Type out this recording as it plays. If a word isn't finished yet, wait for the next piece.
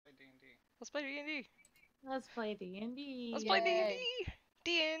Let's play D&D. Let's play D&D. Let's play D&D.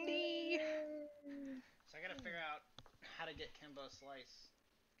 D&D. So I gotta figure out how to get Kimbo Slice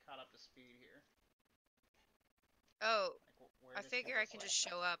caught up to speed here. Oh, Like, I figure I can just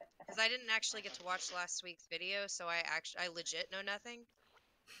show up because I didn't actually get to watch last week's video, so I legit know nothing.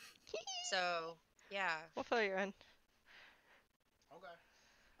 So yeah. We'll fill you in. Okay.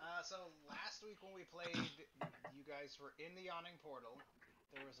 So last week when we played, you guys were in the Yawning Portal.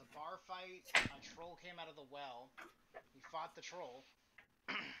 There was a bar fight. A troll came out of the well. You fought the troll.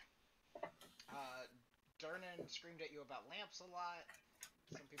 Durnan screamed at you about lamps a lot.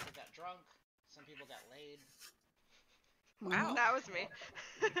 Some people got drunk. Some people got laid. Wow. That was me.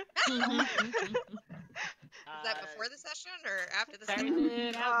 Is that before the session or after the Started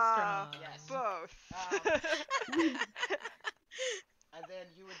session? out strong. Yes. Both. And then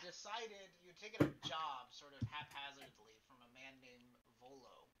you had decided, you'd taken a job sort of haphazardly from a man named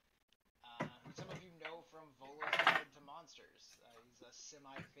Volo, who some of you know from Volo's Guide to Monsters. He's a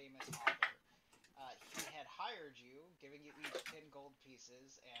semi-famous author. He had hired you, giving you each 10 gold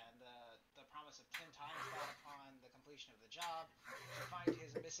pieces, and the promise of 10 times that upon the completion of the job, to find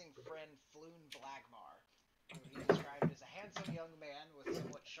his missing friend Floon Blagmar, who he described as a handsome young man with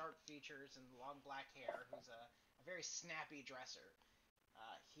somewhat sharp features and long black hair, who's a very snappy dresser.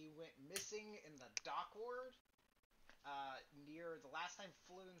 He went missing in the dock ward. Near the last time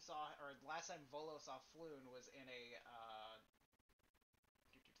Floon saw, or the last time Volo saw Floon was in a.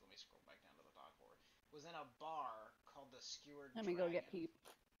 Let me scroll back down to the dock ward. Was in a bar called the Skewered Dragon. Let me go get Peep.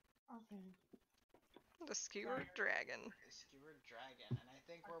 Okay. The Skewered Dragon. The Skewered Dragon, and I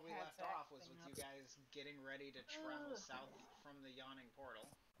think where we left off was with you guys getting ready to travel south from the Yawning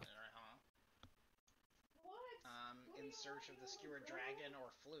Portal. In search of the Skewered Dragon or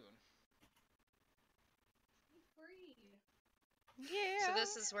Floon. Yeah. So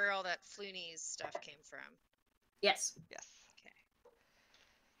this is where all that Floonies stuff came from. Yes. Yes. Okay.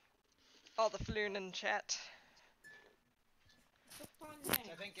 All the Floon in chat.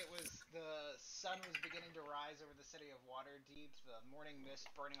 I think it was the sun was beginning to rise over the city of Waterdeep. The morning mist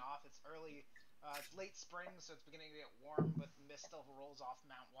burning off. It's early, it's late spring, so it's beginning to get warm, but the mist still rolls off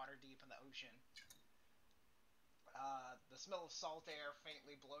Mount Waterdeep in the ocean. The smell of salt air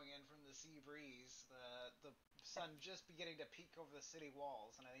faintly blowing in from the sea breeze. The sun just beginning to peek over the city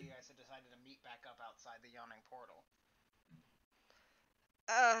walls, and I think you guys had decided to meet back up outside the Yawning Portal.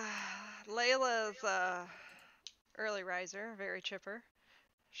 Layla's early riser, very chipper.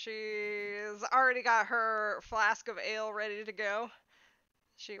 She's already got her flask of ale ready to go.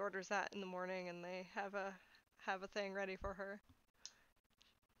 She orders that in the morning, and they have a thing ready for her.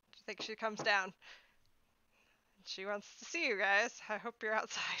 I think she comes down. She wants to see you guys. I hope you're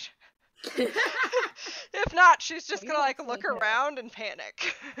outside. If not, she's just gonna like look around and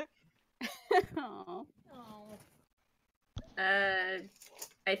panic. Aww.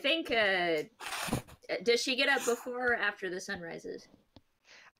 I think, does she get up before or after the sun rises?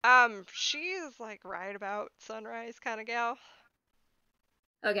 She's like right about sunrise kind of gal.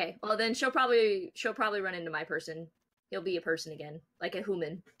 Okay, well then she'll probably run into my person. He'll be a person again, like a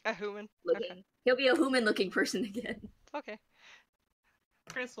human. A human. Looking. Okay. He'll be a human-looking person again. Okay.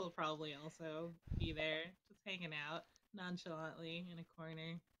 Chris will probably also be there, just hanging out nonchalantly in a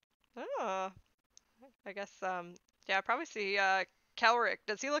corner. Oh. I guess yeah, I probably see Kelric.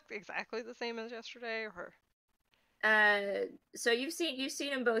 Does he look exactly the same as yesterday, or? So you've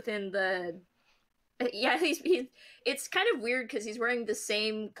seen him both in the. Yeah, he's. It's kind of weird because he's wearing the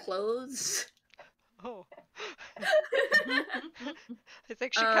same clothes. Oh. I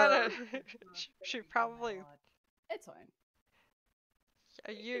think she kind of. she probably. It's fine.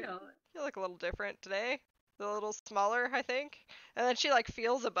 You look a little different today. A little smaller, I think. And then she like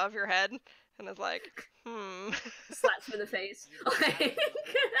feels above your head and is like, Slaps him in the face.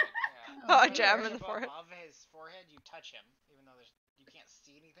 Oh, I jab him in the forehead. Above his forehead, you touch him, even though you can't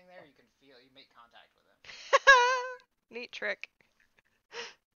see anything there. You can feel. You make contact with him. Neat trick.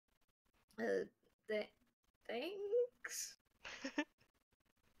 Thanks.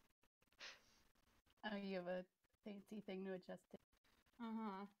 Oh, you have a fancy thing to adjust it.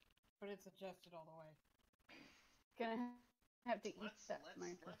 But it's adjusted all the way. Gonna have to eat that Let's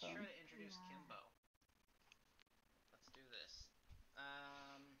microphone. try to introduce Kimbo. Let's do this.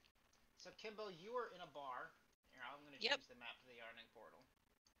 So Kimbo, you are in a bar. Here, I'm going to change the map to the Yawning Portal.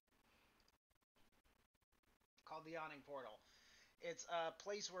 Called the Yawning Portal. It's a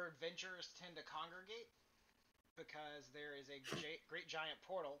place where adventurers tend to congregate because there is a great giant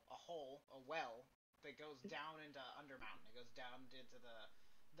portal, a hole, a well, that goes down into Undermountain. It goes down into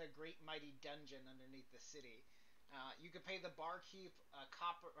the great mighty dungeon underneath the city. You could pay the barkeep a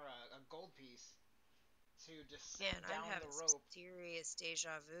copper or a gold piece to descend Man, I'm down having the some rope. serious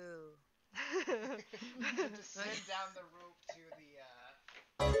deja vu. To descend down the rope to the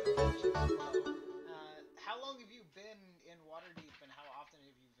dungeon below. How long have you been in Waterdeep, and how often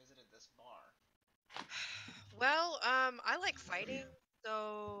have you visited this bar? Well, I like fighting,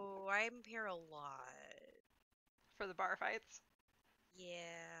 so I'm here a lot. For the bar fights.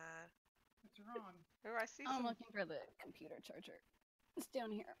 Yeah. What's wrong? Oh, I see I'm some. looking for the computer charger. It's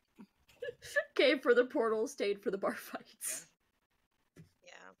down here. Came for the portal, stayed for the bar fights.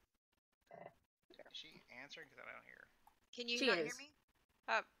 Yeah. Is she answering? Because I don't hear her. Can you She not hear is. me?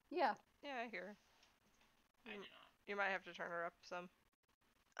 Yeah. Yeah, I hear her. I do not. You might have to turn her up some.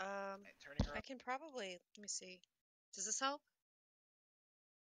 Turning her I up. can probably, let me see. Does this help?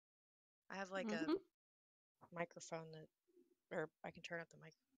 I have like Mhm. a microphone that, or I can turn up the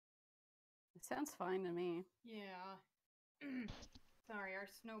mic. It sounds fine to me. Yeah. Sorry, our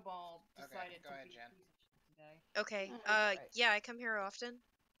snowball Okay, decided go to ahead, be Jen. a piece of shit today. Okay. Alright. Yeah, I come here often.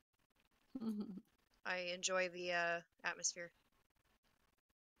 I enjoy the atmosphere.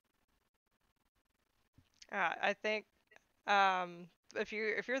 I think if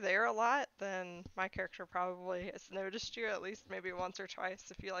you're there a lot, then my character probably has noticed you at least maybe once or twice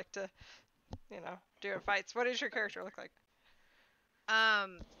if you like to, do fights. What does your character look like?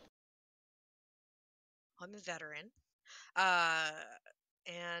 I'm a veteran.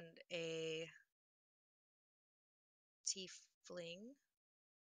 And a tiefling.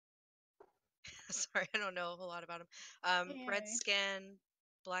 Sorry, I don't know a whole lot about him. Red Yay. skin,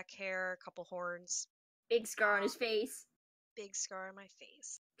 black hair, couple horns, Big scar on his face. big scar on my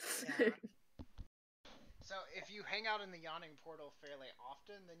face. Yeah. So, if you hang out in the Yawning Portal fairly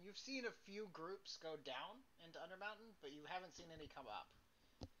often, then you've seen a few groups go down into Undermountain, but you haven't seen any come up.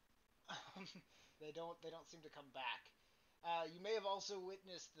 They don't seem to come back. You may have also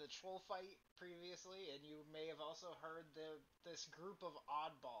witnessed the troll fight previously, and you may have also heard this group of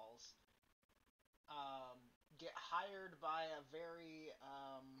oddballs get hired by a very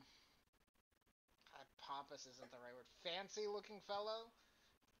pompous isn't the right word, fancy-looking fellow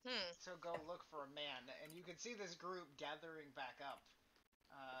to go look for a man, and you can see this group gathering back up.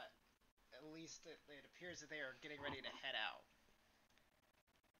 At least it appears that they are getting ready to head out.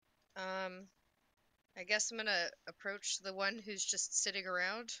 I guess I'm gonna approach the one who's just sitting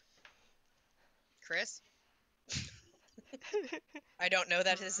around. Chris? I don't know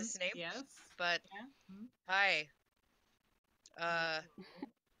that is his name, Yes. but Yeah. hi. Uh,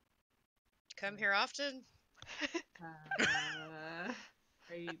 Come here often?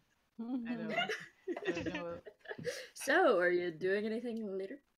 Are you? I don't know. So, are you doing anything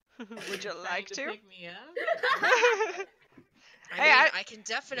later? Would you Trying like to to? pick me up? I Hey, mean, I can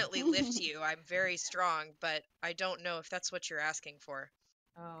definitely lift you. I'm very strong, but I don't know if that's what you're asking for.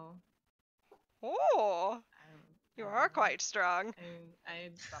 Oh. Oh, you are Um, quite strong.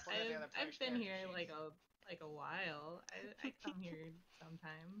 Stop looking at the other player's I've been character here sheet. like a while. I come here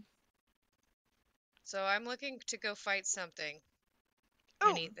sometimes. So I'm looking to go fight something. Ooh,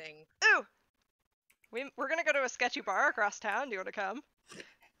 Anything. ooh. We're gonna go to a sketchy bar across town. Do you want to come?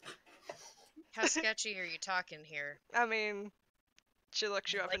 How sketchy are you talking here? I mean, she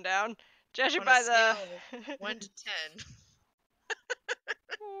looks you up Like, and down. Judging on a by scale the of 1 to 10.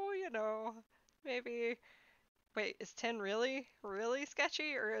 oh, maybe. Wait, is 10 really, really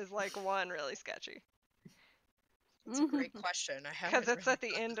sketchy, or is like 1 really sketchy? It's a great question. I Because haven't it's really at the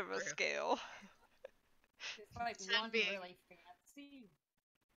thought end this of a through. scale. It's like 10 one being- really fancy.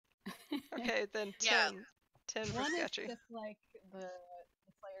 Okay, then 10. Yeah. 10 for One is sketchy. just like the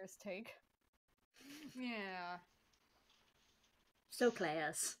player's take. Yeah. So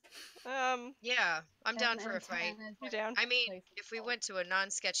class. Yeah, I'm down And for then a fight. 10 is You like down? I mean, place if we itself. went to a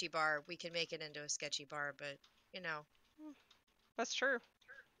non-sketchy bar, we could make it into a sketchy bar, but, you know. That's true.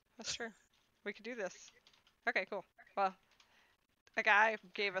 That's true. We could do this. Okay, cool. Well, a guy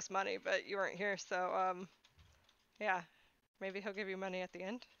gave us money, but you weren't here, so, yeah. Maybe he'll give you money at the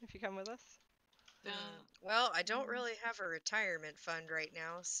end if you come with us. Well, I don't really have a retirement fund right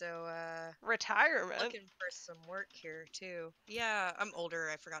now, so, Retirement? looking for some work here, too. Yeah, I'm older,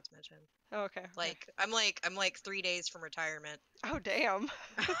 I forgot to mention. Oh, okay. Like, I'm like 3 days from retirement. Oh, damn.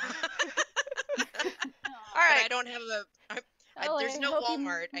 But All right. I don't have Well, there's I no hope you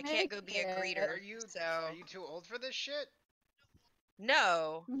Walmart. I can't go make be a it. greeter. Are you So too old for this shit?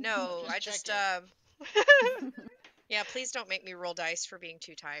 no, Just I just checking. yeah, please don't make me roll dice for being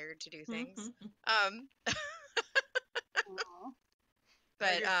too tired to do things. Aw.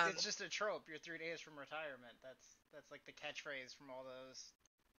 But It's just a trope. You're 3 days from retirement. That's like the catchphrase from all those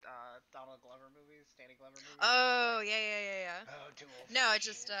Donald Glover movies, Danny Glover movies? Oh, yeah. Oh, too old. for No, that I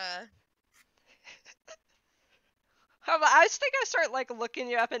just, shit. I just think I start like looking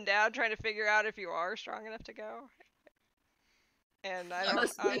you up and down, trying to figure out if you are strong enough to go. And I Look, don't.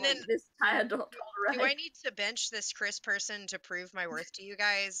 Must I'm and be like, then this child do I right. need to bench this Chris person to prove my worth to you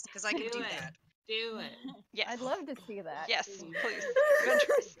guys? Because I can do that. Do it. yes, I'd love to see that. yes, Please. please,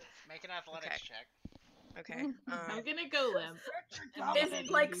 Ventress. Make an athletics Okay. check. Okay. I'm gonna go limp. and job. make It's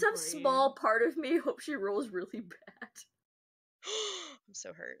that like easy some for you. small part of me hopes she rolls really bad. I'm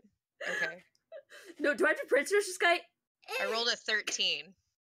so hurt. Okay. No, do I have to princess this guy? I rolled a 13.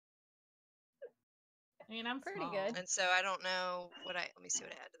 I mean, I'm Pretty small. good. And so I don't know what let me see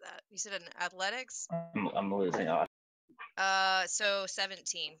what I add to that. You said an athletics? I'm losing off. So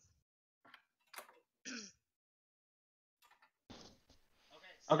 17.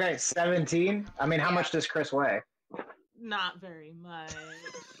 Okay, 17. I mean, how Yeah. much does Chris weigh? Not very much.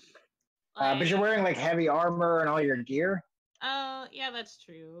 But you're wearing like heavy armor and all your gear. Oh, yeah, that's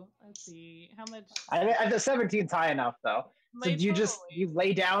true. Let's see. How much? The 17's high enough though. So My do you total just weight- you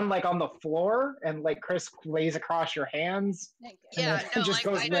lay down like on the floor and like Chris lays across your hands Thank you. and Yeah, then no, just I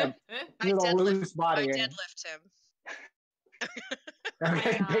goes limp. I You're a deadlift loose body. I and- deadlift him.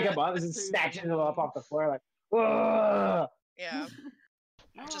 Okay, Yeah, pick him up, that's just true, snatching him maybe. up off the floor like, whoa! Yeah.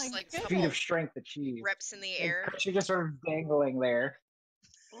 Oh Just my like goodness. Feat of strength achieved. reps in the And air. Chris, you're just sort of dangling there.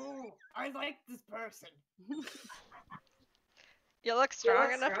 Oh, I like this person. You look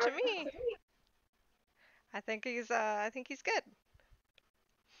strong enough to me. I think he's good.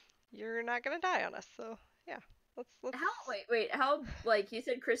 You're not gonna die on us, so yeah. Let's. How? Wait. How? Like you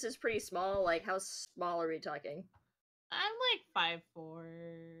said, Chris is pretty small. Like how small are we talking? I'm like 5'4".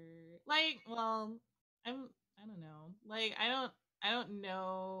 Like, well, I don't know. Like, I don't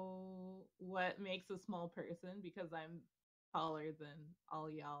know what makes a small person because I'm taller than all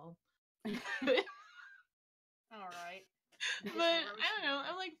y'all. All right. But I don't know.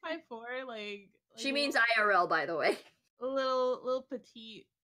 I'm like 5'4". Like She means IRL, by the way. a little petite,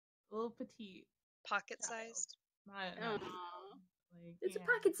 Pocket child. sized. Not Aw. like It's yeah, a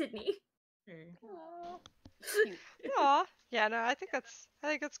pocket, Sydney. Sure. Aw. Aw. Yeah, no, I think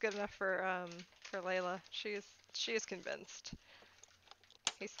that's good enough for Layla. She is convinced.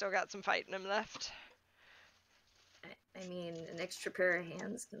 He's still got some fight in him left. I mean, an extra pair of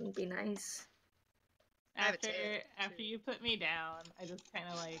hands can be nice. I have a After tail, after too. you put me down, I just kind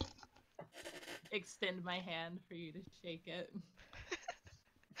of like extend my hand for you to shake it.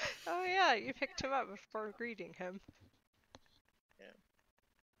 Oh yeah, you picked him up before greeting him.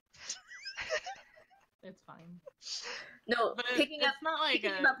 It's fine. No, But picking it's up not like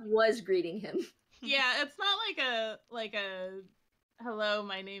picking him a up was greeting him. yeah. It's not like a hello,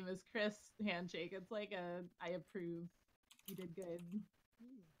 my name is Chris handshake. It's like a I approve. You did good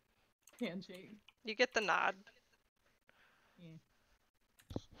handshake. You get the nod. Yeah.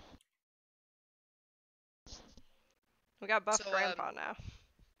 We got buff So, grandpa now.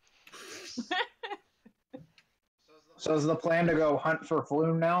 So is the plan to go hunt for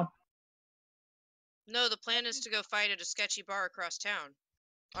Floon now? No, the plan is to go fight at a sketchy bar across town.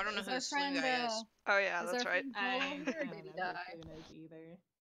 I don't know Is who our this Floon friend, guy is. Oh yeah, is that's our right. friend I Joel here, or don't did he know die? who Floon is either.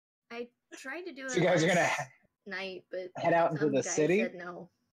 I tried to do it So you guys are gonna last night, but head out into some the guy city? said no.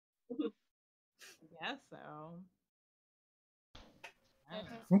 Yeah, so. I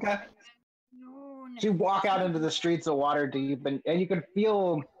don't know. Okay. No, So you walk out into the streets of Waterdeep, and you can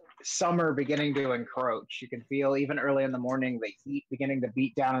feel summer beginning to encroach. You can feel even early in the morning the heat beginning to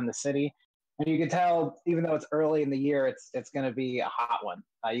beat down in the city, and you can tell even though it's early in the year, it's going to be a hot one.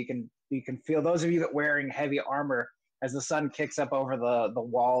 You can feel those of you that wearing heavy armor as the sun kicks up over the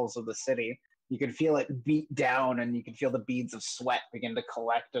walls of the city. You can feel it beat down, and you can feel the beads of sweat begin to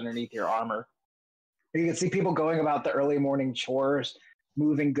collect underneath your armor. You can see people going about the early morning chores,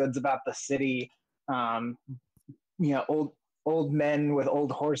 moving goods about the city. Old men with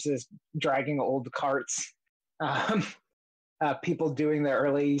old horses dragging old carts. People doing their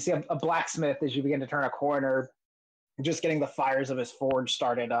early. You see a blacksmith as you begin to turn a corner, just getting the fires of his forge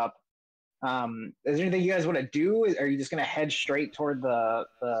started up. Is there anything you guys want to do? Are you just going to head straight toward the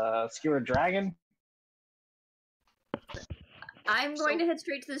skewered dragon? I'm going So- to head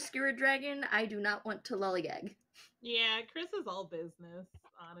straight to the skewered dragon. I do not want to lollygag. Yeah, Chris is all business,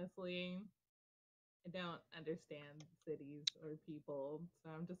 honestly. I don't understand cities or people, so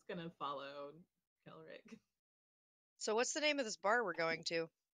I'm just gonna follow Kelric. So what's the name of this bar we're going to?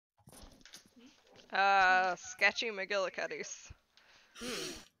 Sketchy McGillicuddy's.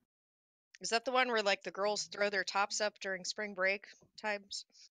 Is that the one where like the girls throw their tops up during spring break times?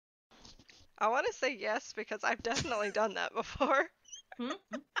 I want to say yes because I've definitely done that before. Hmm?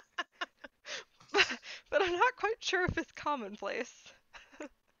 but I'm not quite sure if it's commonplace.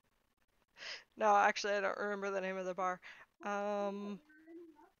 No, actually, I don't remember the name of the bar. The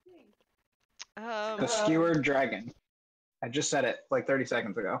Skewered Dragon. I just said it like 30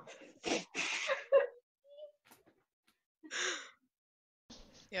 seconds ago.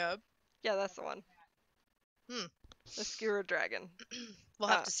 Yeah. Yeah, that's the one. Hmm. The Skewered Dragon. We'll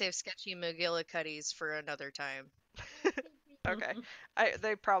have to save sketchy McGillicuddies for another time. Okay.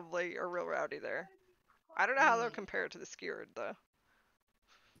 They probably are real rowdy there. I don't know how they'll compare to the Skewered, though.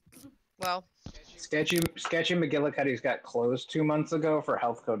 Well, Sketchy McGillicuddy's got closed 2 months ago for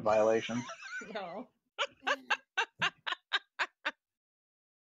health code violation. No.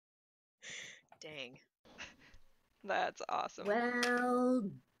 dang. That's awesome. Well,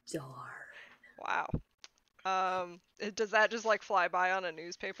 darn. Wow. Does that just like fly by on a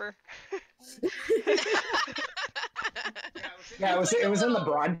newspaper? Yeah, it was in the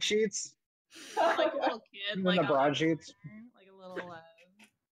broadsheets. Like a little kid, In like the on broadsheets. like a little.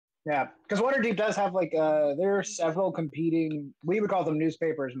 Yeah, because Waterdeep does have like there are several competing. We would call them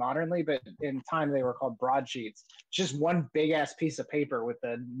newspapers modernly, but in time they were called broadsheets. It's just one big ass piece of paper with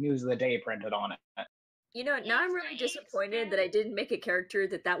the news of the day printed on it. You know, now I'm really disappointed that I didn't make a character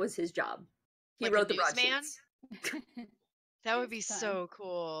that was his job. He Like a wrote the newsman? broadsheets. That would be Next time. so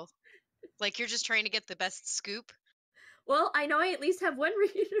cool. Like you're just trying to get the best scoop. Well, I know I at least have one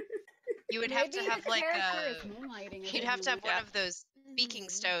reader. You would have to Maybe have the like character a. is moonlighting as You'd a have to have news- one of those speaking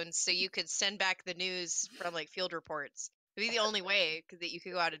stones so you could send back the news from like field reports. It'd be the only way that you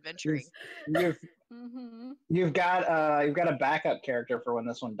could go out adventuring. You've got a backup character for when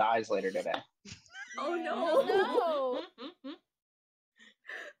this one dies later today. Oh Yeah. no! No.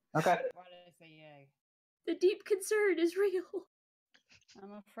 Okay. Why did I say yay? The deep concern is real.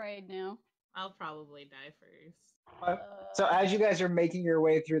 I'm afraid now. I'll probably die first. So as you guys are making your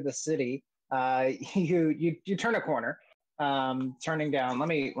way through the city, you turn a corner, turning down. Let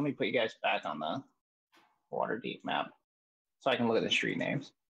me put you guys back on the Waterdeep map so I can look at the street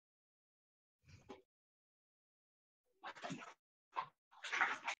names.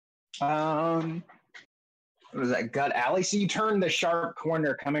 What is that? Gut Alley. So you turn the sharp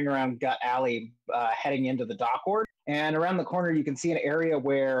corner coming around Gut Alley, heading into the dock ward, and around the corner you can see an area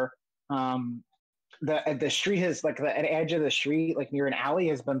where the street has like an edge of the street, like near an alley,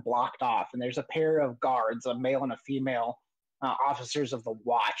 has been blocked off, and there's a pair of guards, a male and a female, officers of the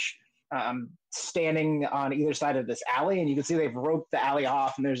watch, standing on either side of this alley, and you can see they've roped the alley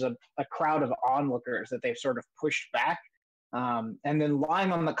off, and there's a crowd of onlookers that they've sort of pushed back, and then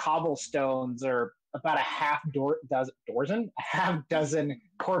lying on the cobblestones are about a half dozen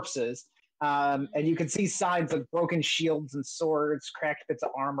corpses. And you can see signs of broken shields and swords, cracked bits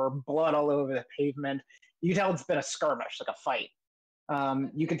of armor, blood all over the pavement. You can tell it's been a skirmish, like a fight.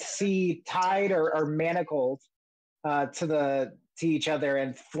 You can see tied or manacled to each other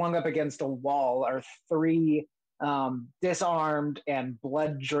and flung up against a wall are three disarmed and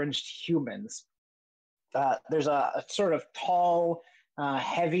blood-drenched humans. There's a sort of tall,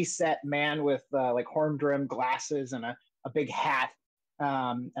 heavy-set man with like horn-rimmed glasses and a big hat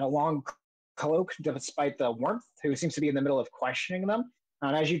and a long cloak, despite the warmth, who seems to be in the middle of questioning them.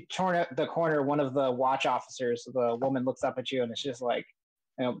 And as you turn the corner, one of the watch officers, the woman, looks up at you and it's just like,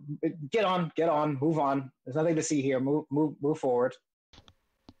 you know, get on, move on. There's nothing to see here. Move forward.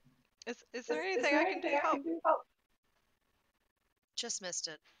 Is there anything I can do to help? Just missed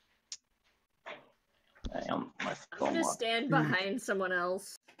it. I'm gonna stand behind someone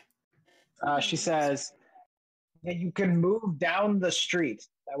else. She says, yeah, you can move down the street.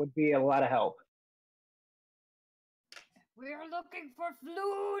 That would be a lot of help. We're looking for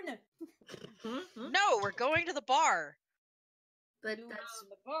Floon! No, we're going to the bar. But Floon that's on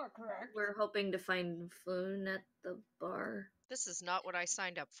the bar, correct? we're hoping to find Floon at the bar. This is not what I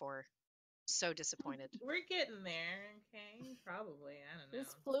signed up for. So disappointed. We're getting there, okay? Probably. I don't know.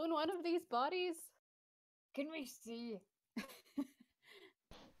 Is Floon one of these bodies? Can we see?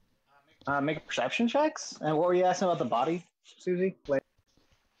 Make perception checks. And what were you asking about the body, Susie? Wait.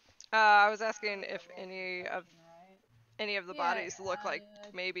 I was asking if any of the Yeah, bodies look like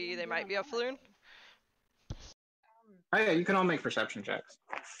maybe they might be a Floon. Oh yeah, you can all make perception checks.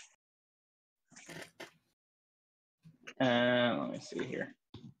 Let me see here.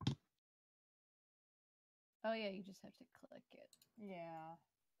 Oh yeah, you just have to click it. Yeah.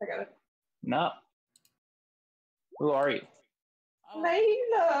 I got it. No. Who are you?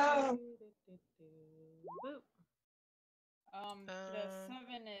 Layla! Boop. The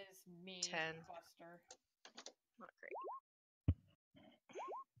 7 is me, 10. Buster. Not great.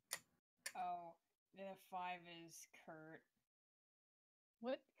 Oh, the 5 is Kurt.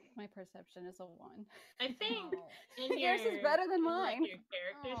 What? My perception is a 1. I think Oh. in Yours is better than in, mine. your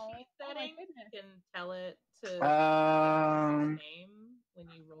character Oh, sheet oh my setting, you goodness. can tell it to give the name when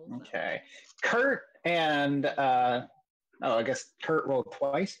you roll something. Okay. Kurt and I guess Kurt rolled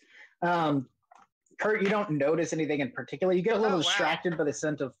twice. Kurt, you don't notice anything in particular. You get a little distracted by the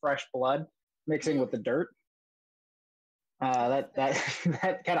scent of fresh blood mixing with the dirt. That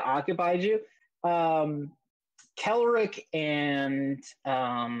that kind of occupies you. Kelric and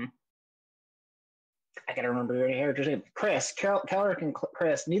I gotta remember your character's name. Chris, Kelric and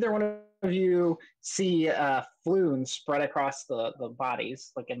Chris. Neither one of you see Floon spread across the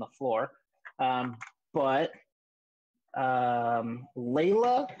bodies, like in the floor. But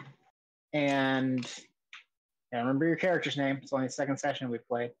Layla and I remember your character's name. It's only the second session we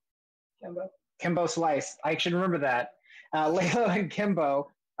played. Kimbo Slice. I should remember that. Layla and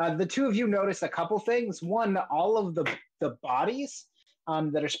Kimbo. The two of you notice a couple things. One, all of the bodies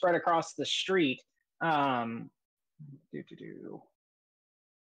that are spread across the street. What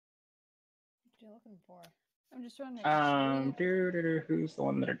you looking for? I'm just wondering. Who's the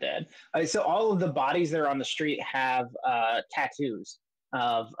one that are dead? So all of the bodies that are on the street have tattoos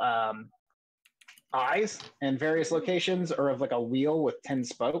of eyes in various locations, or of like a wheel with 10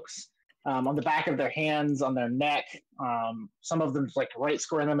 spokes on the back of their hands, on their neck. Some of them's like right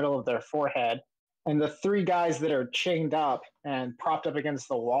square in the middle of their forehead. And the three guys that are chained up and propped up against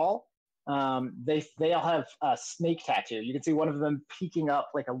the wall, they all have a snake tattoo. You can see one of them peeking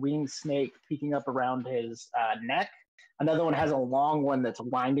up, like a winged snake peeking up around his neck. Another one has a long one that's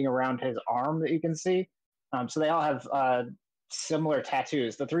winding around his arm that you can see. So they all have similar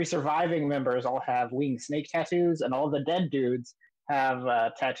tattoos. The three surviving members all have winged snake tattoos, and all the dead dudes have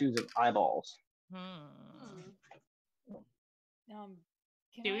tattoos of eyeballs.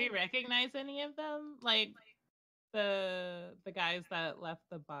 Do we recognize any of them? Like the guys that left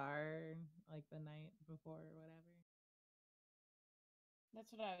the bar like the night before or whatever?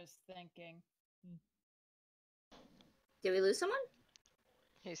 That's what I was thinking. Did we lose someone?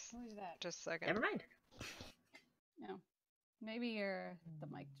 Who's that? Just a second. Never mind. No. Maybe the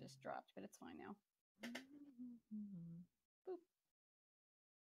mic just dropped, but it's fine now. Boop.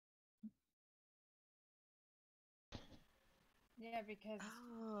 Yeah, because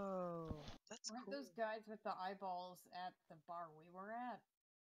that's weren't cool. those guys with the eyeballs at the bar we were at?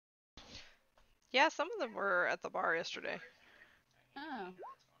 Yeah, some of them were at the bar yesterday. Oh.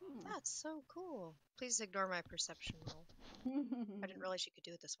 That's so cool. Please ignore my perception roll. I didn't realize you could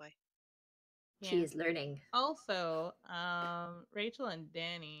do it this way. She is learning. Also, Rachel and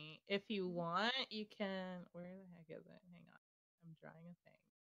Danny, if you want, you can. Where the heck is it? Hang on. I'm drawing a thing.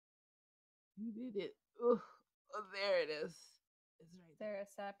 You did it. Oh, there it is. It's right there. Is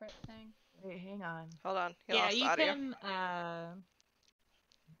there a separate thing? Wait, hang on. Hold on. Yeah, lost you audio. can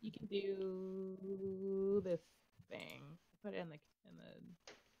do this thing. Put it in the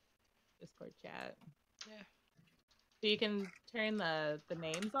Discord chat. Yeah. So you can turn the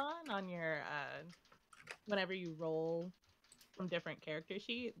names on your whenever you roll from different character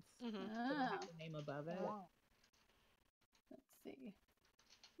sheets. Mm-hmm. So they have the name above it. Oh. Let's see.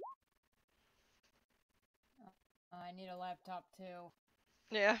 I need a laptop too.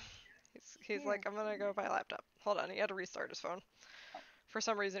 Yeah. He's like, I'm gonna go buy a laptop. Hold on, he had to restart his phone. For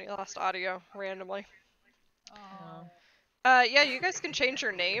some reason, he lost audio randomly. Oh. Yeah, you guys can change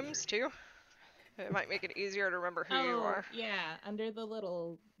your names too. It might make it easier to remember who you are. Yeah, under the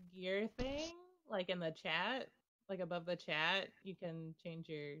little gear thing, like in the chat, like above the chat, you can change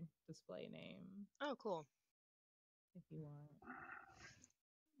your display name. Oh, cool. If you want.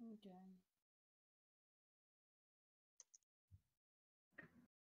 Okay.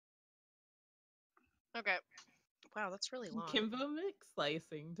 Okay. Wow, that's really long. Kimbo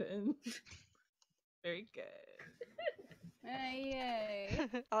McSlicington. Very good. Yay.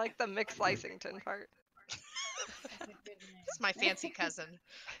 I like the McSlicington part. It's my fancy cousin.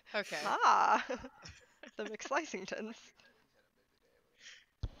 Okay. Ah, the McSlicingtons.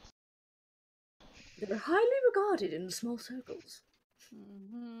 They're highly regarded in small circles.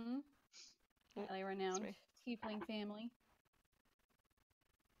 Mm-hmm. Highly renowned tiefling family.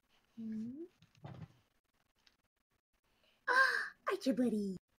 Hi, your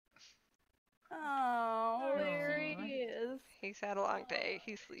buddy. Oh, there he is. He's had a long day.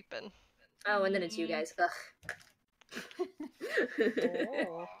 He's sleeping. Oh, and then it's you guys. Ugh.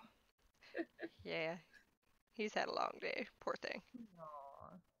 Oh. Yeah. He's had a long day. Poor thing.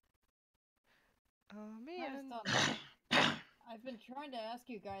 Oh, man. I've been trying to ask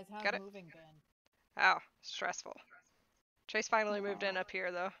you guys how's Got it? moving been. Oh, stressful. Chase finally moved in up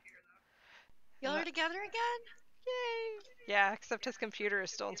here, though. Y'all are together again? Yay! Yeah, except his computer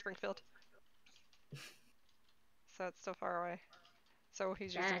is still in Springfield. So it's still far away. So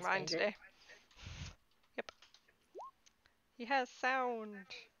he's using That mine explains it. today. Yep. He has sound.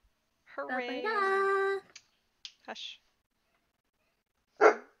 Hooray! Ba-ba-da. Hush.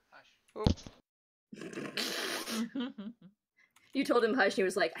 Hush. Oop. You told him hush, and he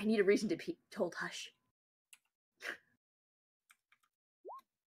was like, I need a reason to be told hush.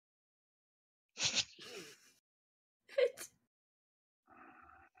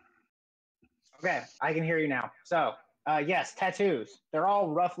 Okay, I can hear you now. So, yes, tattoos. They're all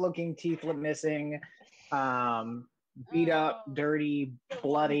rough-looking, teeth missing, beat up, Oh. dirty,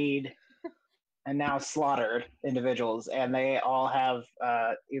 bloodied, and now slaughtered individuals, and they all have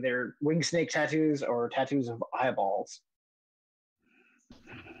either wing snake tattoos or tattoos of eyeballs.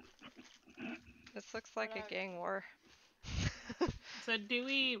 This looks like a gang war. So do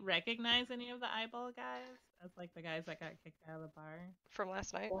we recognize any of the eyeball guys as like the guys that got kicked out of the bar? From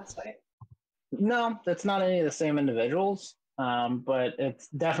last night. No, that's not any of the same individuals. But it's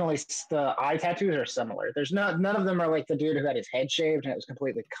definitely the eye tattoos are similar. There's none of them are like the dude who had his head shaved and it was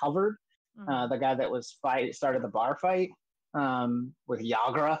completely covered. Mhm. The guy that was started the bar fight with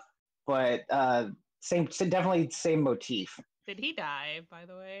Yagra, but definitely same motif. Did he die, by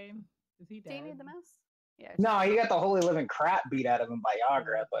the way? Is he dead? Damien the Mouse? Yeah. No, he got the holy living crap beat out of him by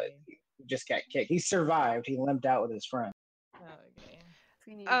Yagra, but Okay. he just got kicked. He survived. He limped out with his friend. Oh, okay.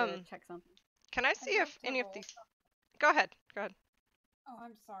 We need to check something. Can I see I'd if like to any of roll. these... Go ahead. Go ahead. Oh,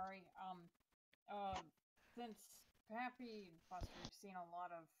 I'm sorry. Since Pappy and Buster have seen a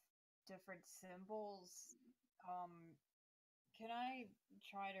lot of different symbols, can I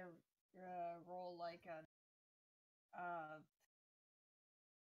try to roll like a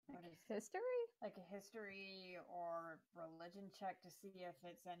what is History? like a history or religion check to see if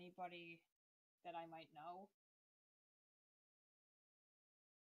it's anybody that I might know?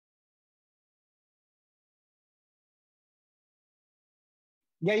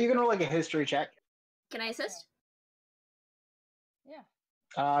 Yeah, you can roll like a history check. Can I assist?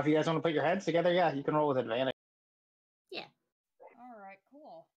 Yeah. If you guys want to put your heads together, yeah, you can roll with advantage. Yeah. All right.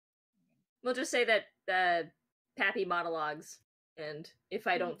 Cool. We'll just say that Pappy monologues, and if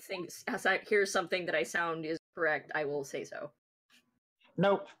I don't think as I hear something that I sound is correct, I will say so.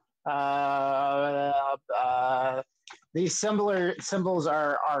 Nope. These symbols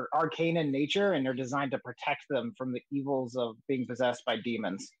are arcane in nature, and they're designed to protect them from the evils of being possessed by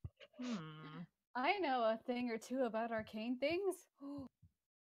demons. I know a thing or two about arcane things.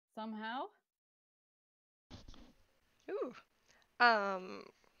 Somehow. Ooh.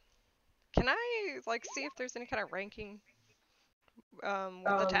 Can I like see if there's any kind of ranking with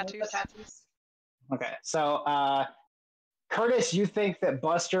the tattoos? Okay, so Curtis, you think that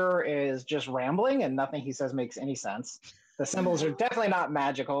Buster is just rambling and nothing he says makes any sense. The symbols are definitely not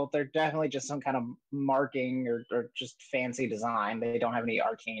magical. They're definitely just some kind of marking or just fancy design. They don't have any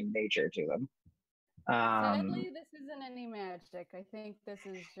arcane nature to them. Sadly, this isn't any magic. I think this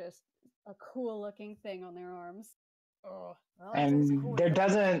is just a cool looking thing on their arms. Oh, well, it is And cool. there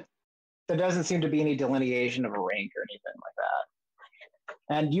doesn't seem to be any delineation of a rank or anything like that.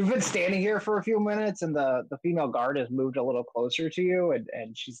 And you've been standing here for a few minutes, and the female guard has moved a little closer to you,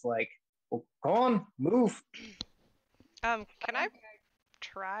 and she's like, well, go on, move. Can I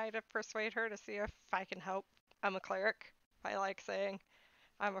try to persuade her to see if I can help? I'm a cleric. I like saying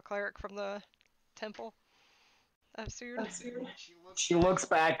I'm a cleric from the temple of Soon. She looks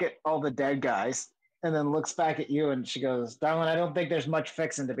back at all the dead guys, and then looks back at you, and she goes, darling, I don't think there's much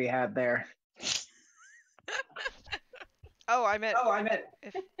fixing to be had there. Oh, I meant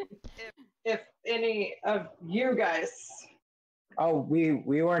if any of you guys. Oh, we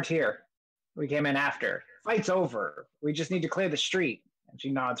weren't here. We came in after. Fight's over. We just need to clear the street. And she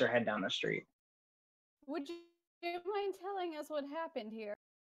nods her head down the street. Would you mind telling us what happened here?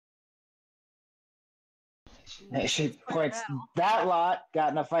 And she points, that lot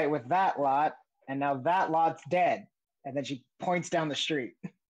got in a fight with that lot, and now that lot's dead. And then she points down the street.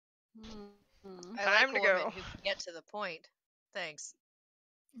 I Time like to a woman go. who can get to the point. Thanks.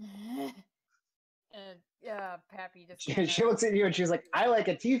 And Pappy just She looks at you and she's like, I like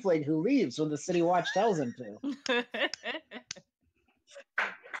a tiefling who leaves when the city watch tells him to.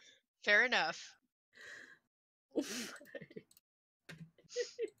 Fair enough.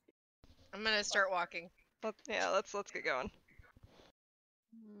 I'm gonna start walking. Let's get going.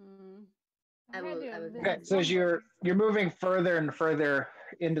 I will Okay, so as you're moving further and further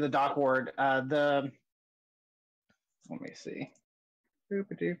into the dock ward, let me see.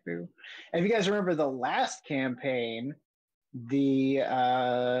 Boop-a-doop-boo. If you guys remember the last campaign, the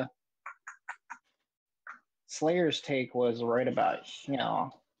Slayer's take was right about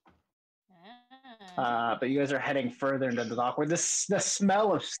but you guys are heading further into the dock where the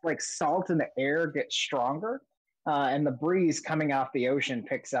smell of like salt in the air gets stronger, and the breeze coming off the ocean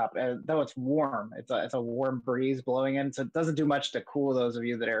picks up. Though it's warm, it's a warm breeze blowing in, so it doesn't do much to cool those of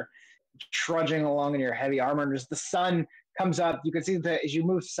you that are trudging along in your heavy armor. And as the sun comes up, you can see that as you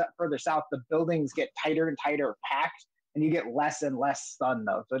move further south, the buildings get tighter and tighter packed, and you get less and less sun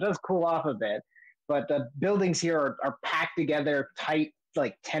though, so it does cool off a bit. But the buildings here are packed together tight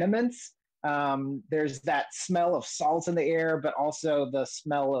like tenements. There's that smell of salt in the air, but also the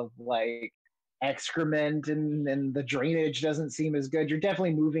smell of like excrement, and the drainage doesn't seem as good. You're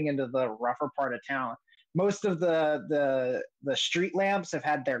definitely moving into the rougher part of town. Most of the street lamps have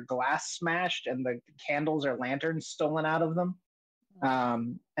had their glass smashed, and the candles or lanterns stolen out of them.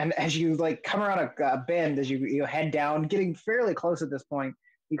 And as you like come around a bend, as you head down, getting fairly close at this point,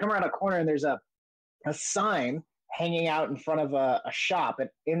 you come around a corner and there's a sign hanging out in front of a shop, and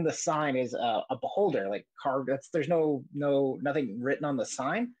in the sign is a beholder, like carved. There's nothing written on the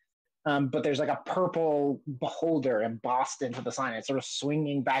sign, but there's like a purple beholder embossed into the sign. It's sort of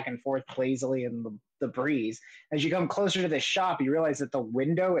swinging back and forth lazily in the breeze. As you come closer to this shop, you realize that the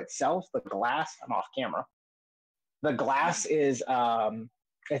window itself, the glass, I'm off camera. The glass is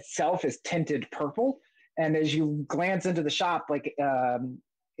itself is tinted purple, and as you glance into the shop, like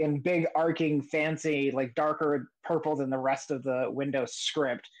in big arcing fancy like darker purple than the rest of the window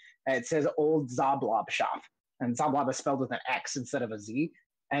script, it says Old Zoblob Shop, and Zoblob is spelled with an X instead of a Z.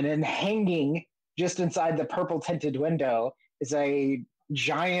 And then hanging just inside the purple tinted window is a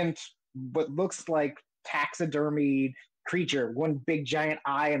giant, what looks like taxidermied creature, one big giant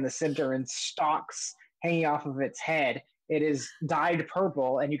eye in the center and stalks hanging off of its head. It is dyed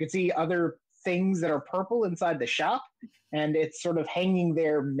purple, and you can see other things that are purple inside the shop, and it's sort of hanging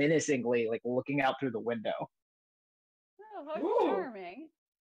there menacingly, like looking out through the window. Oh, how charming.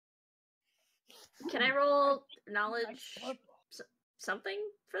 Can I roll knowledge something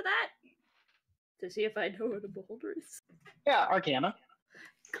for that? To see if I know what a beholder is? Yeah, Arcana.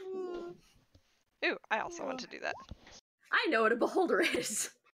 Ooh, I also want to do that. I know what a beholder is.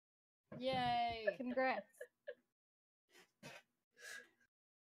 Yay! Congrats.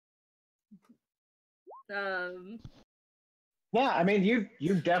 Yeah, I mean,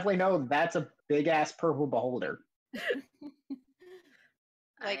 you definitely know that's a big ass purple beholder.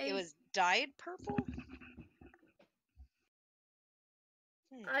 Like it was dyed purple?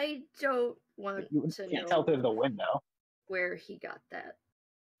 I don't want You to can't know tell through the window. where he got that.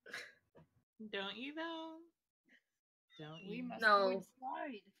 Don't you though? Don't We you? must No. avoid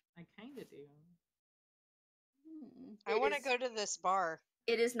slide. I kind of do. I want to go to this bar.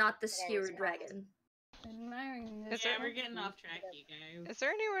 It is not the That I was skewered wrong. dragon. Admiring this. Yeah, we're getting off track, you guys. Is there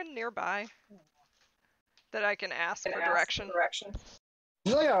anyone nearby that I can ask for direction?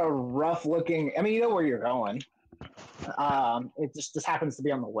 It's like a rough looking. I mean, you know where you're going. It just happens to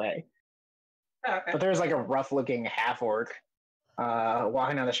be on the way. Okay. But there's like a rough looking half orc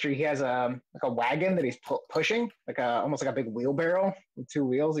walking down the street. He has like a wagon that he's pushing, like almost like a big wheelbarrow with two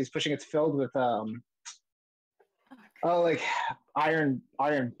wheels. He's pushing. It's filled with like iron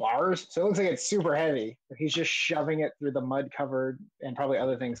bars. So it looks like it's super heavy. He's just shoving it through the mud covered and probably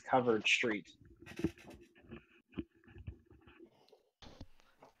other things covered street.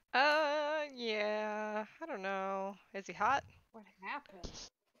 Yeah, I don't know. Is he hot? What happened?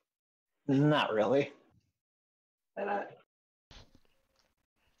 Not really.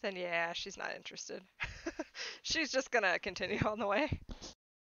 Then yeah, she's not interested. She's just gonna continue on the way.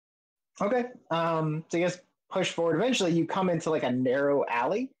 Okay. So you guys push forward. Eventually, you come into like a narrow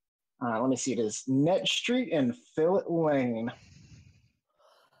alley. Let me see. It is Net Street and Fillet Lane.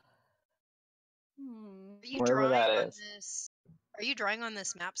 Are you Wherever drawing that on is. this? Are you drawing on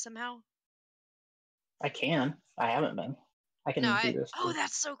this map somehow? I can. I haven't been. I can do this. Oh,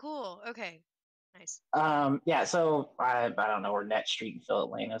 that's so cool. Okay, nice. Yeah. So I don't know where Net Street and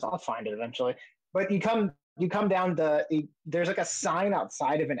Fillet Lane is. I'll find it eventually. But you come down there's like a sign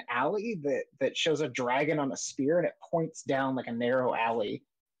outside of an alley that shows a dragon on a spear, and it points down like a narrow alley.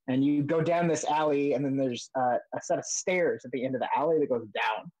 And you go down this alley, and then there's a set of stairs at the end of the alley that goes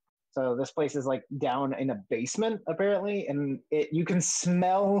down. So this place is like down in a basement apparently, and you can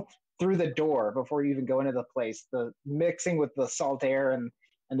smell through the door before you even go into the place, the mixing with the salt air and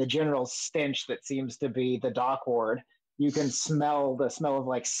the general stench that seems to be the dock ward. You can smell the smell of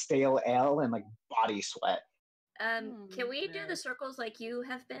like stale ale and like body sweat. Can we do the circles like you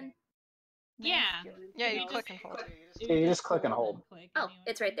have been? Yeah. Yeah, you click and hold. Yeah, you just click and hold. Oh,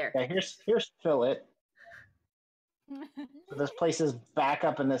 it's right there. Yeah, here's Fillet. So this place is back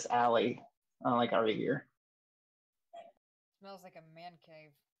up in this alley, like right here. Smells like a man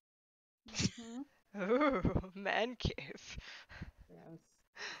cave. Ooh, man cave. Yes.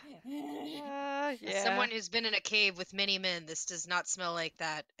 Yeah. As someone who's been in a cave with many men, this does not smell like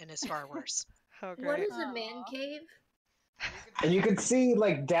that and is far worse. Oh, What great. is a man cave? And you can see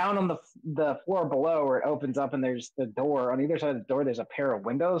like down on the floor below where it opens up and there's the door. On either side of the door, there's a pair of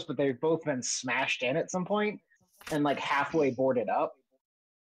windows, but they've both been smashed in at some point and like halfway boarded up.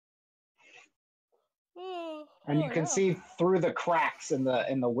 And you can see through the cracks in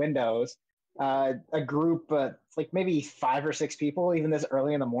the windows a group, it's like maybe 5 or 6 people, even this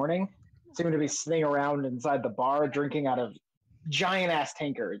early in the morning, seem to be sitting around inside the bar drinking out of giant ass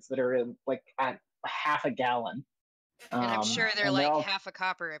tankards that are in like at half a gallon. And I'm sure they're and like all- half a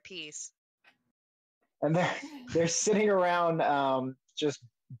copper apiece. and they're sitting around just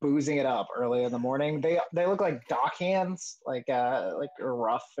boozing it up early in the morning. They look like dock hands, like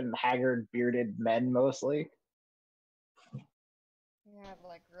rough and haggard bearded men mostly. You have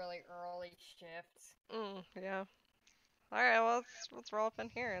like really early shifts. Yeah. All right. Well, let's roll up in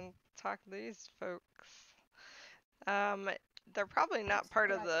here and talk to these folks. They're probably not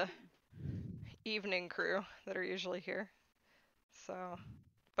part of the evening crew that are usually here. So,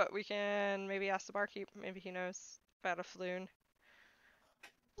 but we can maybe ask the barkeep. Maybe he knows about a Floon.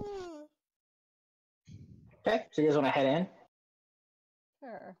 Okay, so you guys want to head in?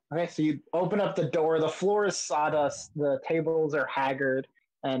 Sure. Okay, so you open up the door. The floor is sawdust. The tables are haggard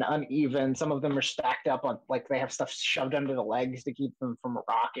and uneven. Some of them are stacked up on, like they have stuff shoved under the legs to keep them from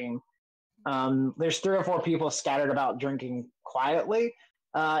rocking. There's 3 or 4 people scattered about drinking quietly.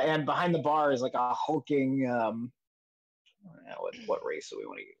 And behind the bar is like a hulking, what race do we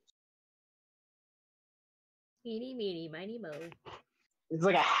want to use? Meeny, meeny, miny, mo. It's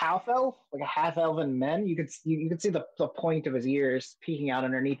like a half elf, like a half elven man. You could see the point of his ears peeking out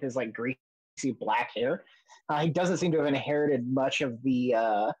underneath his like greasy black hair. He doesn't seem to have inherited much of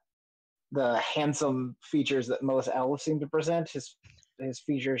the handsome features that most elves seem to present. His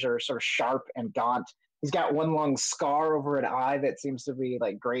features are sort of sharp and gaunt. He's got one long scar over an eye that seems to be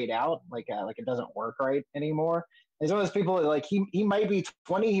like grayed out, like it doesn't work right anymore. He's one of those people that, like he might be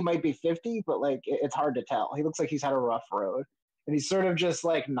 20, he might be 50, but like it's hard to tell. He looks like he's had a rough road. And he sort of just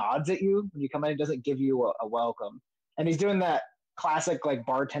like nods at you when you come in. He doesn't give you a welcome. And he's doing that classic like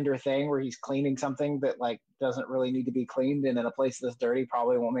bartender thing where he's cleaning something that like doesn't really need to be cleaned, and in a place this dirty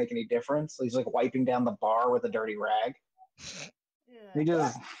probably won't make any difference. So he's like wiping down the bar with a dirty rag. He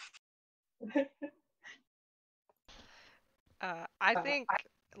just I think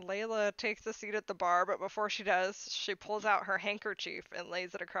Layla takes a seat at the bar, but before she does, she pulls out her handkerchief and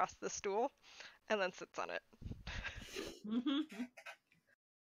lays it across the stool, and then sits on it.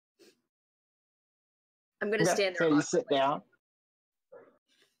 I'm gonna stand there. So you sit down.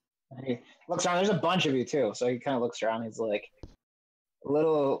 He looks around. There's a bunch of you too. So he kind of looks around. He's like, a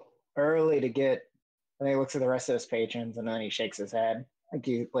little early to get. And he looks at the rest of his patrons, and then he shakes his head.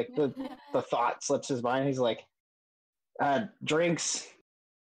 Like the thought slips his mind. He's like, drinks.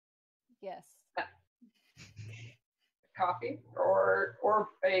 Yes. Coffee or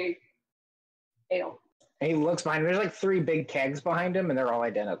a ale. And he looks behind him. There's like 3 big kegs behind him, and they're all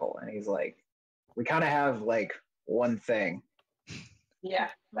identical. And he's like, we kind of have like one thing. Yeah,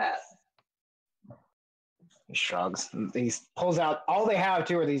 that. He shrugs. He pulls out, all they have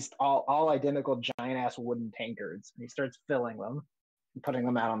too are these all identical giant ass wooden tankards. And he starts filling them and putting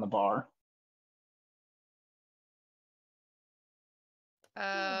them out on the bar.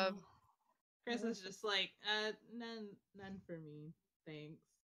 Chris is just like, none for me, thanks.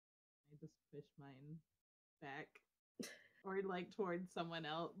 I just push mine back, or like towards someone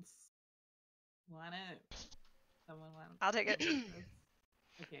else. Want it? Someone want? I'll take it.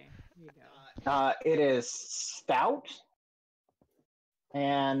 Okay, here you go. It is stout,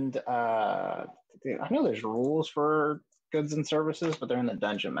 and I know there's rules for goods and services, but they're in the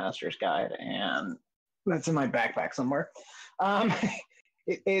Dungeon Master's Guide, and that's in my backpack somewhere.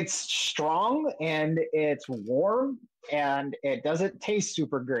 It's strong and it's warm, and it doesn't taste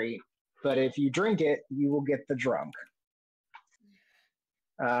super great, but if you drink it, you will get the drunk.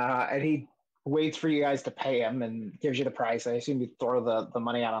 And he waits for you guys to pay him and gives you the price. I assume you throw the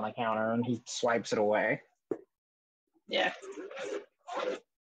money out on the counter, and he swipes it away. Yeah.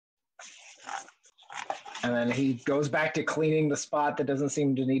 And then he goes back to cleaning the spot that doesn't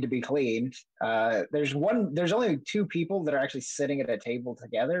seem to need to be cleaned. There's only 2 people that are actually sitting at a table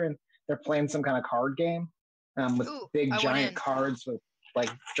together, and they're playing some kind of card game with big giant cards with like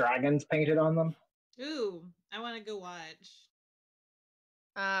dragons painted on them. Ooh, I want to go watch.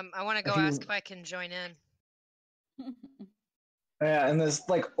 I want to go ask if I can join in. Yeah, and this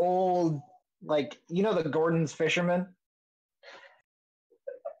like old, like, you know, the Gordon's fisherman.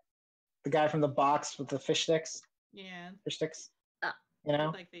 the guy from the box with the fish sticks. Yeah. Fish sticks. Ah. You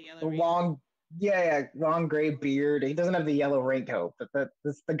know, Like the yellow. the rain. long, long gray beard. He doesn't have the yellow raincoat, but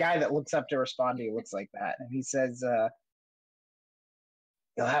the guy that looks up to respond to you looks like that, and he says,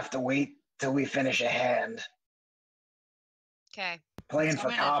 "You'll have to wait till we finish a hand. Okay. Playing So for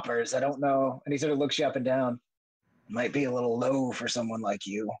I'm gonna- coppers, I don't know." And he sort of looks you up and down. Might be a little low for someone like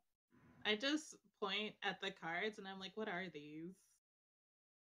you. I just point at the cards and I'm like, what are these?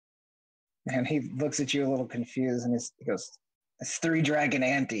 And he looks at you a little confused, and he goes, "It's 3 Dragon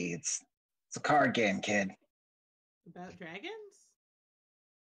Ante. It's a card game, kid. About dragons?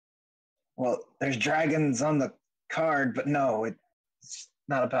 Well, there's dragons on the card, but no, it's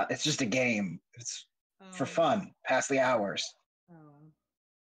not about. It's just a game. It's for fun. Pass the hours."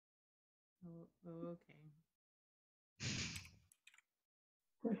 Okay.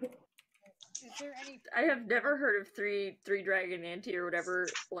 Is there any? I have never heard of three Dragon Ante or whatever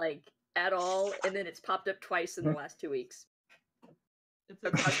like at all, and then it's popped up twice in the last 2 weeks. It's For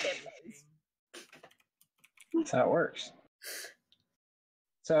a card dragons campaigns. thing. That's how it works.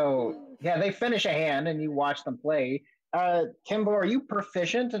 So yeah, they finish a hand, and you watch them play. Kimbo, are you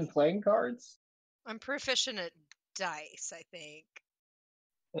proficient in playing cards? I'm proficient at dice, I think.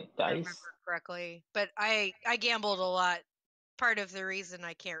 At If I dice? remember correctly. But I gambled a lot. Part of the reason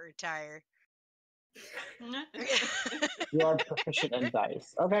I can't retire. You are proficient in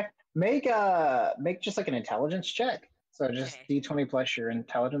dice. Okay. Make just like an intelligence check. So just Okay. D20 plus your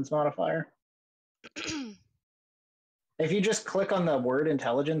intelligence modifier. If you just click on the word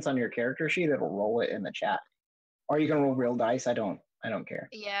intelligence on your character sheet, it'll roll it in the chat. Or you can roll real dice. I don't care.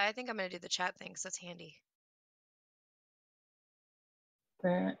 Yeah, I think I'm gonna do the chat thing because that's handy.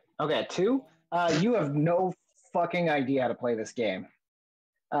 Okay, 2. You have no fucking idea how to play this game.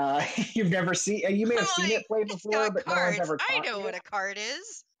 You've never seen. You may have I'm seen like, it played it's before, got but no cards. one's ever I taught know you. what a card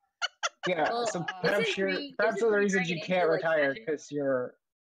is. Yeah, Well, so perhaps isn't you're three- perhaps isn't one of the three reasons you Dragon can't Ante like retire Magic? because you're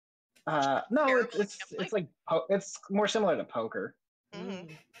no, Terrible at it's like it's more similar to poker.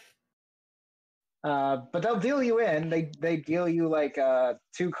 Mhm. But they'll deal you in. They deal you like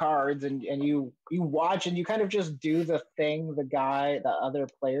 2 cards, and you watch, and you kind of just do the thing the other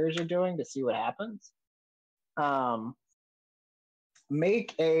players are doing to see what happens.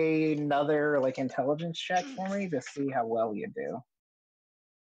 Make another like intelligence check for me to see how well you do.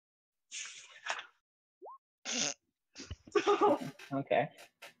 Okay.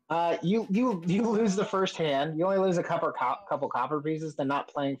 You lose the first hand. You only lose a couple copper pieces. They're not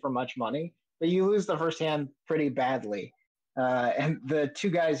playing for much money, but you lose the first hand pretty badly. And the 2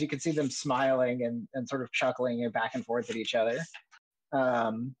 guys, you can see them smiling and sort of chuckling back and forth at each other.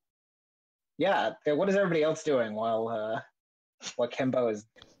 Yeah. What is everybody else doing while Kimbo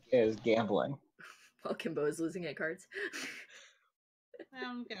is gambling? Well, Kimbo is losing at cards.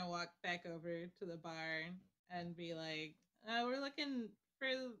 I'm gonna walk back over to the bar and be like, we're looking for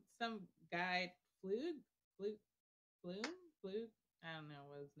some guy, Floon? I don't know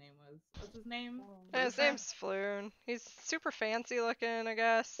what his name was. What's his name? Yeah, his name's Floon. He's super fancy looking, I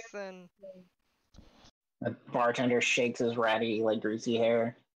guess, and The bartender shakes his ratty, like greasy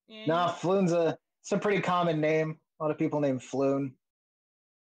hair. Yeah, No, Floon's it's a pretty common name. A lot of people named Floon.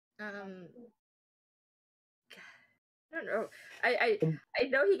 I don't know. I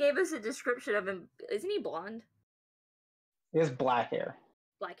know he gave us a description of him. Isn't he blonde? He has black hair.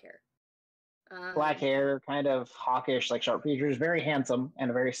 Black hair. Black hair, kind of hawkish, like sharp features. Very handsome and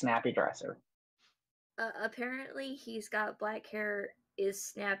a very snappy dresser. Apparently, he's got black hair, is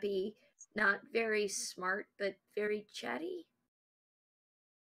snappy, not very smart, but very chatty.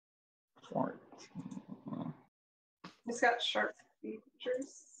 14. He's got sharp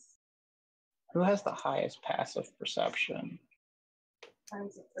features. Who has the highest passive perception?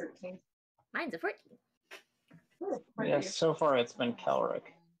 Times a 13. Mine's a 14. Yes, so far it's been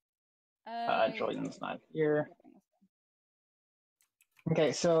Kelrick. Jordan's not here.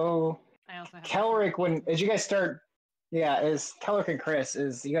 Okay, so I also have Kelrick, as you guys start, as Kelrick and Chris,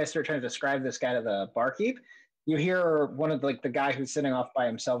 you guys start trying to describe this guy to the barkeep, you hear one of the guy who's sitting off by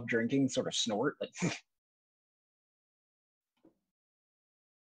himself drinking sort of snort, like.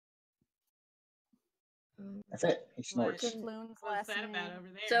 That's it. He snorts. Floon's What's last that name. about over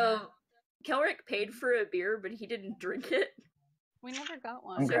there? So, Kelrick paid for a beer, but he didn't drink it. We never got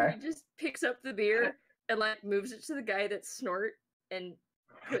one. So Okay. he just picks up the beer and like moves it to the guy that snort and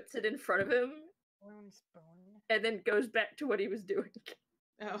puts it in front of him, Floon's spoon. and then goes back to what he was doing.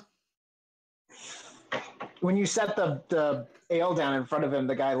 Oh. When you set the ale down in front of him,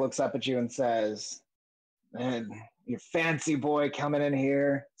 the guy looks up at you and says, "Man, you fancy boy coming in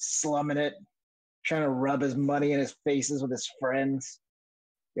here, slumming it, trying to rub his money in his faces with his friends.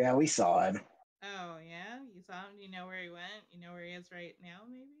 Yeah, we saw him. Oh yeah, you saw him. You know where he went. You know where he is right now,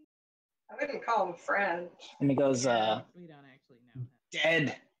 maybe. I wouldn't call him friend. And he goes, Yeah, we don't actually know him.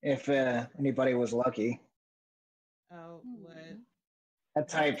 dead, if anybody was lucky. Oh, what? That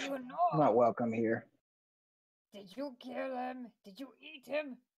type, What do you know? not welcome here. Did you kill him? Did you eat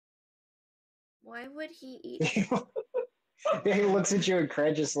him? Why would he eat? He looks at you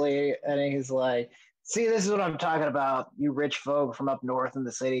incredulously, and he's like, see, this is what I'm talking about. You rich folk from up north in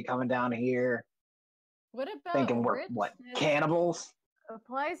the city coming down here, What about thinking we're, what, cannibals?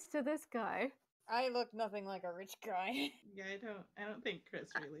 applies to this guy? I look nothing like a rich guy. Yeah, I don't think Chris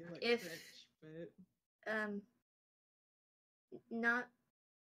really looks If- rich, but Not.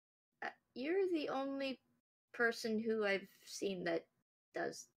 You're the only person who I've seen that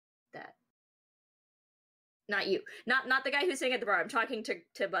does that. Not you. Not the guy who's sitting at the bar. I'm talking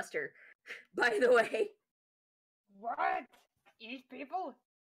to Buster. By the way. What? Eat people?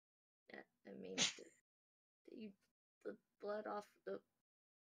 I mean, the blood off the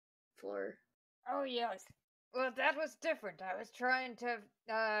floor. Oh yes. Well, that was different. I was trying to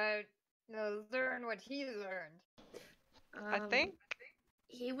learn what he learned. I think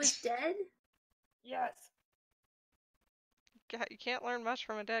he was dead. Yes. you can't learn much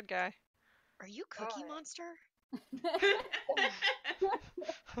from a dead guy. Are you Cookie Monster?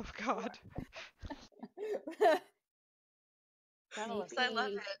 Oh God. I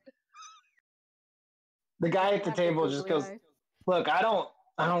love it. The guy at the table just goes, look, I don't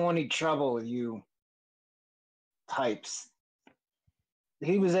want any trouble with you types.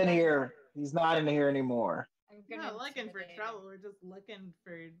 He was in here. He's not in here anymore. we're not looking for trouble. We're just looking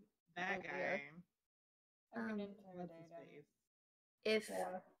for that guy. What's his face? If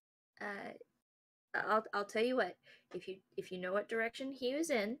I'll tell you what. If you know what direction he was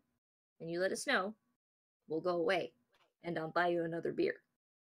in, and you let us know, we'll go away, and I'll buy you another beer.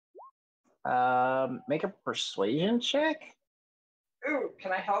 Make a persuasion check. Ooh,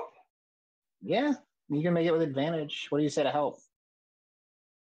 can I help? Yeah, you can make it with advantage. What do you say to help?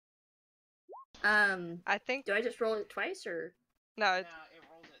 I think. Do I just roll it twice or? No, it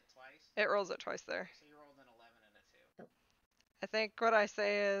rolls it twice. It rolls it twice there. So you rolled an 11 and a 2. I think what I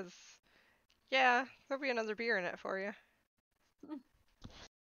say is, yeah, there'll be another beer in it for you.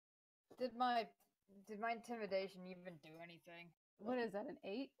 Did my intimidation even do anything? What is that, an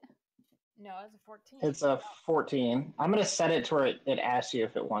 8? No, it's a 14. It's a 14. I'm gonna set it to where it asks you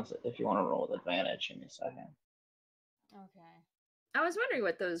if you want to roll with advantage. Give me a second. Okay. I was wondering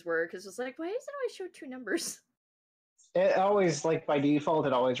what those were because it's like, why does it always show 2 numbers? It always, like, by default,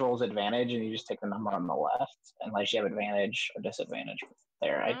 it always rolls advantage, and you just take the number on the left, unless you have advantage or disadvantage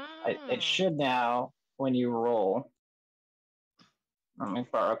there. It should now, when you roll. Let me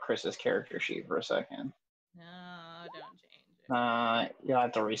borrow Chris's character sheet for a second. No, don't change it. You'll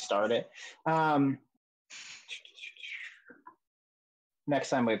have to restart it. Next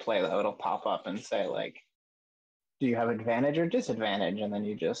time we play, though, it'll pop up and say, like, do you have advantage or disadvantage? And then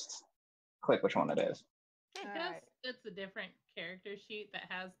you just click which one it is. I guess it's a different character sheet that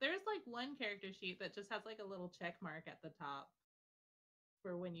has. There's like one character sheet that just has like a little check mark at the top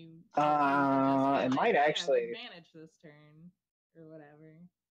for when you. It might actually advantage this turn or whatever.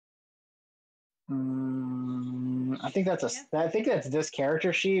 I think that's this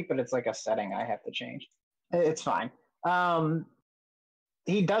character sheet, but it's like a setting I have to change. It's fine.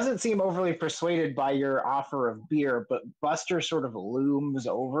 He doesn't seem overly persuaded by your offer of beer, but Buster sort of looms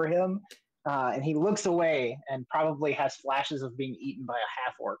over him, and he looks away and probably has flashes of being eaten by a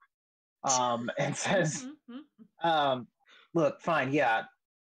half-orc, and says, look, fine, yeah,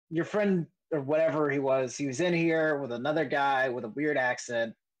 your friend, or whatever he was in here with another guy with a weird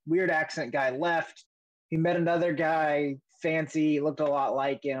accent guy left. He met another guy, fancy, looked a lot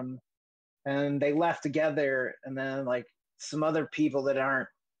like him, and they left together, and then, like, some other people that aren't,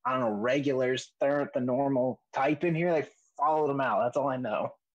 I don't know, regulars, they aren't the normal type in here, they followed them out. That's all I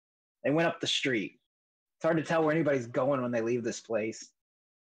know. They went up the street. It's hard to tell where anybody's going when they leave this place.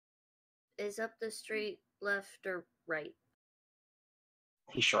 Is up the street left or right?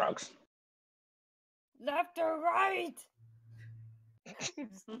 He shrugs. Left or right? Keep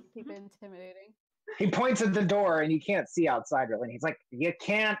intimidating. He points at the door, and you can't see outside really. And he's like, you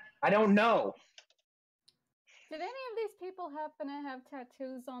can't, I don't know. Did any of these people happen to have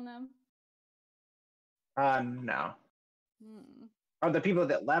tattoos on them? No. Are the people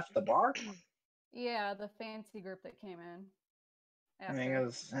that left the bar? Yeah, the fancy group that came in. I mean, it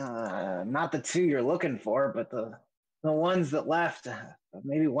was not the 2 you're looking for, but the ones that left.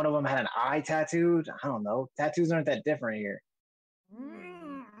 Maybe one of them had an eye tattooed. I don't know. Tattoos aren't that different here.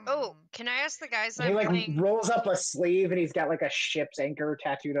 Oh, can I ask the guys He I'm like playing? rolls up a sleeve and he's got like a ship's anchor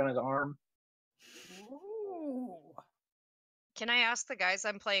tattooed on his arm. Ooh. Can I ask the guys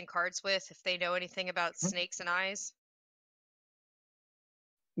I'm playing cards with if they know anything about snakes and eyes?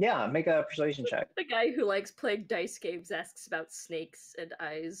 Yeah, make a persuasion check. The guy who likes playing dice games asks about snakes and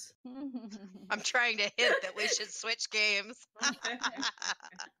eyes. I'm trying to hint that we should switch games. Let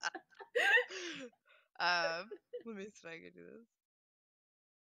me see if I can do this.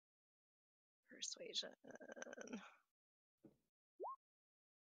 Persuasion.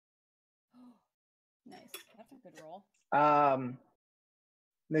 Nice. That's a good roll.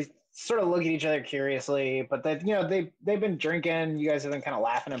 They sort of look at each other curiously, but they've been drinking. You guys have been kind of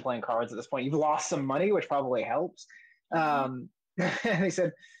laughing and playing cards at this point. You've lost some money, which probably helps. And he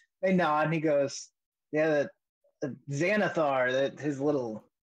said, they nod, and he goes, "Yeah, the Xanathar, that his little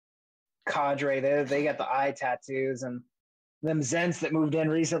cadre, they got the eye tattoos, and them Zents that moved in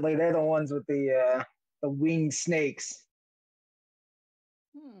recently, they're the ones with the winged snakes."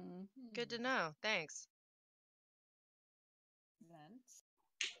 Good to know. Thanks.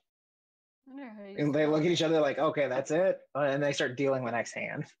 And they look at each other like, "Okay, that's it," and they start dealing the next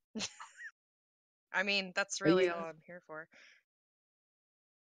hand. I mean, that's really all I'm here for.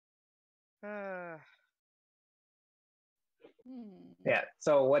 Yeah.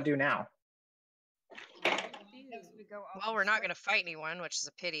 So what do now? Well, we're not going to fight anyone, which is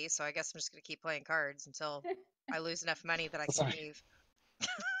a pity. So I guess I'm just going to keep playing cards until I lose enough money that I can leave.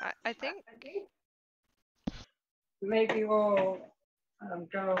 I think Maybe we'll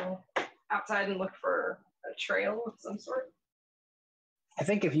go outside and look for a trail of some sort. I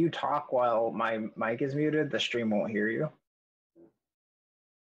think if you talk while my mic is muted, the stream won't hear you.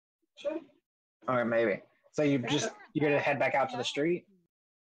 Sure. Or maybe. So you're gonna head back out to the street?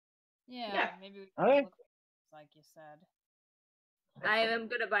 Yeah. Maybe we can Okay. look like you said. I am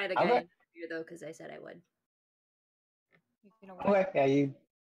gonna buy the guy Okay. a beer though, because I said I would. Okay. Yeah, you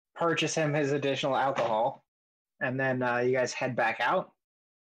purchase him his additional alcohol, and then you guys head back out.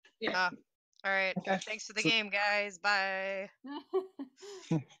 Yeah. All right. Okay. Thanks for the game, guys. Bye.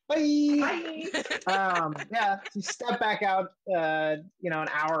 Bye. Yeah, you step back out. An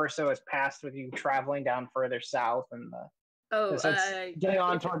hour or so has passed with you traveling down further south, and it's getting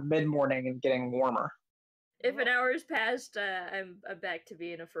on toward mid-morning and getting warmer. If an hour's passed, I'm back to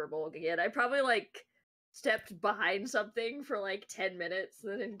being a furball again. I probably stepped behind something for 10 minutes,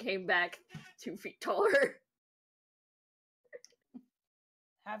 and then came back 2 feet taller.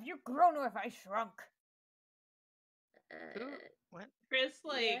 Have you grown or have I shrunk? What? Chris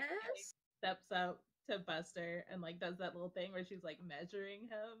Yes? steps up to Buster and does that little thing where she's measuring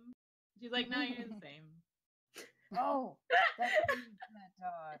him. She's like, "No, you're the same." Oh, that means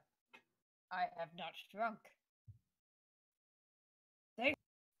that I have not shrunk. I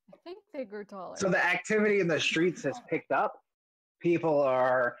think they grew taller. So the activity in the streets has picked up. People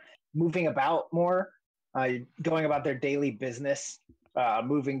are moving about more, going about their daily business,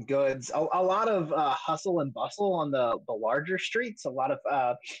 moving goods. A lot of hustle and bustle on the larger streets. A lot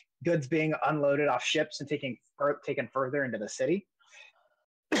of goods being unloaded off ships and taken further into the city.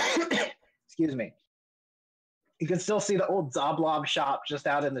 Excuse me. You can still see the old Zoblob shop just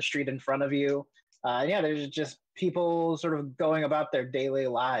out in the street in front of you. There's just people sort of going about their daily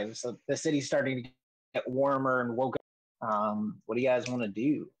lives. So the city's starting to get warmer and woke up. What do you guys want to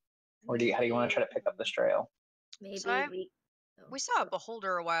do? Or how do you want to try to pick up this trail? Maybe We saw a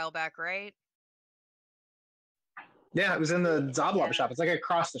beholder a while back, right? Yeah, it was in the Zoblob shop. It's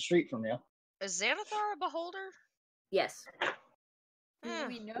across the street from you. Is Xanathar a beholder? Yes. Do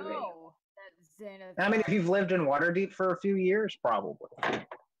we know that Xanathar... I mean, if you've lived in Waterdeep for a few years, probably.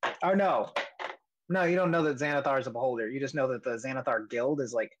 Oh, no. No, you don't know that Xanathar is a beholder. You just know that the Xanathar Guild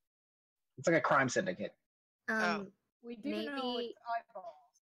is it's like a crime syndicate. We do maybe, know it's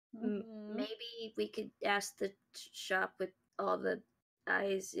eyeballs. Maybe we could ask the shop with all the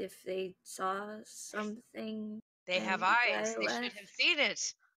eyes if they saw something. They have eyes. They should have seen it.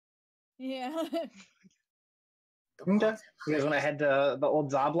 Yeah. Okay. You guys want to head to the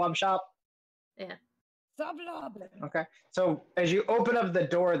old Zoblob shop? Yeah. Zoblob. Okay. So as you open up the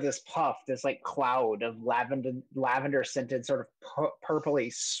door, this cloud of lavender scented sort of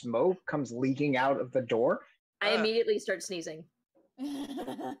purpley smoke comes leaking out of the door. I immediately start sneezing.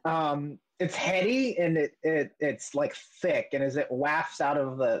 It's heady and it's thick, and as it wafts out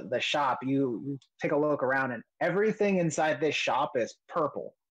of the shop, you take a look around, and everything inside this shop is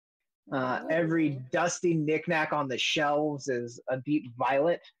purple. Every dusty knickknack on the shelves is a deep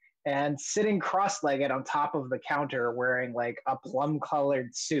violet, and sitting cross-legged on top of the counter wearing a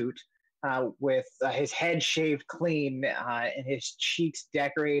plum-colored suit with his head shaved clean and his cheeks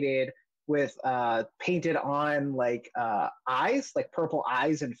decorated with painted on eyes, like purple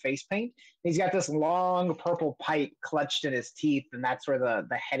eyes and face paint. He's got this long purple pipe clutched in his teeth, and that's where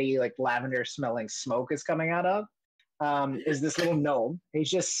the heady, like lavender smelling smoke is coming out of. Is this little gnome. He's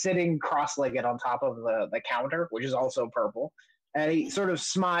just sitting cross-legged on top of the counter, which is also purple. And he sort of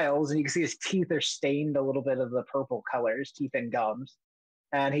smiles, and you can see his teeth are stained a little bit of the purple colors, teeth and gums.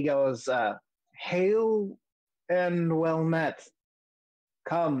 And he goes, "Hail and well met.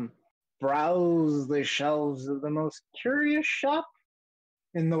 Come, browse the shelves of the most curious shop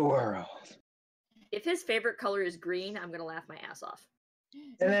in the world." If his favorite color is green, I'm gonna laugh my ass off.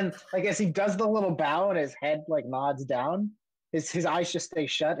 And then, like, as he does the little bow and his head, like, nods down, his eyes just stay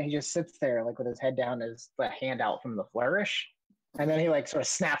shut, and he just sits there, like, with his head down, the hand out from the flourish. And then he, like, sort of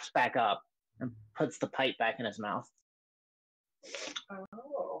snaps back up and puts the pipe back in his mouth.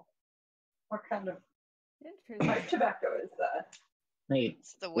 Oh. What kind of Interesting. pipe tobacco is that? He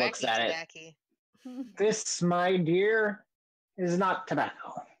It's the looks wacky at it. tobacco. This, my dear, is not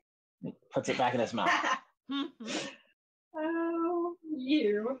tobacco. He puts it back in his mouth. Oh,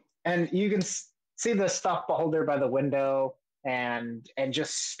 you. And you can see the stuff beholder by the window and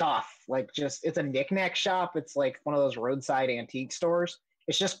just stuff. Like, just, it's a knickknack shop. It's like one of those roadside antique stores.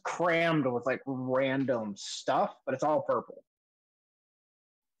 It's just crammed with, like, random stuff, but it's all purple.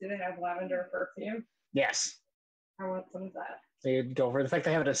 Do they have lavender perfume? Yes. I want some of that. So you'd go for the fact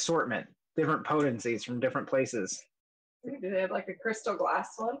they have an assortment, different potencies from different places. Do they have like a crystal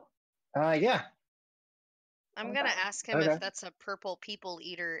glass one? Yeah. I'm gonna ask him Okay. if that's a purple people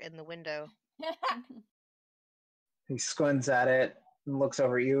eater in the window. He squints at it and looks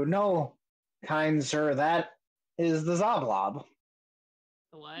over at you. "No, kind sir, that is the Zoblob."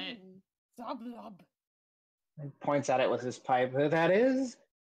 The what? Zoblob. He points at it with his pipe. "That is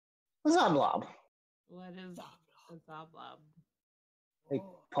the Zoblob." What is a Zoblob? He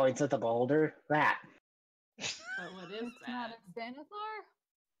points at the beholder. "That. But what is It's not that? a Xanathar?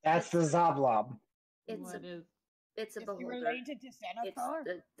 That's the Zoblob." It's What a is? it's a Is he beholder. related to It's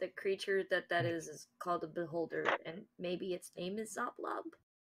Xanathar? the creature that is called a beholder, and maybe its name is Zoblob.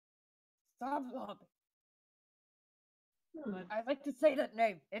 Zoblob. What? I like to say that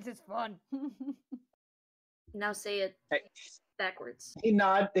name. It is fun. Now say it Hey, backwards. He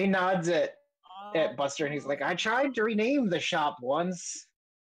nods at Oh, Buster, and he's like, "I tried to rename the shop once."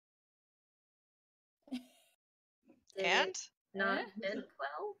 Did And it not Eh? end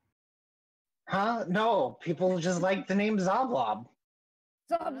well? Huh? No, people just like the name Zoblob.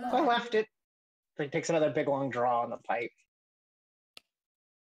 So I Zoblob. left it. So he takes another big long draw on the pipe.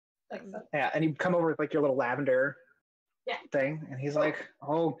 Yeah, and you come over with like your little lavender thing, and he's like,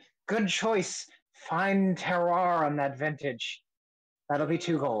 "Oh, good choice. Fine terroir on that vintage. That'll be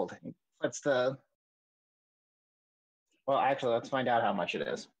 2 gold." He puts the. Well, actually, let's find out how much it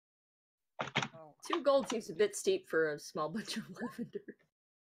is. 2 gold seems a bit steep for a small bunch of lavender.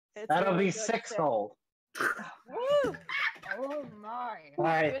 It's That'll really be good 6 shit. gold. Woo! Oh my. All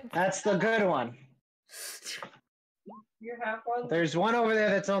right, Good that's the good one. You have one? There's one over there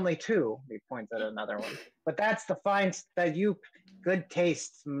that's only 2. He points at another one. But that's the fine that you good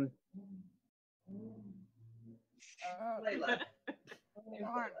taste. Layla.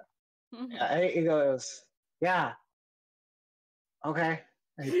 Darn. He goes, "Yeah. Okay."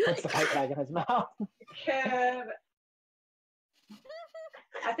 And he puts the pipe back in his mouth. Can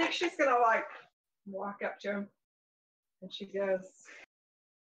I think she's gonna like walk up to him and she goes,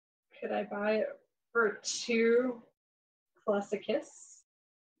 "Could I buy it for 2 plus a kiss?"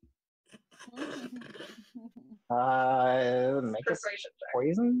 Make a Persuasion check.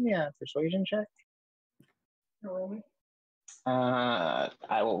 poison? Yeah, persuasion check. Roll me.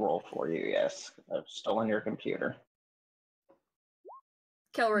 I will roll for you, yes. I've stolen your computer.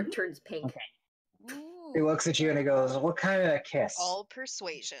 Kelrick turns pink. Okay. He looks at you and he goes, "What kind of a kiss? All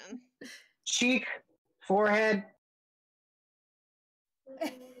persuasion. Cheek? Forehead?"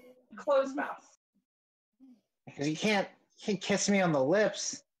 Closed mouth. Because you can't kiss me on the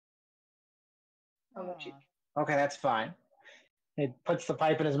lips. On the cheek. Okay, that's fine. He puts the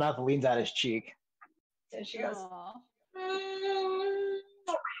pipe in his mouth and leans out his cheek. And she goes, Aw.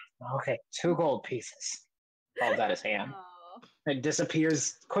 Okay, 2 gold pieces. Holds out his hand. Aw. It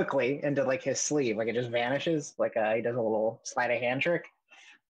disappears quickly into like his sleeve, like it just vanishes. Like he does a little sleight of hand trick.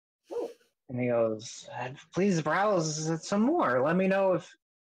 And he goes, "Please browse some more. Let me know if."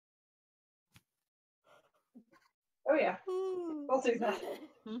 "Oh yeah, we'll do that."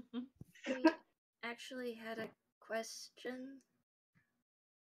 I actually had a question.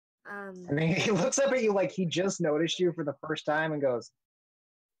 And he looks up at you like he just noticed you for the first time and goes,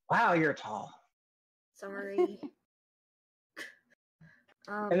 Wow, you're tall. Sorry.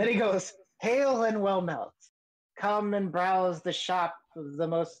 And then he goes, "Hail and well met. Come and browse the shop of the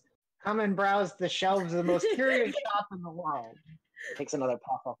most. Come and browse the shelves of the most curious shop in the world." Takes another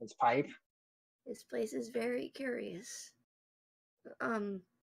puff off his pipe. This place is very curious.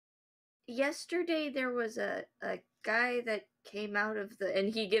 Yesterday there was a guy that came out of the,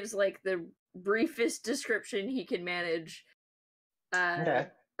 and he gives like the briefest description he can manage Okay.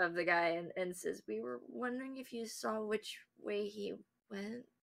 of the guy, and says, "We were wondering if you saw which way he went."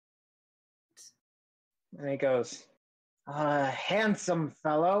 And he goes, "A handsome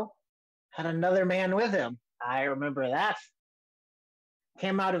fellow. Had another man with him. I remember that.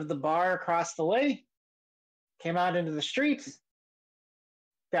 Came out of the bar across the way. Came out into the streets.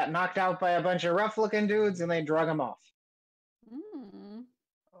 Got knocked out by a bunch of rough-looking dudes, and they drug him off." Mm.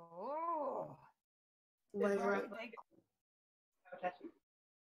 Oh. Was Or it?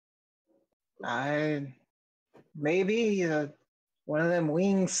 Maybe one of them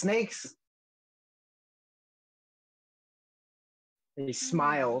winged snakes. He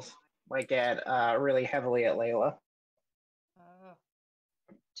smiles like at really heavily at Layla.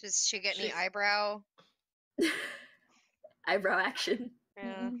 Does she get any eyebrow? Eyebrow action.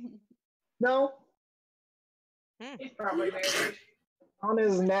 Yeah. No, He's probably married. on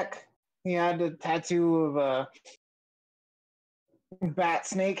his neck he had a tattoo of a bat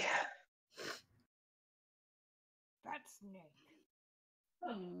snake. Bat snake.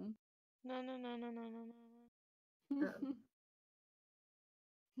 Hmm. No.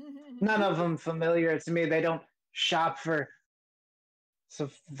 None of them familiar to me. They don't shop for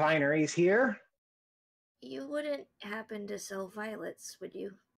some fineries here. You wouldn't happen to sell violets, would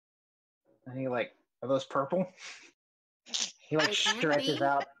you? And he like, "Are those purple?" He like They can stretches be.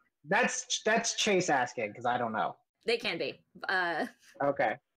 out. That's Chase asking because I don't know. They can be.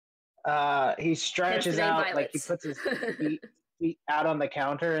 Okay. He Hence the stretches name out, like he violets. puts his feet out on the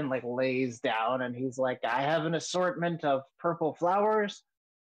counter and like lays down, and he's like, "I have an assortment of purple flowers,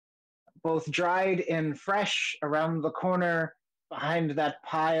 both dried and fresh, around the corner behind that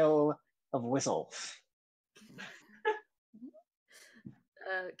pile of whistles."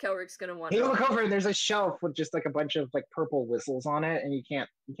 Kelrick's gonna want You to. look over, there's a shelf with just like a bunch of like purple whistles on it, and you can't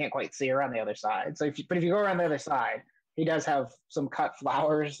quite see around the other side. So but if you go around the other side, he does have some cut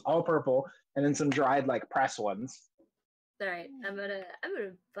flowers, all purple, and then some dried like press ones. All right, I'm gonna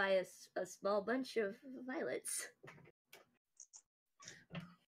buy a small bunch of violets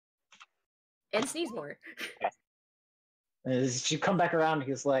and sneeze more. As you come back around,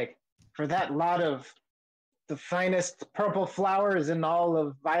 he's like, "For that lot of the finest purple flowers in all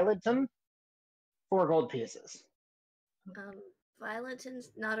of Violeton, 4 gold pieces."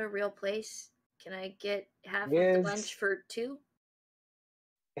 Violeton's not a real place. Can I get half of It the is. bunch for 2?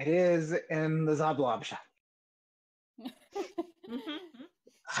 It is in the Zablob shop.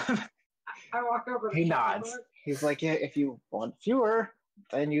 I walk over. He nods. He's like, "Yeah, if you want fewer,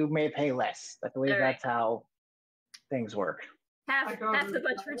 then you may pay less." I believe All right. that's how things work. I Half go over the to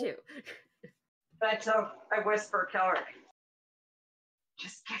bunch for 2. But I whisper, Keller,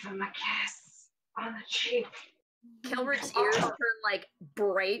 "Just give him a kiss on the cheek." Kelrick's ears turn like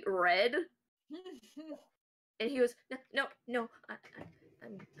bright red, and he goes, "No,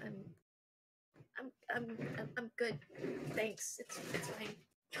 I'm good. Thanks. It's fine."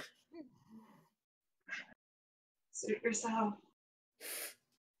 Suit yourself.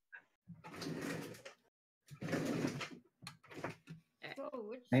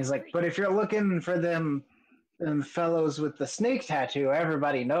 And he's like, "But if you're looking for them fellows with the snake tattoo,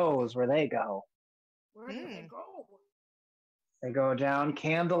 everybody knows where they go. Where do they go? They go down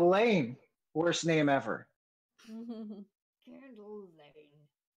Candle Lane. Worst name ever." Candle Lane.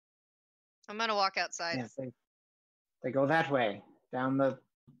 I'm gonna walk outside. Yes, they go that way, down the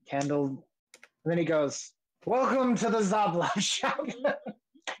Candle. And then he goes, "Welcome to the Zablob shop."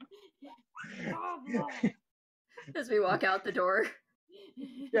 As we walk out the door.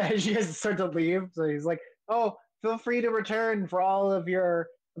 Yeah, she has to start to leave. So he's like, "Oh, feel free to return for all of your."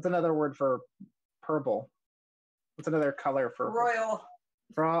 What's another word for purple? What's another color for Royal.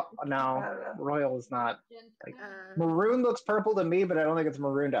 No, royal is not. Like, Uh, maroon looks purple to me, but I don't think it's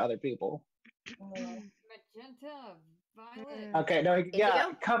maroon to other people. Magenta. Violet. Okay, no, yeah,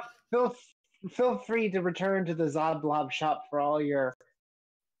 Indigo? come. Feel free to return to the Zoblob shop for all your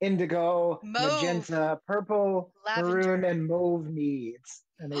indigo, Mauve. magenta, purple, Lavender. maroon, and mauve needs.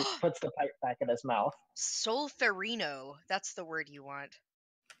 And he puts the pipe back in his mouth. Solferino. That's the word you want.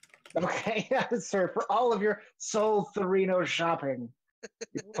 Okay, yes, sir. For all of your Solferino shopping.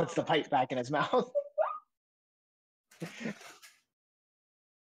 He puts the pipe back in his mouth.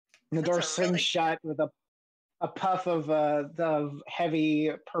 And the That's door a swings really- shut with a puff of the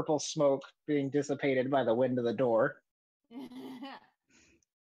heavy purple smoke being dissipated by the wind of the door.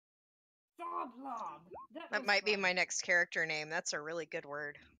 Thoblob. That might be my next character name. That's a really good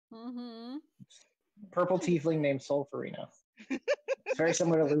word. Mm-hmm. Purple tiefling named Solferino. It's very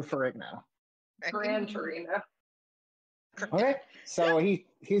similar to Lou Ferrigno. Gran Torino. Okay, so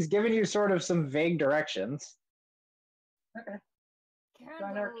he's given you sort of some vague directions. Okay.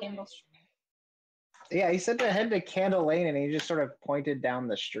 Join our Candle Street. Yeah, he said to head to Candle Lane, and he just sort of pointed down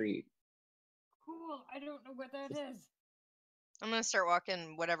the street. Cool. I don't know what that is. I'm gonna start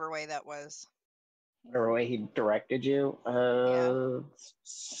walking whatever way that was. Whatever way he directed you.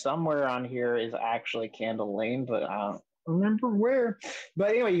 Somewhere on here is actually Candle Lane, but I don't remember where. But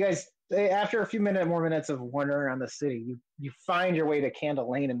anyway, you guys, after a few more minutes of wandering around the city, you find your way to Candle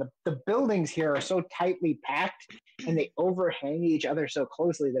Lane, and the buildings here are so tightly packed, and they overhang each other so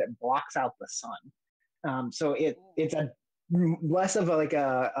closely that it blocks out the sun. So it's a less of like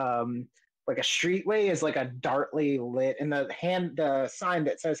a streetway is like a darkly lit, and the sign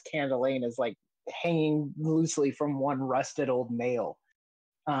that says Candle Lane is like hanging loosely from one rusted old nail,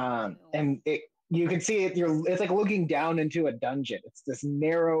 and you can see it. It's like looking down into a dungeon. It's this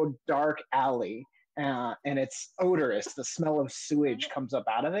narrow, dark alley, and it's odorous. The smell of sewage comes up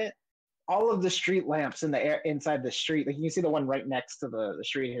out of it. All of the street lamps in the air inside the street, like you can see the one right next to the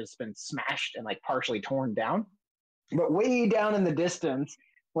street has been smashed and like partially torn down. But way down in the distance,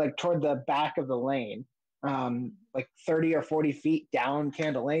 like toward the back of the lane, like 30 or 40 feet down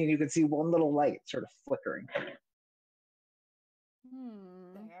Candle Lane, you can see one little light sort of flickering.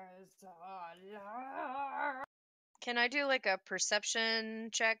 There's a lot. Can I do like a perception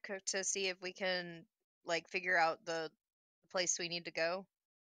check to see if we can like figure out the place we need to go?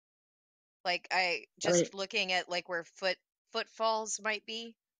 Like I just looking at like where footfalls might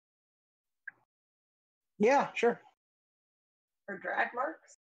be. Yeah, sure. Or drag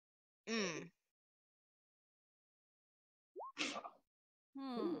marks?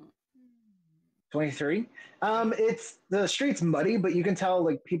 23. It's the street's muddy, but you can tell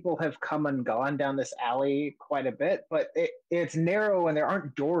like people have come and gone down this alley quite a bit. But it's narrow and there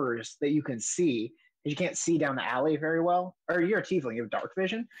aren't doors that you can see. You can't see down the alley very well. Or you're a tiefling, you have dark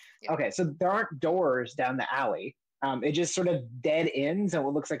vision. Yep. Okay, so there aren't doors down the alley. It just sort of dead ends and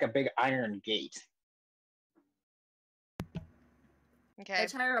what looks like a big iron gate. Okay.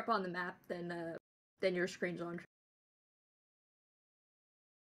 It's higher up on the map than your screen's on.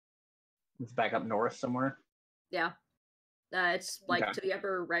 It's back up north somewhere. Yeah. It's like Okay. to the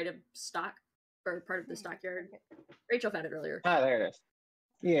upper right of stock, or part of the stockyard. Rachel found it earlier. Ah, there it is.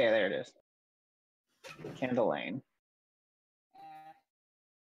 Yeah, there it is. Candle Lane.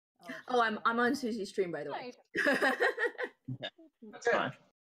 Oh, I'm on Susie's stream, by the way. That's fine.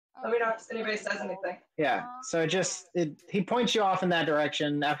 Let me know if anybody says anything. Yeah, so he points you off in that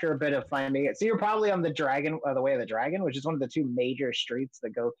direction after a bit of finding it. So you're probably on the Way of the Dragon, which is one of the two major streets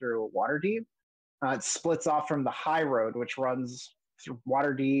that go through Waterdeep. It splits off from the high road, which runs through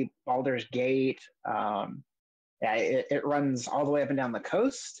Waterdeep, Baldur's Gate. It runs all the way up and down the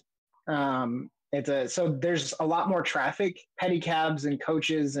coast. So there's a lot more traffic, pedicabs and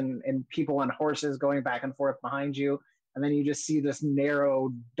coaches and people on horses going back and forth behind you. And then you just see this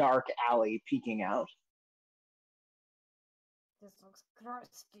narrow, dark alley peeking out. This looks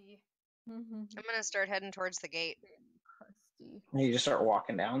crusty. I'm gonna start heading towards the gate. Crusty. And you just start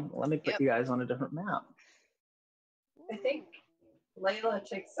walking down. Let me put you guys on a different map. I think Layla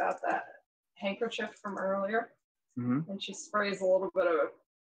takes out that handkerchief from earlier and she sprays a little bit of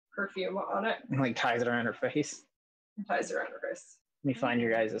perfume on it And like ties it around her face. and ties it around her face. Let me find your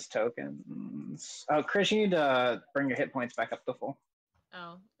guys' tokens. Oh, Chris, you need to bring your hit points back up to full.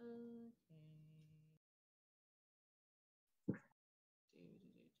 Oh.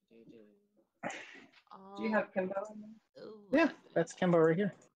 Do you have Kimbo in Yeah, that's Kimbo right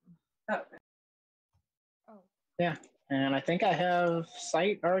here. there? Oh, okay. Yeah, and I think I have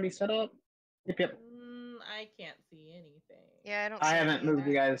sight already set up. Yep. I can't see anything. Yeah, I don't. I haven't moved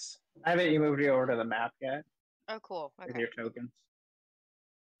you guys. I haven't moved you over to the map yet Oh, cool. with Okay. your tokens.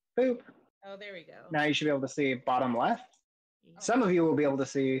 Boop. Oh, there we go. Now you should be able to see bottom left. Some of you will be able to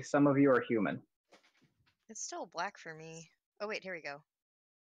see. Some of you are human. It's still black for me. Oh wait, here we go.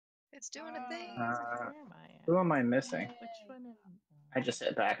 It's doing a thing. Where am I at? Who am I missing? Which one is I just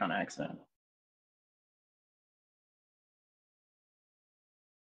hit back on accident.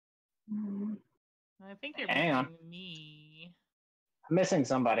 I think you're Hang on. missing me. I'm missing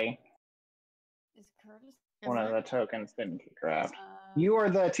somebody. Is Curtis? One of the tokens didn't get grabbed. You are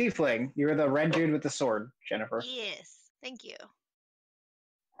the tiefling. You're the red dude with the sword, Jennifer. Yes. Thank you.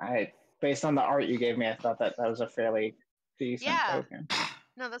 Based on the art you gave me, I thought that was a fairly decent token.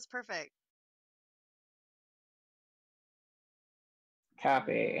 No, that's perfect.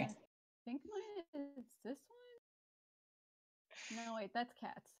 Copy. I think mine is this one. No, wait, that's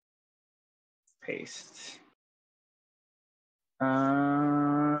cats. Paste.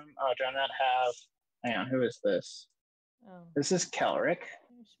 Oh, do I not have? Hang on, who is this? Oh, This is Kelric.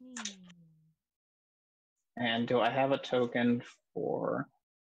 there's me. And do I have a token for?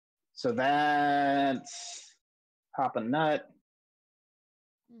 So that's Papa Nut.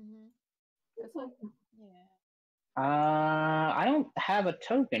 This one? Yeah. I don't have a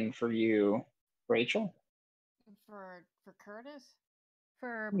token for you, Rachel. For Curtis?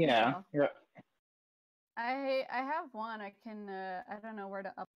 For Yeah, Peepaw. you're, I have one. I can I don't know where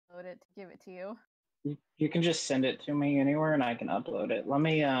to upload it to give it to you. you can just send it to me anywhere, and I can upload it. Let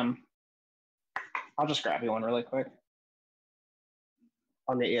me I'll just grab you one really quick.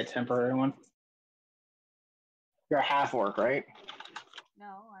 I'll get you a temporary one. You're a half orc, right?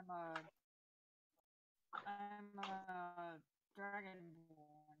 No, I'm a dragonborn.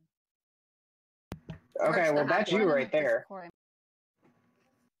 Okay, well that's you right there.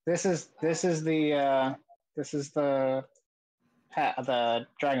 This is the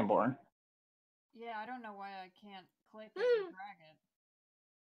dragonborn. Yeah, I don't know why I can't click it and drag it.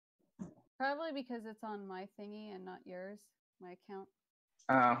 Probably because it's on my thingy and not yours, my account.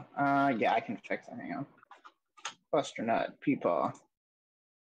 Yeah, I can fix it. Hang on. Buster Nut, Peepaw.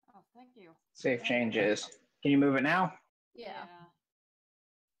 Oh, thank you. Save changes. Can you move it now? Yeah.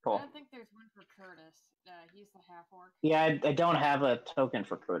 Cool. I don't think there's one for Curtis. He's the half orc. Yeah, I don't have a token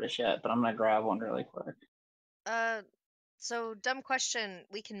for Curtis yet, but I'm gonna grab one really quick. So dumb question.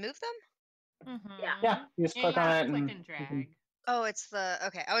 We can move them? Mm-hmm. Yeah, you just click on it click and and drag. Oh, it's the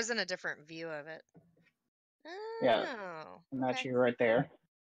okay. I was in a different view of it. Yeah, Oh, and that's okay. you right there.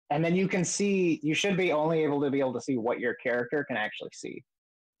 And then you can see. You should be only able to see what your character can actually see.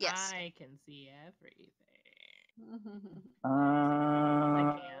 Yes. I can see everything. I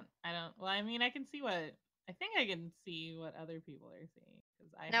I can't. I don't. Well, I mean, I can see what. I think I can see what other people are seeing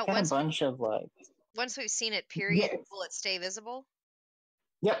because I Now, got a once bunch of like. once we've seen it, period, Yeah. will it stay visible?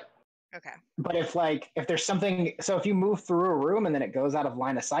 Yep. Okay. But if there's something, so if you move through a room and then it goes out of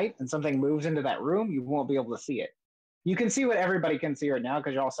line of sight and something moves into that room, you won't be able to see it. You can see what everybody can see right now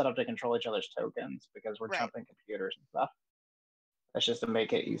because you're all set up to control each other's tokens because we're jumping computers and stuff. That's just to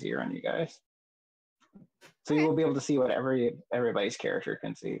make it easier on you guys. So you will be able to see what everybody's character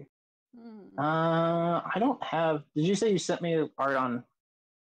can see. I don't have. Did you say you sent me art on?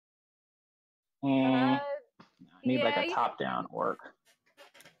 I need like a top-down orc.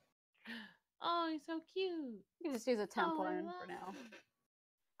 Oh, he's so cute. You can just use a template for now.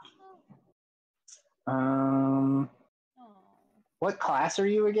 What class are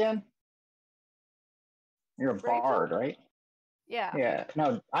you again? You're a bard, right? Yeah. Yeah.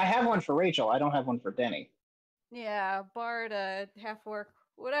 No, I have one for Rachel. I don't have one for Denny. Yeah, bard, half orc,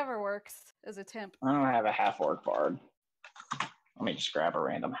 whatever works as a temp. I don't have a half orc bard. Let me just grab a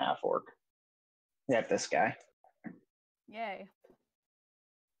random half orc. Yeah, this guy. Yay.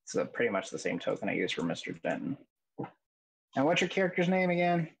 It's pretty much the same token I use for Mr. Denton. And what's your character's name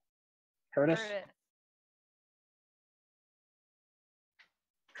again? Curtis?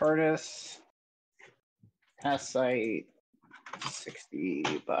 Curtis. Cast sight 60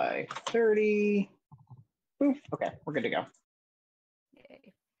 by 30. Boop. Okay, we're good to go.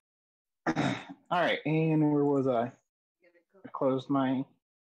 Yay. All right, and where was I? I closed my.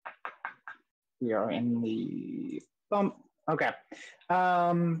 We are in the bump. Okay.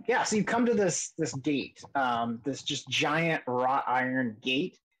 Yeah, so you come to this gate, this just giant wrought iron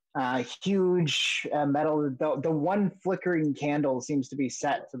gate, huge metal. The one flickering candle seems to be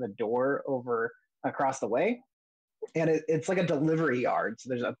set to the door over across the way. And it's like a delivery yard. So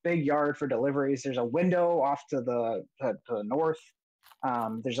there's a big yard for deliveries. There's a window off to the north.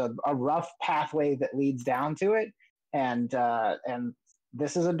 There's a rough pathway that leads down to it. And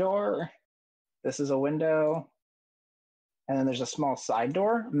this is a door. This is a window. And then there's a small side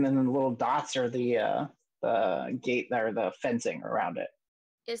door. And then the little dots are the gate or the fencing around it.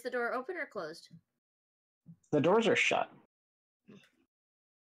 Is the door open or closed? The doors are shut.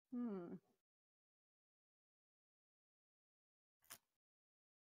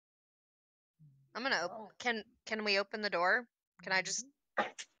 I'm gonna open. Can we open the door? Can I just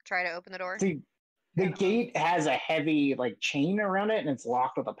try to open the door? The gate has a heavy like chain around it, and it's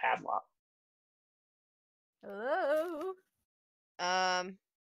locked with a padlock. Hello.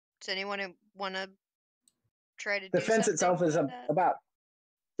 Does anyone want to try to? The do fence something itself is with that? about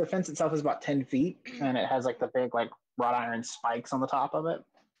 10 feet, and it has like the big like wrought iron spikes on the top of it.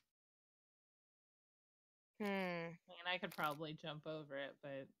 mean, I could probably jump over it,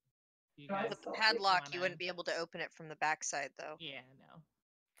 but you Oh, I guys. The still- padlock, wanna... you wouldn't be able to open it from the backside, though. Yeah, no.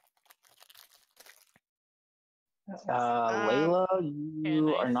 Layla, Can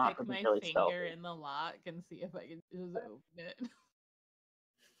you I are not stick my particularly finger stealthy. in the lock and see if I can just open it?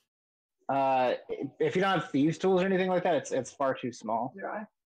 If you don't have thieves' tools or anything like that, it's far too small. Yeah.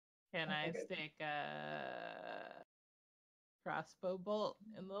 Can Okay, I good. stick a crossbow bolt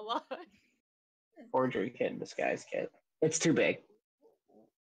in the lock? Forgery kit and disguise kit. It's too big.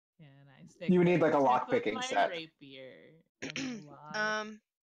 Can I stick You would need like a tip lock of picking my set. rapier in the lock?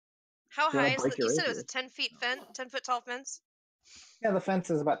 How You wanna high is break the? your You said it was a rapier. 10 feet fence, 10-foot tall fence. Yeah, the fence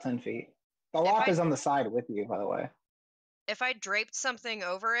is about 10 feet. The If lock I- is on the side with you, by the way. If I draped something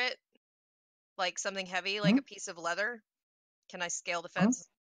over it, like something heavy, like a piece of leather, can I scale the fence?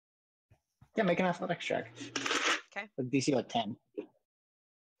 Yeah, make an athletics check. Okay. With DC like 10.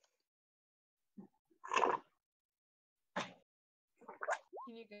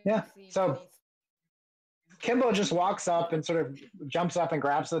 Can you guys Yeah, see so- these- Kimbo just walks up and sort of jumps up and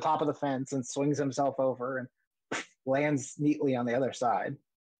grabs the top of the fence and swings himself over and lands neatly on the other side.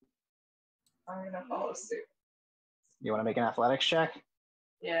 I'm gonna follow suit. You want to make an athletics check?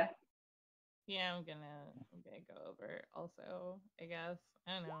 Yeah. Yeah, I'm gonna go over also, I guess.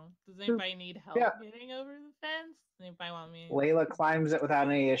 I don't know. Does anybody need help Yeah. getting over the fence? Does anybody want me? Layla climbs it without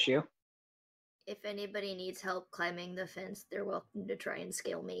any issue. If anybody needs help climbing the fence, they're welcome to try and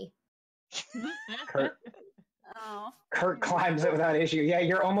scale me. Kurt, Oh. Kurt climbs it without issue. Yeah,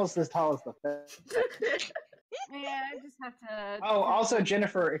 you're almost as tall as the fence. Yeah, I just have to. Oh, also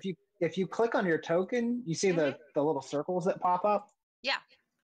Jennifer, if you click on your token, you see the little circles that pop up. Yeah.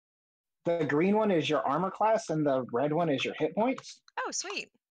 The green one is your armor class, and the red one is your hit points. Oh,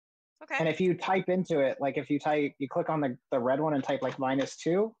 sweet. Okay. And if you type into it, like if you click on the red one and type like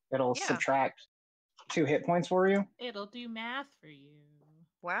 -2, it'll Yeah. subtract 2 hit points for you, It'll do math for you.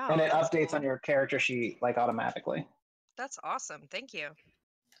 Wow. and it that's updates cool. on your character sheet like automatically. That's awesome. Thank you.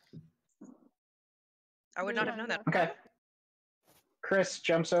 I would not have known that. Okay. Chris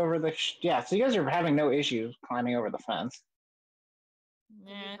jumps over the yeah. So you guys are having no issues climbing over the fence.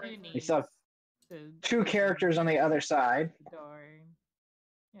 Nah, who You needs still have to 2 characters on the other side. door?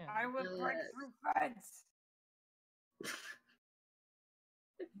 Yeah. I would break through fence.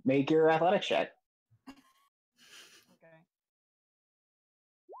 Make your athletics check. Okay.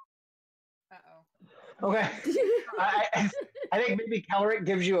 Uh-oh. Okay. I think maybe Kellerick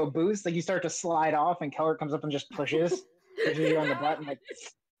gives you a boost. Like you start to slide off, and Kellerick comes up and just pushes you on the button. Like,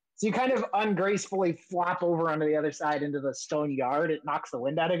 so you kind of ungracefully flop over onto the other side into the stone yard. It knocks the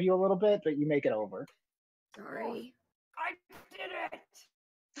wind out of you a little bit, but you make it over. Sorry. I did it!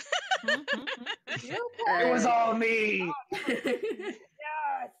 It was all me.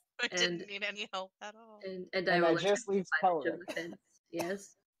 Yes! I didn't And- need any help at all. and And I will that just leaves climb to Kellerick. the fence.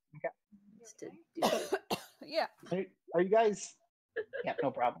 Yes. Okay. Just to do it. Yeah. Are you guys? Yeah,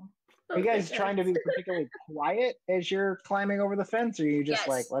 no problem. Are you Okay, guys trying to be particularly quiet as you're climbing over the fence, or are you just Yes.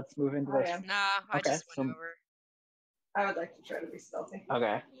 like, let's move into I this? am. Nah, I Okay, just went so- over. I would like to try to be stealthy.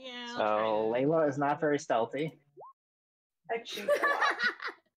 Okay. Yeah. So I'll try to. Layla is not very stealthy. I cheat a lot.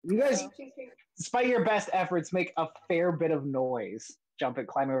 You guys, Chink, chink, chink. despite your best efforts, make a fair bit of noise jumping,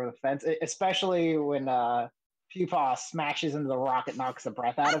 climbing over the fence, especially when Pupaw smashes into the rock. It knocks the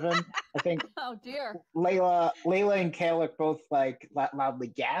breath out of him. I think Oh dear. Layla and Kalik both like loudly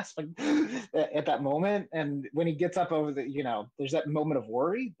gasp at that moment, and when he gets up over there's that moment of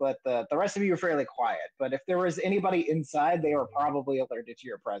worry. But the rest of you are fairly quiet. But if there was anybody inside, they were probably alerted to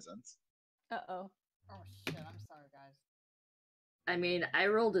your presence. Uh-oh. Oh shit, I'm sorry, guys. I mean, I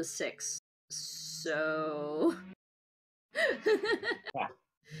rolled a 6, so Yeah.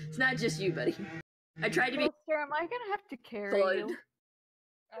 It's not just you, buddy. I tried to be Sister, am I gonna have to carry good. you?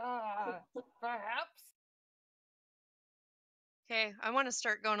 Perhaps? Okay, I want to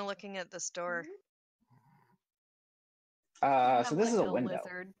start going and looking at this door. So this Like is a window.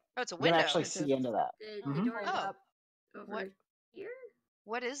 Lizard. Oh, it's a You can window. actually see into that. The Mhm. door is Oh, up over what? here.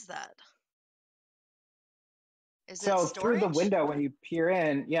 What is that? Is So it storage? through the window, when you peer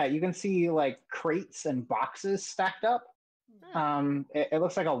in, yeah, you can see like crates and boxes stacked up. It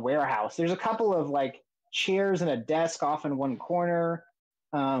looks like a warehouse. There's a couple of like chairs and a desk off in one corner,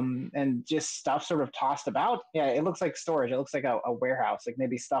 and just stuff sort of tossed about. Yeah, it looks like storage. It looks like a warehouse, like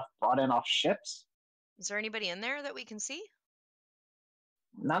maybe stuff brought in off ships. Is there anybody in there that we can see?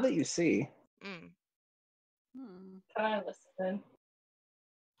 Not that you see. Mm. Hmm. Can I listen?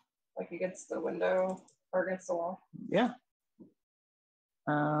 Like against the window or against the wall? Yeah.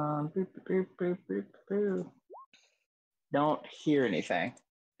 Boop, boop, boop, boop, boop. Don't hear anything.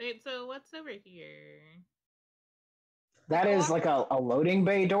 Wait, so what's over here? That is like a loading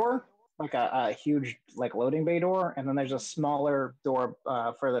bay door, like a huge like loading bay door, and then there's a smaller door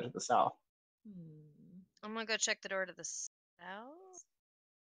further to the south. I'm gonna go check the door to the south.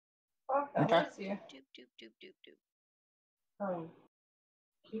 Oh, that Okay. was you. Doop doop doop doop doop.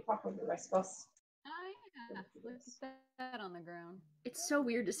 Keep up with the rest of us. Oh yeah, look at that on the ground. It's so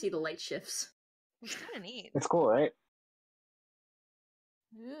weird to see the light shifts. It's kind of neat. It's cool, right?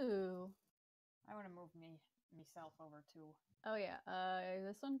 Ooh. I want to move myself over too. Oh yeah.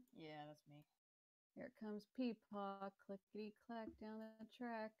 This one. Yeah, that's me. Here comes Peepaw, clickety clack down the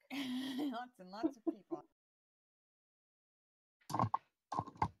track. Lots and lots of people.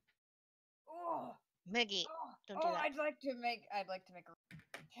 Oh, Meggie, don't do that. I'd like to make a.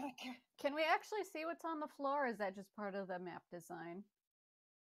 Can we actually see what's on the floor? Or is that just part of the map design?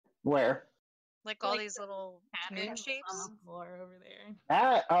 Where? Like all Like these little moon On shapes. the floor over there.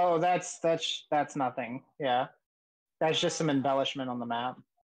 That's nothing. Yeah, that's just some embellishment on the map.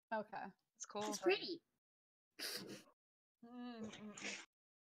 Okay. It's cool. It's pretty.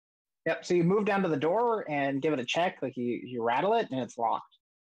 Yep. So you move down to the door and give it a check. Like you rattle it and it's locked.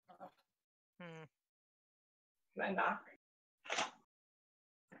 Can I knock?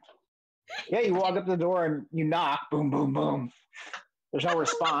 Yeah, you walk up to the door and you knock. Boom, boom, boom. There's no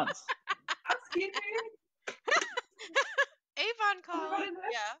response. Excuse me? Avon calling. Avon?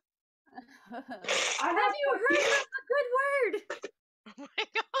 Yeah. Have you heard of the good word? Oh my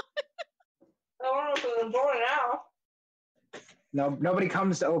god. I want to open the door now. No, nobody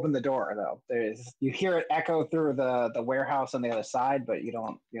comes to open the door though. You hear it echo through the warehouse on the other side, but you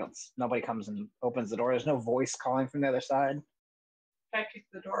don't. Nobody comes and opens the door. There's no voice calling from the other side. Can I kick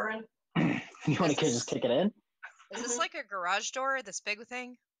the door in? You want to just kick it in? Is this like a garage door? This big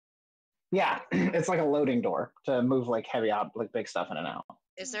thing? Yeah, it's like a loading door to move like like big stuff in and out.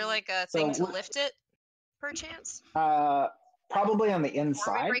 Is there like a So thing to what- lift it, perchance? Probably on the Before we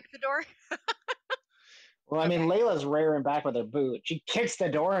inside. break the door? Well, I mean, Okay. Layla's rearing back with her boot. She kicks the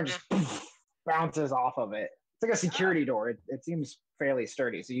door and just bounces off of it. It's like a security door. It seems fairly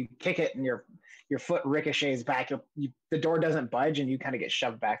sturdy. So you kick it and your foot ricochets back. The door doesn't budge and you kind of get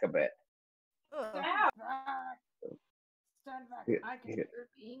shoved back a bit. Stand back. You- I can. you- You're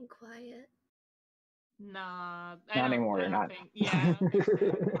being quiet. Nah, Not anymore, I you're don't not. think. Yeah, I don't think we're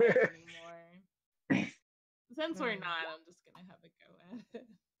gonna play it anymore. Since we're not, I'm just gonna have a go at it.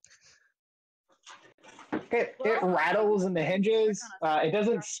 It rattles in the hinges. It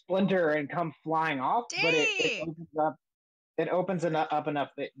doesn't splinter and come flying off, but it Dang! opens up. It opens up enough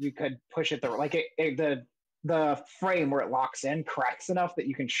that you could push it. The frame where it locks in cracks enough that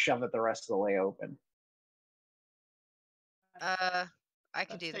you can shove it the rest of the way open. I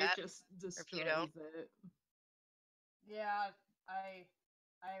can do Straight that. just you destroys don't. it. Yeah, I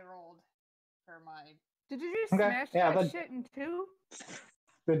rolled for my. Did you just Okay, smash yeah, that but- shit in two?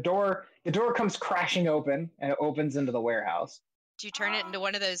 The door comes crashing open and it opens into the warehouse. Do you turn it into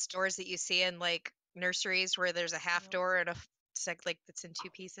one of those doors that you see in like nurseries where there's a half door and a like that's in two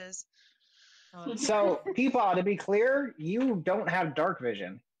pieces? Oh, So, Peepaw, to be clear, you don't have dark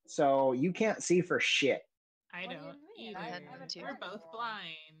vision, so you can't see for shit. I What do you don't mean? either. I haven't too. We're tried both before.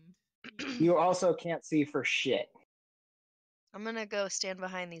 blind. You also can't see for shit. I'm gonna go stand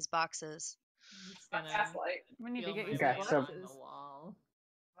behind these boxes. I'm just That's gonna gaslight. We need to feel get my you Okay, some way so- on the glasses. wall.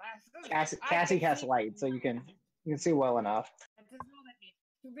 Glasses. I Cassie can casts see. light, so you can see well enough. That does not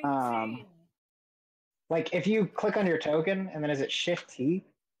need to be Um, seen. Like if you click on your token and then is it Shift T?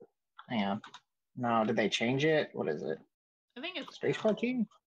 Hang on. No, did they change it? What is it? I think it's Spacebar T?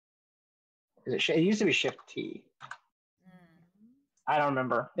 Is it? It used to be Shift T. I don't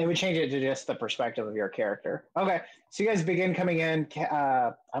remember. They would change it to just the perspective of your character. Okay, so you guys begin coming in.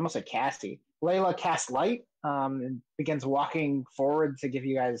 I almost said Cassie. Layla casts light and begins walking forward to give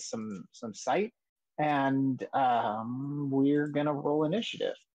you guys some sight, and we're gonna roll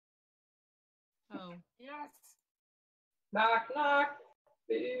initiative. Oh, Yes. Knock, knock.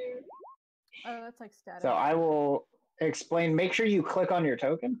 Boo. Oh, that's like static. So I will explain. Make sure you click on your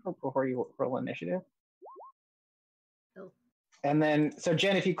token before you roll initiative. Oh. And then, so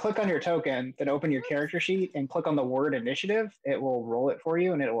Jen, if you click on your token, then open your character sheet and click on the word initiative, it will roll it for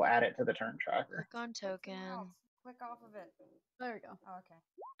you and it will add it to the turn tracker. Click on token Click off of it. There we go. Oh, okay.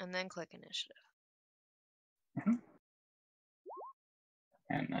 and then click initiative.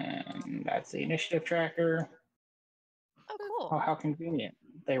 And then that's the initiative tracker. Oh, Oh, cool. how convenient.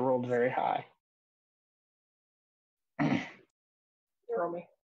 They rolled very high. Roll me.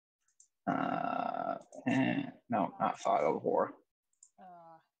 No, not Fog of War.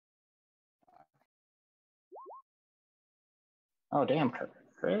 Oh, damn.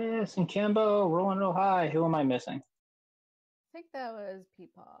 Chris and Kimbo rolling real high. Who am I missing? think that was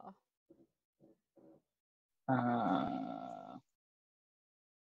Peepaw.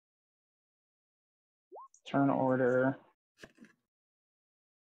 Turn order.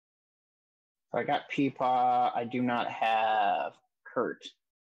 So I got Peepaw. I do not have Kurt.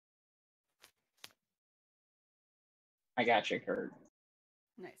 I got you, Kurt.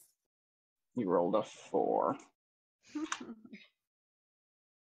 Nice. You rolled a 4.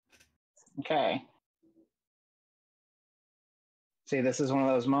 Okay. See, this is one of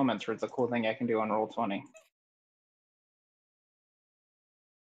those moments where it's a cool thing I can do on Roll20.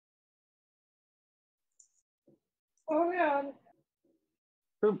 Oh yeah.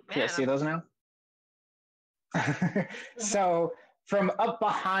 Oop, can I see those now? So from up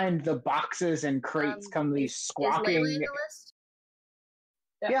behind the boxes and crates come these squawking. Is Layla in the list?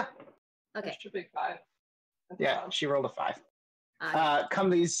 Yeah. Okay. That should be 5. Yeah, she rolled a 5. Okay. Come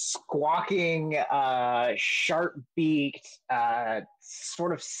these squawking, sharp-beaked,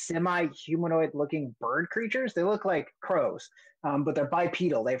 sort of semi-humanoid-looking bird creatures. They look like crows, but they're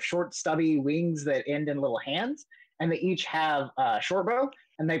bipedal. They have short, stubby wings that end in little hands, and they each have a short bow,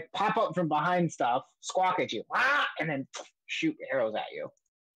 and they pop up from behind stuff, squawk at you, and then shoot arrows at you.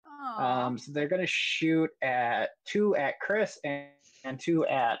 So they're going to shoot 2 at Chris and 2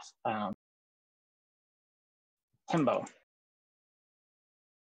 at Timbo.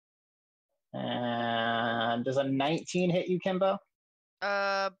 And does a 19 hit you, Kimbo?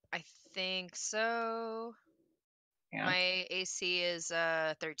 I think so. Yeah. My AC is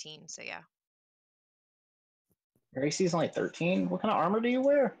 13, so yeah. Your AC is only 13? What kind of armor do you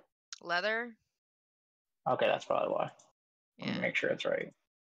wear? Leather? Okay, that's probably why. Let me Yeah. make sure it's right.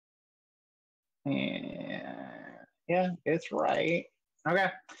 Yeah, it's right.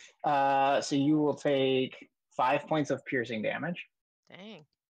 Okay. So you will take 5 points of piercing damage. Dang.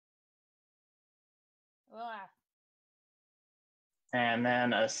 Ah. And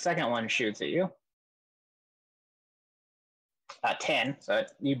then a second one shoots at you. 10. So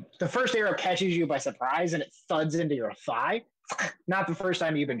the first arrow catches you by surprise and it thuds into your thigh. Not the first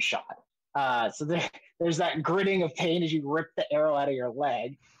time you've been shot. So there's that gritting of pain as you rip the arrow out of your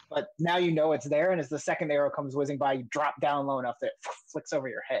leg. But now you know it's there, and as the second arrow comes whizzing by, you drop down low enough that it flicks over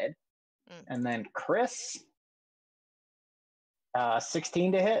your head. And then Chris,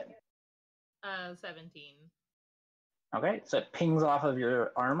 16 to hit. 17. Okay, so it pings off of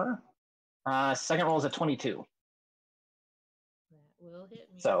your armor. Second roll is a 22. That will hit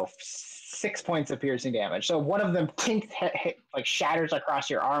me. So 6 points of piercing damage. So one of them like shatters across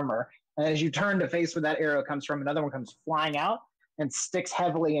your armor, and as you turn to face where that arrow comes from, another one comes flying out and sticks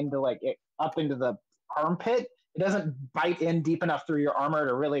heavily into up into the armpit. It doesn't bite in deep enough through your armor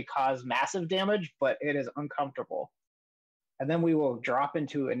to really cause massive damage, but it is uncomfortable. And then we will drop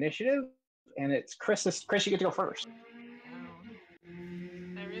into initiative, and it's Chris. Chris, you get to go first. Wow.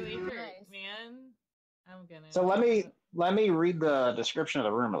 That really hurt, man. I'm gonna. So let me read the description of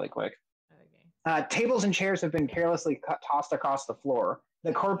the room really quick. Okay. Tables and chairs have been carelessly tossed across the floor.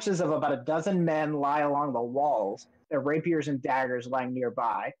 The corpses of about a dozen men lie along the walls, their rapiers and daggers lying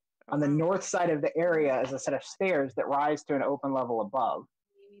nearby. On the north side of the area is a set of stairs that rise to an open level above.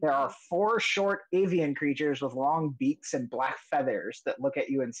 There are 4 short avian creatures with long beaks and black feathers that look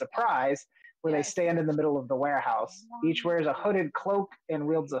at you in surprise, where they stand in the middle of the warehouse. Each wears a hooded cloak and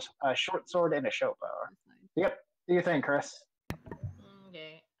wields a short sword and a short bow. Yep, do you think, Chris?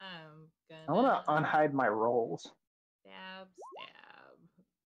 Okay, I want to unhide my rolls. Stab.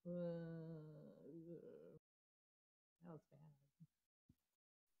 That was bad.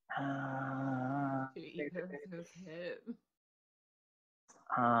 Hit.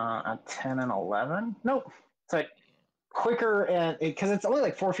 A 10 and 11? Nope. It's like quicker, and because it's only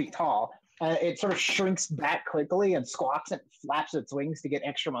like 4 feet tall, it sort of shrinks back quickly and squawks and flaps its wings to get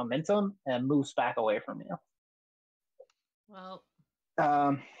extra momentum and moves back away from you. Well,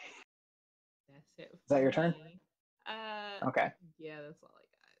 that's it. Is that your turn? Okay. Yeah, that's all I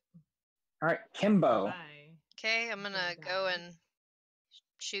got. All right, Kimbo. Bye. Okay, I'm gonna go and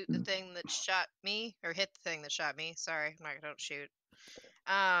shoot the thing that shot me, or hit the thing that shot me. Sorry, don't shoot.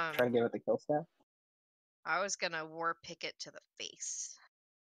 Try to give it the kill staff. I was gonna war pick it to the face.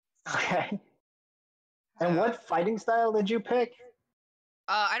 Okay. And what fighting style did you pick?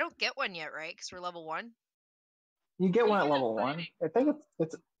 I don't get one yet, right? Because we're level 1. You get one at level 1. I think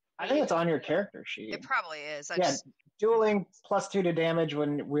it's on your character sheet. It probably is. Dueling +2 to damage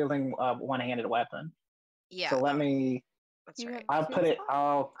when wielding a one-handed weapon. Yeah. So let me. That's right.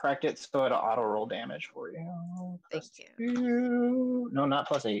 I'll correct it so it'll auto roll damage for you. Thank you. No, not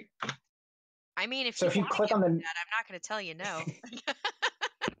 +8. I mean, if you click on the, that, I'm not going to tell you no.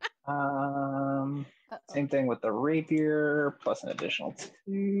 Same thing with the rapier, plus an additional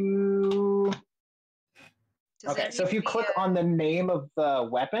 2. Does Okay, it so need if to you be click on the name of the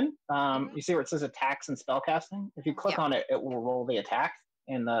weapon, you see where it says attacks and spellcasting? If you click Yeah. on it, it will roll the attack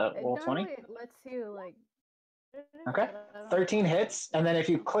in the It roll 20. normally lets you like. Okay, 13 hits, and then if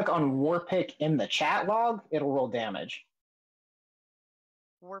you click on Warpick in the chat log, it'll roll damage.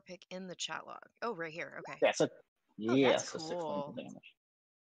 Warpick in the chat log. Oh, right here. Okay. Yeah, so that's so 6 points cool. of damage.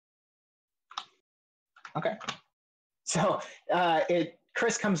 Okay, so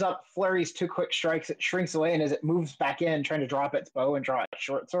Chris comes up, flurries 2 quick strikes, it shrinks away, and as it moves back in, trying to drop its bow and draw a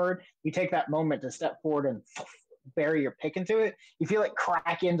short sword, you take that moment to step forward and bury your pick into it. You feel it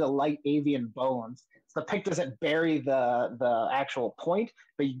crack into light avian bones. So the pick doesn't bury the actual point,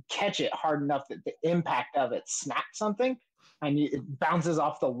 but you catch it hard enough that the impact of it snaps something, and it bounces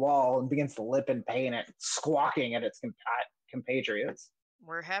off the wall and begins to lip in pain, and squawking at its compatriots.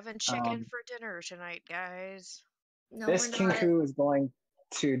 We're having chicken for dinner tonight, guys. No, This we're not. Kinku is going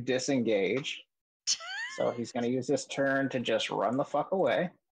to disengage. So he's going to use this turn to just run the fuck away.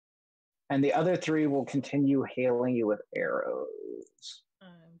 And the other 3 will continue hailing you with arrows. I'm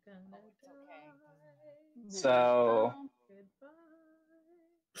gonna die. So,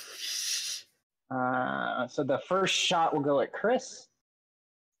 so the first shot will go at Chris.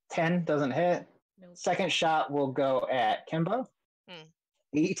 10 doesn't hit. Nope. Second shot will go at Kimbo.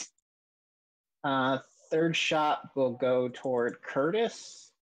 8. Third shot will go toward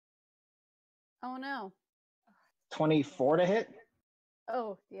Curtis. Oh no. 24 to hit.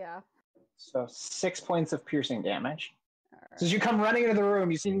 Oh yeah. So 6 points of piercing damage. All So as you come running into the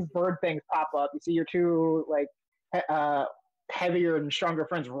room, you see these bird things pop up. You see your 2 like heavier and stronger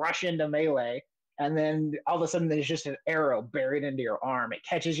friends rush into melee, and then all of a sudden there's just an arrow buried into your arm. It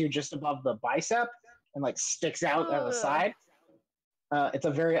catches you just above the bicep and like sticks out at the side. It's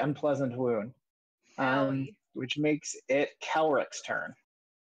a very unpleasant wound, which makes it Kelrick's turn.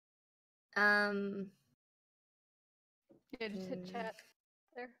 Yeah, just hit chat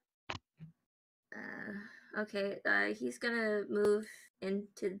there. Okay, he's gonna move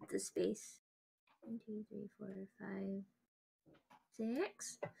into the space. 1, 2, 3, 4, 5,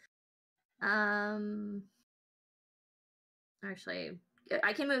 6. Actually,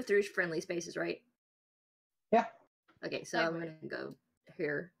 I can move through friendly spaces, right? Yeah. Okay, so I'm gonna go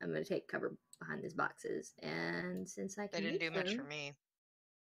here. I'm gonna take cover behind these boxes, and since I can They didn't do much for them, me.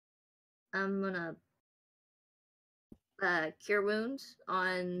 I'm gonna cure wounds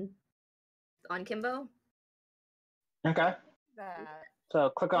on Kimbo. Okay. That. So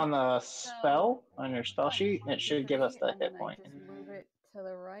click on the spell on your spell sheet, and it should give us the and hit then point. I just move it to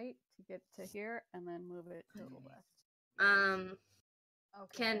the right to get to here, and then move it to the left.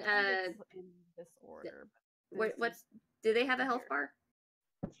 Okay, Can it's in this order. what's do they have a health bar?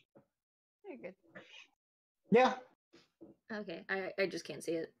 Very good. Yeah. Okay, I just can't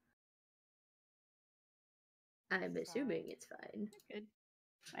see it. I'm assuming it's fine. Good.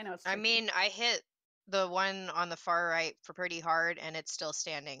 I know it's. I mean, I hit the one on the far right for pretty hard, and it's still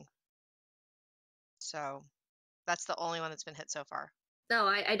standing. So that's the only one that's been hit so far. No,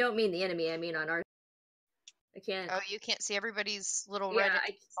 I don't mean the enemy. I mean on our. I can't. Oh, you can't see everybody's little Yeah, red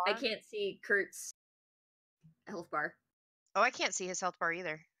I bar? can't see Kurt's health bar. Oh, I can't see his health bar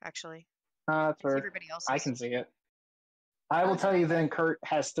either, actually. That's weird. Everybody else's. I can see it. I will tell you then Kurt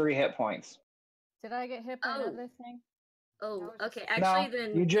has 3 hit points. Did I get hit by another thing? Oh, okay. Actually, no,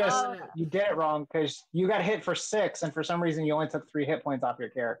 then you just you did it wrong because you got hit for 6, and for some reason you only took 3 hit points off your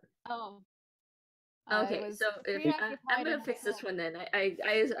character. Oh. Okay, so if, I'm gonna fix this one then. I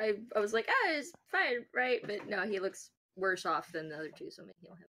was like, it's fine, right? But no, he looks worse off than the other 2, so I'm gonna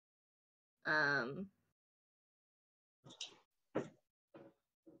heal him.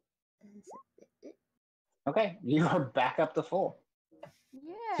 Okay, you are back up to full.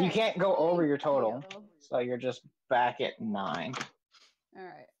 Yeah. So you can't go over your total, so you're just back at 9. All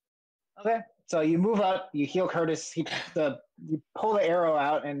right. Okay, so you move up, you heal Curtis. You pull the arrow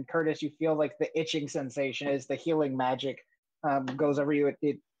out, and Curtis, you feel like the itching sensation as the healing magic goes over you.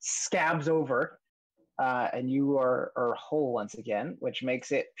 It scabs over, and you are whole once again, which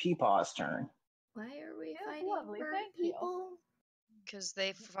makes it Peepaw's turn. Why are we fighting lovely, bird thank you. people? Because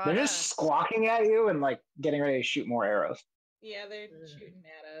they fought They're us. just squawking at you and like getting ready to shoot more arrows. Yeah, they're shooting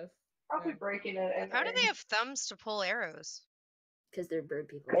at us. Probably breaking it. Anyway. How do they have thumbs to pull arrows? Because they're bird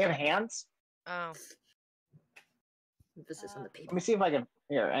people. They have hands. Oh. Emphasis on the people. Let me see if I can.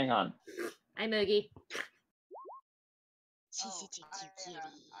 Here, hang on. Hi, Moogie.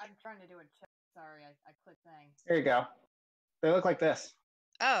 I'm trying to do a check. Sorry, I clicked things. There you go. They look like this.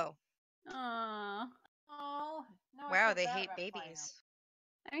 Oh. Aww. Oh, no, I Wow, feel they bad hate about fighting babies.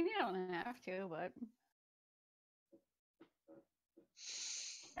 I mean, you don't have to, but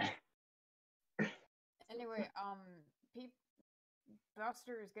Anyway,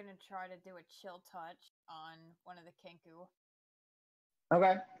 Buster is gonna try to do a chill touch on one of the Kenku.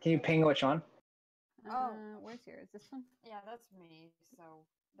 Okay. Can you ping which one? Where's yours? This one? Yeah, that's me. So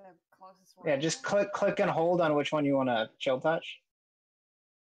the closest one. Yeah, just click and hold on which one you want to chill touch.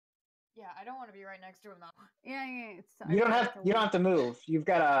 Yeah, I don't want to be right next to him though. Yeah. It's, You don't have to move. You've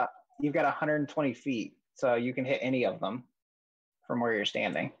got 120 feet, so you can hit any of them from where you're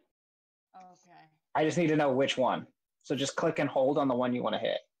standing. Okay. I just need to know which one. So just click and hold on the one you want to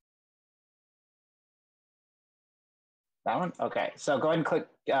hit. That one? Okay. So go ahead and click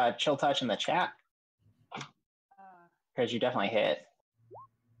chill touch in the chat. Because you definitely hit.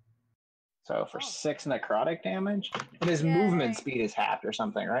 So for 6 necrotic damage, and his movement speed is halved or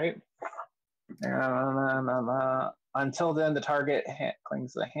something, right? Until then, the target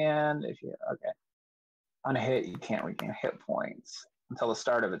clings the hand. If you on a hit, you can't regain hit points until the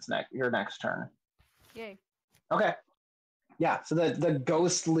start of your next turn. Yay. Okay. Yeah. So the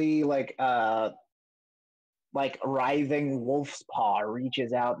ghostly writhing wolf's paw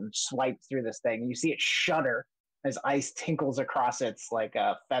reaches out and swipes through this thing. You see it shudder as ice tinkles across its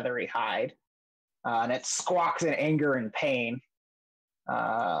feathery hide, and it squawks in anger and pain.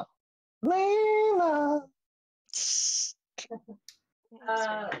 Layla.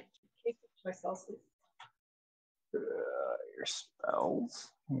 My spells, please. Your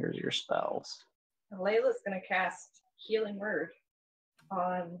spells. Here's your spells. Layla's gonna cast Healing Word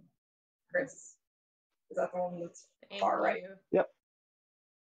on Chris. Is that the one that's far right? Yep.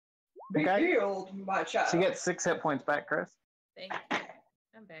 Be Okay. healed, my child. So you get 6 hit points back, Chris. Thank you.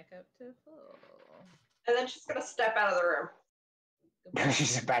 I'm back up to full. And then she's gonna step out of the room.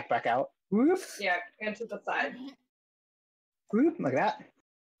 She's back out. Whoop. Yeah, and to the side. Whoop, like that.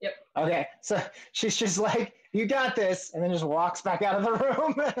 Yep. Okay, so she's just like, you got this, and then just walks back out of the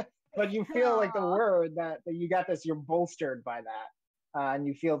room. But you feel like the word that you got this, you're bolstered by that. And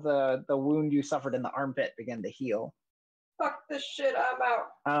you feel the wound you suffered in the armpit begin to heal. Fuck this shit, I'm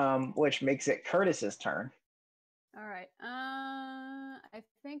out. Which makes it Curtis's turn. All right. I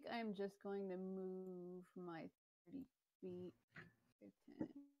think I'm just going to move my 30 feet. 10,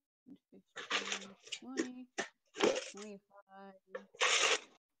 15, 20, 25.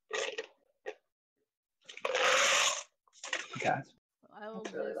 Okay. So I will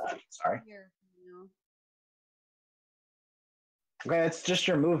That's really just loud. Sorry. here now. Okay, it's just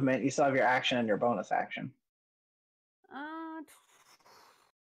your movement. You still have your action and your bonus action.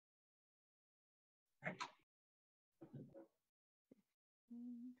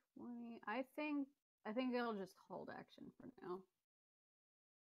 20. I think it'll just hold action for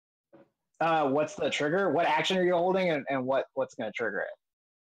now. What's the trigger? What action are you holding, and what's going to trigger it?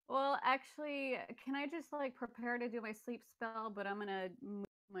 Well, actually, can I just prepare to do my sleep spell, but I'm gonna move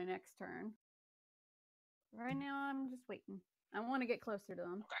my next turn. Right now, I'm just waiting. I want to get closer to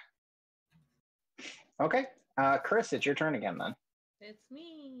them. Okay. Chris, it's your turn again then. It's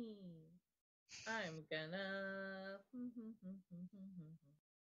me. I'm gonna.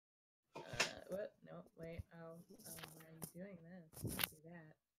 What? No, wait. Oh, why are you doing this? Don't do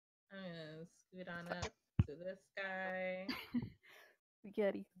that. I'm gonna scoot on up to this guy.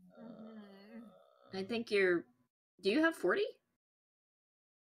 Spaghetti. I think do you have 40?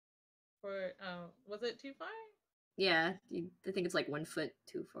 Was it too far? Yeah, I think it's like 1 foot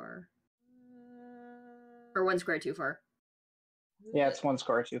too far. Or 1 square too far. Yeah, it's 1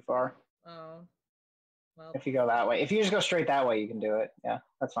 square too far. Oh. Well, if you go that way. If you just go straight that way, you can do it. Yeah,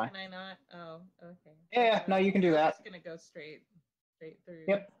 that's fine. Can I not? Oh, okay. Yeah, no, you can do that. I'm just gonna go straight through.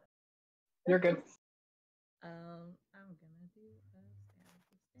 Yep. You're good. I'm gonna do a stand.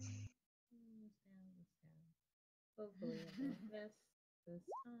 Hopefully I get this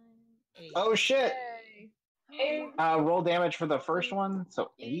time. 8. Oh shit! Hey. Roll damage for the first one.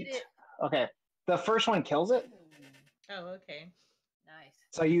 So 8. Okay. The first one kills it. Oh, okay. Nice.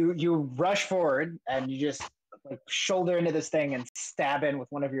 So you rush forward and you just shoulder into this thing and stab in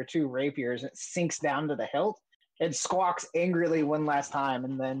with one of your 2 rapiers. It sinks down to the hilt. It squawks angrily one last time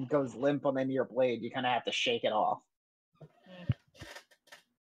and then goes limp on the end of your blade. You kind of have to shake it off.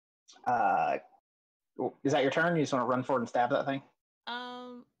 Is that your turn? You just want to run forward and stab that thing?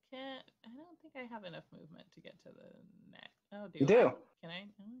 I don't think I have enough movement to get to the neck. Oh, You do. Can I?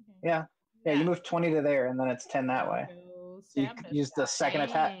 Oh, okay. Yeah. Yeah, you move 20 to there, and then it's 10 that way. So you use the second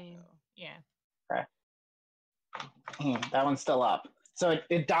attack. Yeah. Okay. That one's still up. So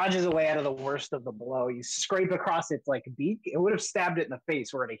it dodges away out of the worst of the blow. You scrape across its beak. It would have stabbed it in the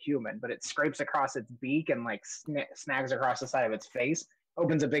face were it a human, but it scrapes across its beak and snags across the side of its face.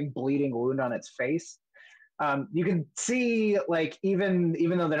 Opens a big bleeding wound on its face. You can see, like, even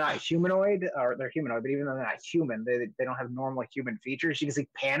though they're not humanoid, or they're humanoid, but even though they're not human, they don't have normal human features. You can see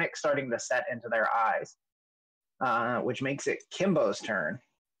panic starting to set into their eyes, which makes it Kimbo's turn.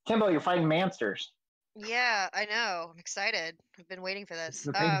 Kimbo, you're fighting monsters. Yeah, I know. I'm excited. I've been waiting for This is this.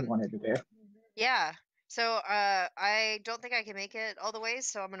 the thing you wanted to do. Yeah. So I don't think I can make it all the way,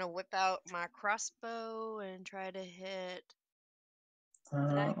 so I'm gonna whip out my crossbow and try to hit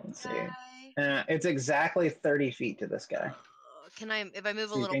that Let's see. guy. It's exactly 30 feet to this guy. Can I, if I move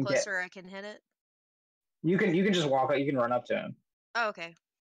So a you little can get. closer, I can hit it? You can just walk up. You can run up to him. Oh, okay.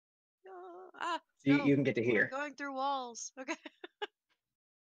 So No, you can get to we're here. going through walls. Okay.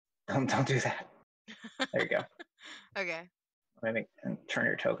 Don't do that. There you go. Okay. Maybe and turn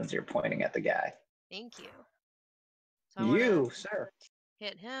your token so you're pointing at the guy. Thank you. So I wanna You, sir.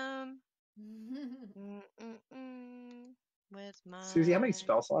 hit him with my Susie, how many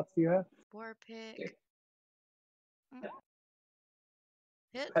spell slots do you have? war pick. Okay.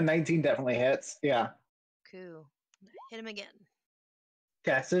 Hit. A 19 definitely hits. Yeah. Cool. Hit him again.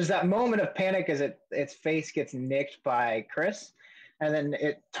 Okay, so there's that moment of panic as its face gets nicked by Chris, and then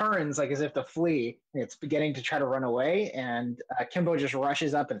it turns like as if to flee. It's beginning to try to run away, and Kimbo just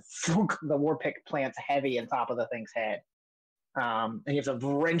rushes up and thunk, the war pick plants heavy on top of the thing's head. And you have to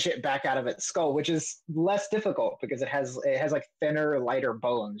wrench it back out of its skull, which is less difficult because it has like thinner, lighter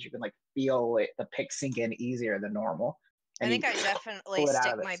bones. You can like feel the pick sink in easier than normal. I think I definitely pull it out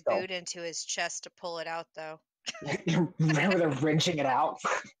stick of its my skull. boot into his chest to pull it out, though. You remember the wrenching it out?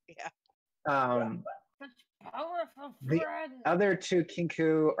 Yeah. Such powerful The friend. other two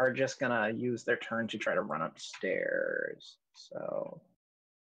Kinku are just gonna use their turn to try to run upstairs. So,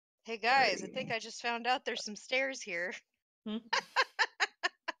 Hey guys, I think I just found out there's some stairs here.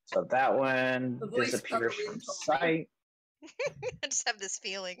 so that one The voice disappears probably from told me. sight, I just have this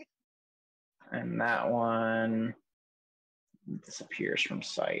feeling. and that one disappears from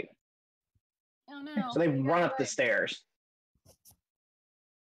sight. Oh no. So they You got run it up the right. stairs.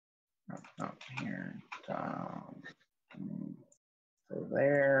 Up here, down. So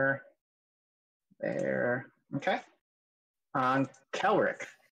there. Okay. On Kelric.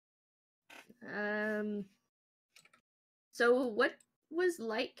 So what was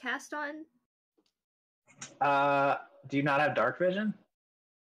light cast on? Do you not have dark vision?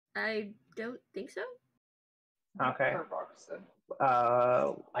 I don't think so. Okay.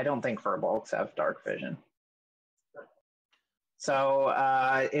 I don't think furbolgs have dark vision. So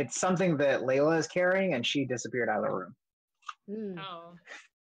it's something that Layla is carrying, and she disappeared out of the room. Oh.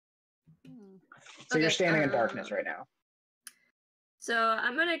 So you're Okay, standing in darkness right now. So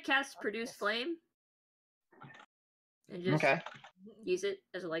I'm gonna cast Produce Flame. And just use it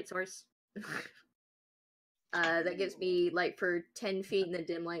as a light source. That gives me light for 10 feet and then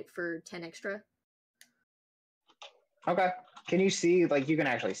dim light for 10 extra. Okay. Can you see, like, you can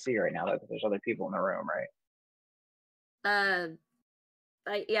actually see right now that there's other people in the room, right?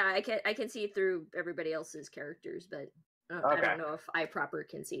 I can see through everybody else's characters, but I don't know if I proper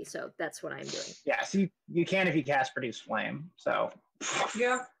can see, so that's what I'm doing. Yeah, so you can if you cast Produce Flame, so. You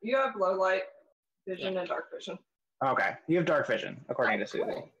have low light vision and dark vision. Okay, you have dark vision, according to Susie.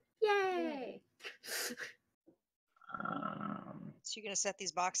 Cool. Yay! So you're gonna set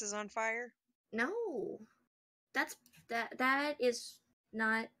these boxes on fire? No, that is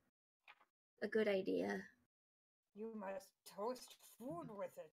not a good idea. You must toast food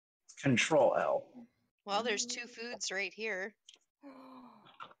with it. Control L. Well, there's two foods right here.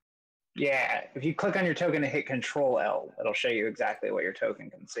 Yeah, if you click on your token and hit Control L, it'll show you exactly what your token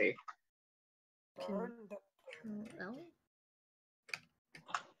can see. Burn the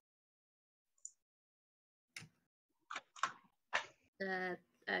Well,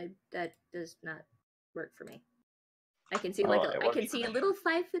 that does not work for me. I can see a little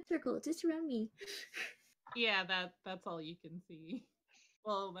 5-foot circle just around me. Yeah, that's all you can see.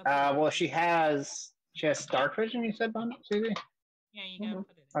 Well, She has dark vision. You said, Susie? Yeah, you gotta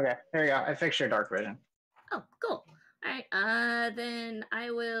put it in. Okay, there you go. I fixed your dark vision. Oh, cool. All right. Then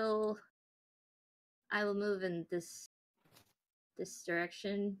I will move in this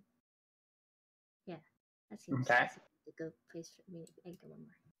direction. Yeah, that seems Okay. like a good place for me to go one more.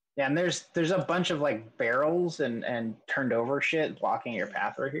 Yeah, and there's a bunch of like barrels and turned over shit blocking your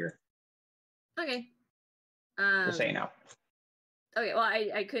path right here. Okay. Just so you know. Okay. Well,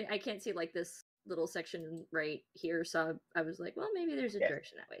 I can't see like this little section right here, so I was like, well, maybe there's a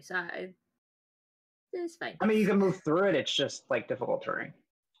direction that way. So it's fine. I mean, you can move through it. It's just like difficult terrain.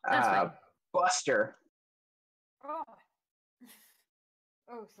 That's fine. Buster. Oh.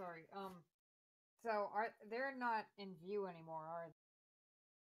 Oh, sorry. So they're not in view anymore, are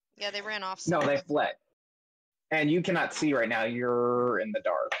they? Yeah, they ran off. No, they fled. And you cannot see right now. You're in the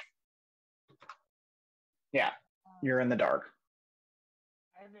dark. Yeah, you're in the dark.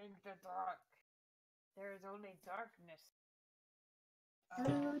 I'm in the dark. There is only darkness.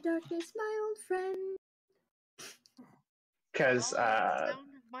 Hello, darkness, my old friend. Because The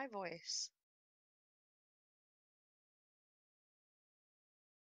sound of my voice.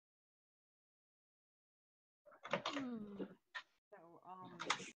 So,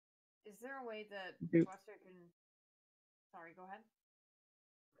 is there a way that Doop. Buster can? Sorry, go ahead.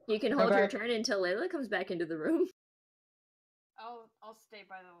 You can hold Okay. your turn until Layla comes back into the room. I'll stay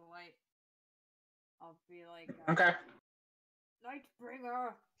by the light. I'll be like, okay.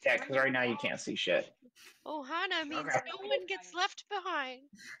 Lightbringer. Yeah, because right now you can't see shit. Ohana means Okay. no one gets left behind.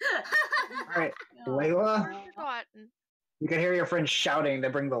 All right, No. Layla, Or forgotten. you can hear your friend shouting to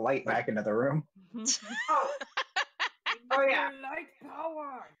bring the light back into the room. Oh, oh yeah. Light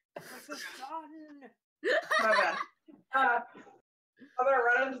power. Like the sun. My bad. I'm gonna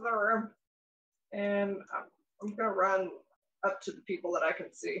run into the room, and I'm gonna run up to the people that I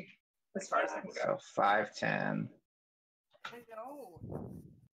can see as far as I can go. So 5, 10. Hello.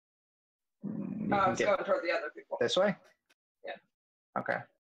 You I can was get going toward the other people. this way? Yeah. Okay.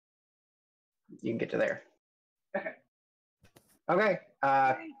 You can get to there. Okay. Okay.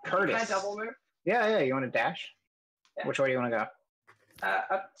 Curtis. Can I double move? Yeah. You want to dash? Yeah. Which way do you want to go?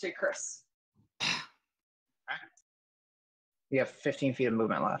 Up to Chris. You have 15 feet of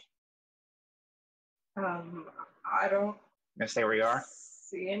movement left. I don't Gonna stay where you are?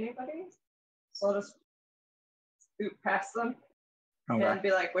 see anybody, so I'll just scoot past them Okay. and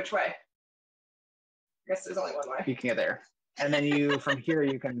be like, which way? I guess there's only one way. You can get there. And then you, from here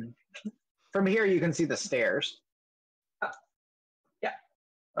you can see the stairs. Yeah.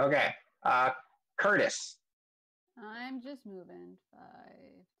 Okay. Curtis. I'm just moving. 5,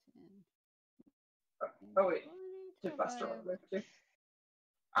 10. Oh wait, 20, did Buster 25. want to move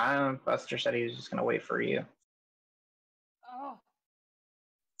too? Buster said he was just gonna wait for you. Oh.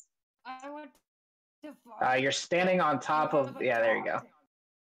 I want to fight. You're standing on top of. Yeah, there you go.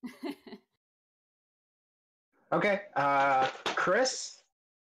 Okay. Chris,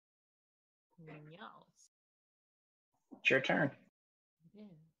 Yes. it's your turn.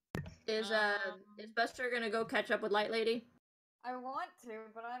 Yeah. Is Buster gonna go catch up with Light Lady? I want to,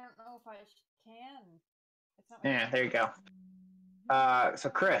 but I don't know if I can. It's not Yeah, there you go. So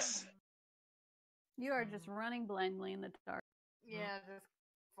Chris. You are just running blindly in the dark. Yeah, just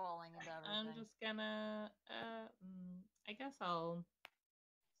falling into everything. I'm just gonna. I guess I'll.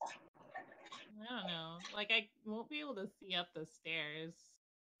 I don't know. Like I won't be able to see up the stairs.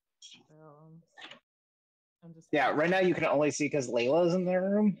 So I'm just. Yeah, right now you can only see because Layla's in the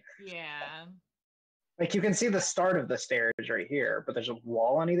room. Yeah. Like you can see the start of the stairs right here, but there's a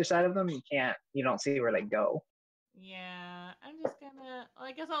wall on either side of them. You don't see where they go. Yeah, I'm just gonna. Well,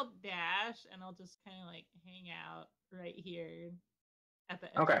 I guess I'll dash and I'll just kind of like hang out right here at the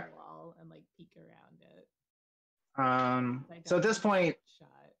edge Okay. of the wall and like peek around it. So at this point,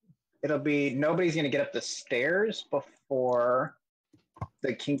 it'll be nobody's gonna get up the stairs before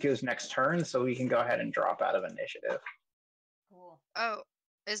the Kinku's next turn, so we can go ahead and drop out of initiative. Cool. Oh,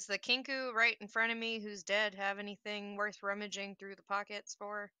 is the Kinku right in front of me who's dead have anything worth rummaging through the pockets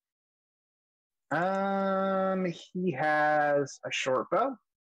for? He has a short bow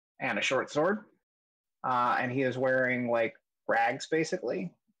and a short sword. And he is wearing like rags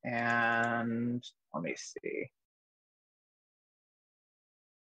basically. And let me see.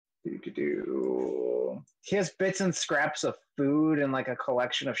 He has bits and scraps of food and like a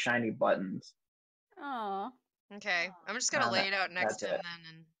collection of shiny buttons. Oh. Okay, I'm just gonna lay it out next to him that's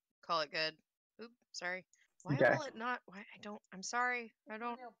then and call it good. Oop, sorry. Why Okay. will it not? Why I'm sorry. I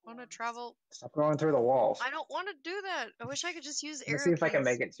don't want to travel. Stop going through the walls. I don't want to do that. I wish I could just use arrow Let's see if I can keys.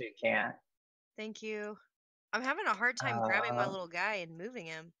 make it so you can. Thank you. I'm having a hard time grabbing my little guy and moving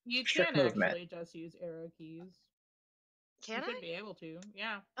him. You Shift can movement. actually just use arrow keys. Can you I? should be able to.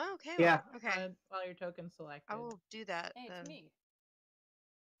 Yeah. Oh, okay. Yeah. Well, okay. While your token's selected. I will do that. Hey, then. it's me.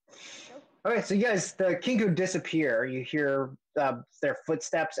 Okay, so you guys, the Kinku disappear. You hear their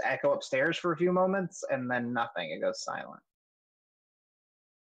footsteps echo upstairs for a few moments, and then nothing. It goes silent.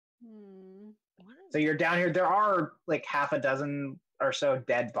 So you're down here. There are like half a dozen or so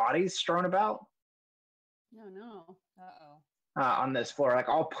dead bodies strewn about No, no. Uh-oh. on this floor, like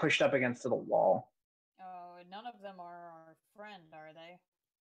all pushed up against the wall. Oh, none of them are our friend, are they?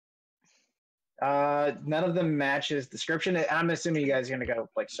 None of them matches description. I'm assuming you guys are going to go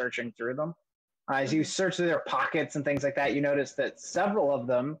like searching through them. As you search through their pockets and things like that, you notice that several of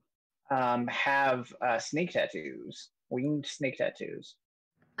them have snake tattoos, winged snake tattoos.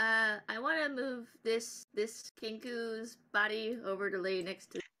 I want to move this Kinku's body over to lay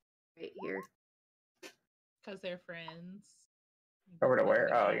next to right here. Because they're friends. Over to where?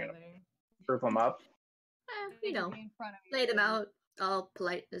 Oh, Together. group them up. You know, In front of you, lay them baby. out, all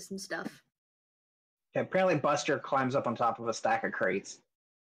politeness and stuff. Okay, apparently Buster climbs up on top of a stack of crates.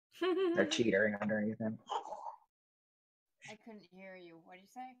 They're teetering underneath him. I couldn't hear you. What did you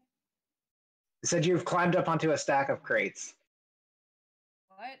say? It said you've climbed up onto a stack of crates.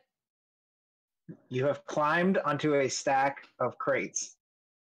 What? You have climbed onto a stack of crates.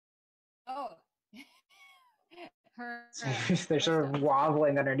 Oh. Her. They're sort of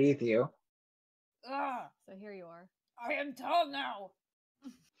wobbling underneath you. Ugh. So here you are. I am tall now.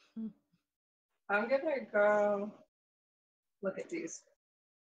 I'm gonna go look at these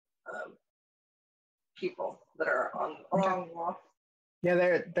people that are along the wall.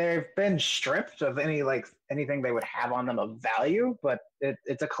 Yeah, they've been stripped of anything they would have on them of value, but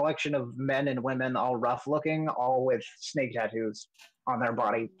it's a collection of men and women, all rough looking, all with snake tattoos on their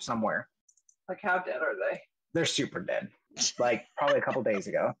body somewhere. Like, how dead are they? They're super dead. Like probably a couple days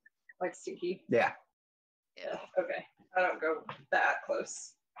ago. Like stinky? Yeah. Yeah. Okay. I don't go that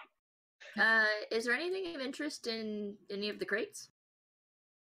close. Is there anything of interest in any of the crates?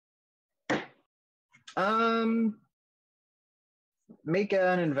 Make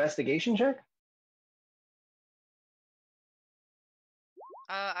an investigation check.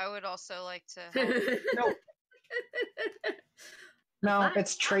 I would also like to help. No. No,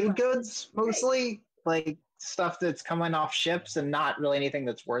 it's trade goods mostly, like stuff that's coming off ships and not really anything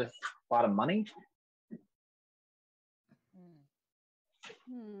that's worth a lot of money.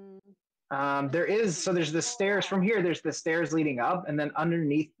 There's the stairs from here. There's the stairs leading up, and then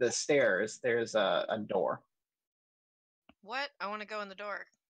underneath the stairs, there's a door. What? I want to go in the door.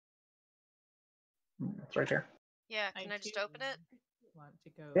 It's right there. Yeah, can I just open it? Want to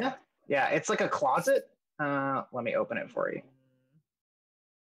go? Yeah, it's like a closet. Let me open it for you.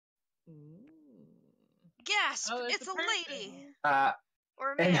 Gasp! Oh, it's a person. lady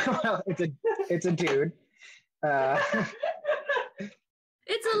or a And, man. well, it's a dude.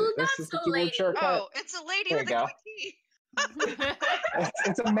 It's a not This is the so keyword lady. shortcut. Oh, it's a lady There with you a go. goatee.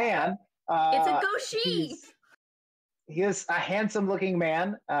 It's a man. It's a goshi. He is a handsome-looking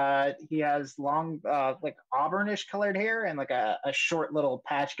man. He has long, like auburnish colored hair and like a short little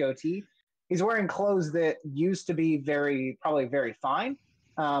patch goatee. He's wearing clothes that used to be probably very fine,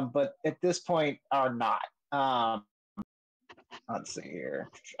 but at this point are not. Let's see here.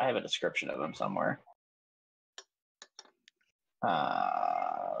 I have a description of him somewhere.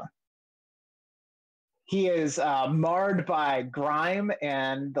 He is marred by grime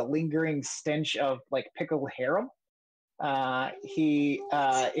and the lingering stench of like pickled harem. He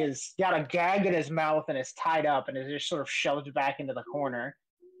is got a gag in his mouth and is tied up and is just sort of shoved back into the corner.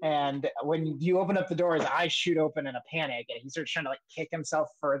 And when you open up the door, his eyes shoot open in a panic, and he starts trying to like kick himself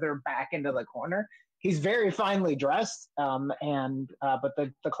further back into the corner. He's very finely dressed, but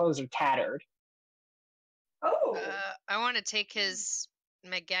the clothes are tattered. Oh. I want to take his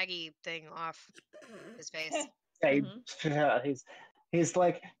McGaggy thing off his face. He's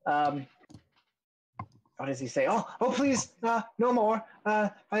like, what does he say? Oh, please, no more.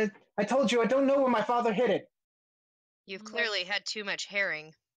 I told you, I don't know where my father hid it. You've clearly had too much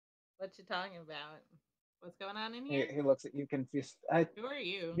herring. What you talking about? What's going on in here? He looks at you confused. Who are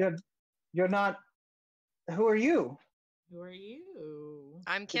you? You're not. Who are you? Who are you?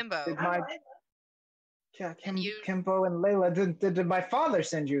 I'm Kimbo. Kimbo and Layla. Did my father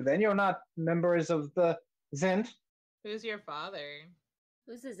send you then? You're not members of the Zent. Who's your father?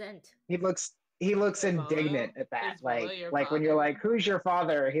 Who's the Zent? He looks indignant at that. Is Volo your Like when you're father? like, who's your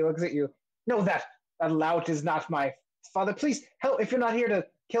father? He looks at you. No, that lout is not my father. Please help. If you're not here to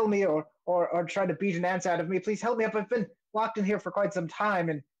kill me or try to beat an ant out of me, please help me up. I've been locked in here for quite some time,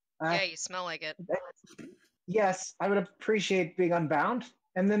 and Yeah, you smell like it. yes, I would appreciate being unbound.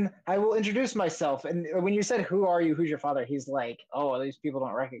 And then I will introduce myself. And when you said, who are you? Who's your father? He's like, oh, these people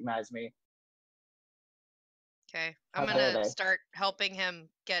don't recognize me. Okay, I'm How dare gonna they? start helping him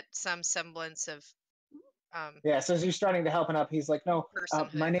get some semblance of Yeah, so as you're starting to help him up, he's like, no,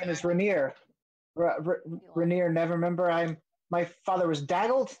 personhood my name is back. Rainier. Rainier, never remember. My father was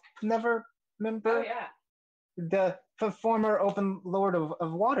Daggled. Never remember. Oh yeah. The former open lord of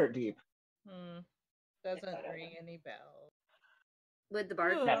Waterdeep. Doesn't ring any bells. With the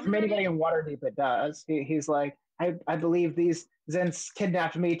bard. Yeah, from anybody in Waterdeep, it does. He's like, I believe these Zents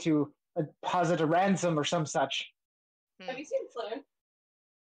kidnapped me to deposit a ransom or some such. Have you seen Floon?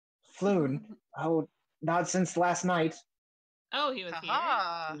 Floon? Oh, not since last night. Oh, he was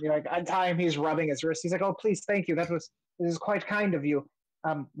Haha. Like, on time, he's rubbing his wrist. He's like, oh, please, thank you. This is quite kind of you.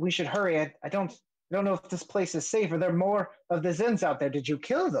 We should hurry. I don't know if this place is safe. Are there more of the Zins out there? Did you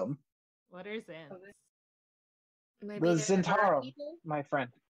kill them? What are Zins? Maybe The they're the bird Zintaro, people? my friend.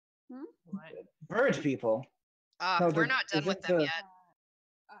 What? Bird people. No, We're not done with them yet.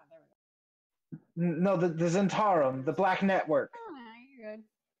 There we go. No, the Zentarum, the Black Network. Oh, no, you're good.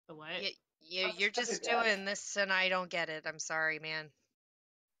 The what? You're just doing this, and I don't get it. I'm sorry, man.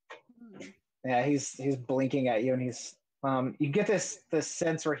 Yeah, he's blinking at you, and he's you get this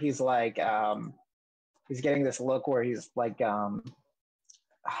sense where he's like he's getting this look where he's like oh,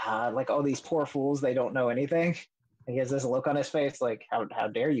 these poor fools, they don't know anything. And he has this look on his face like, how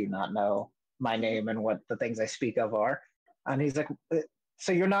dare you not know my name and what the things I speak of are. And he's like,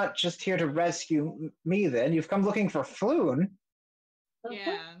 so you're not just here to rescue me then? You've come looking for Floon?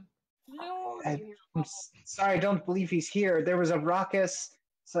 Yeah. I'm sorry, I don't believe he's here. There was a raucous,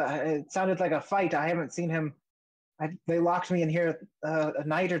 it sounded like a fight. I haven't seen him. They locked me in here a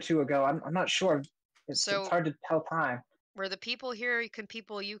night or two ago. I'm not sure. It's hard to tell time. Were the people here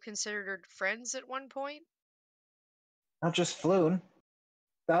people you considered friends at one point? Not just Floon.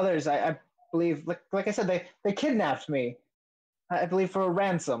 The others, I believe, like I said, they kidnapped me. I believe for a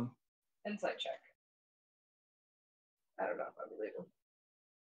ransom. Insight check. I don't know if I believe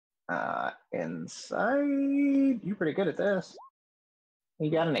him. Inside. You're pretty good at this. You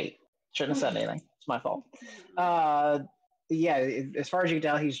got an 8. Shouldn't have said anything. It's my fault. Yeah, as far as you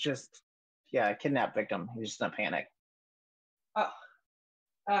can tell, he's just, a kidnapped victim. He's just in a panic. Oh.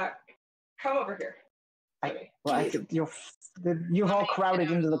 Come over here. You've all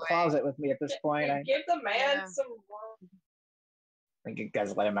crowded into the closet with me at this point. Give the man some warmth. I think you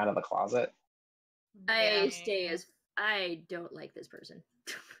guys let him out of the closet. I don't like this person.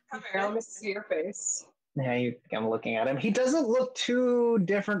 Come here, let me see your face. Yeah, I'm looking at him. He doesn't look too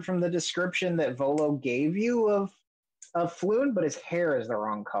different from the description that Volo gave you of Floon, but his hair is the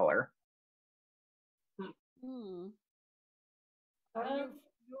wrong color.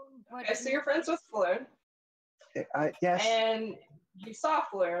 Okay, so you're friends with Floon. Yes. And you saw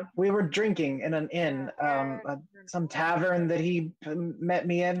Floon. We were drinking in an inn, some tavern that he met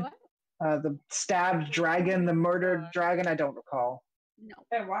me in. The stabbed dragon, the murdered dragon, I don't recall. No.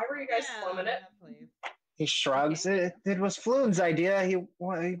 And why were you guys slumming it? He shrugs. It was Floon's idea. He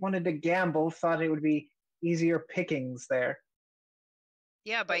wanted to gamble, thought it would be easier pickings there.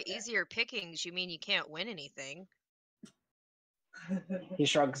 Yeah, by easier pickings, you mean you can't win anything. He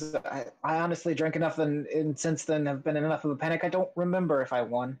shrugs. I honestly drank enough and since then have been in enough of a panic. I don't remember if I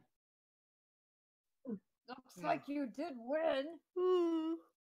won. Looks like you did win.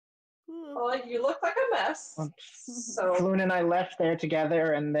 Well, you look like a mess. So Floon and I left there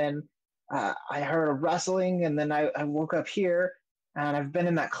together, and then I heard a rustling, and then I woke up here, and I've been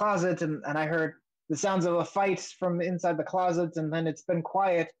in that closet, and I heard the sounds of a fight from inside the closet, and then it's been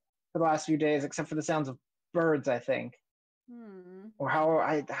quiet for the last few days, except for the sounds of birds, I think. Or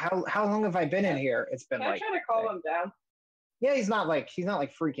how long have I been in here? It's been Can I try to calm him down? Yeah, he's not like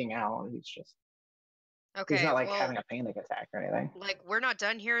freaking out. He's just he's not like well, having a panic attack or anything. Like, we're not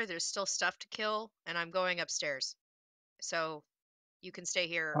done here. There's still stuff to kill, and I'm going upstairs. So you can stay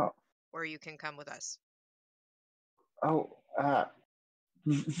here, or you can come with us.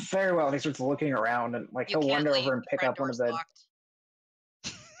 Very well. And he starts looking around, and like he'll wander over and pick up one of the.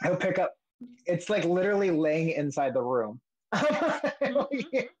 He'll pick up. It's like literally laying inside the room.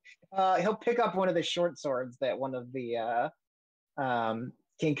 He'll pick up one of the short swords that one of the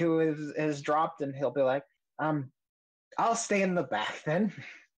Kinku has dropped, and he'll be like, I'll stay in the back then.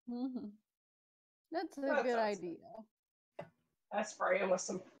 That's a good idea. I spray him with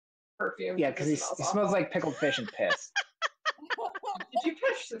some perfume. Yeah, because he smells like pickled fish and piss. Did you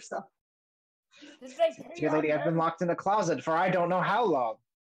pitch yourself? Dear lady, I've been locked in a closet for I don't know how long.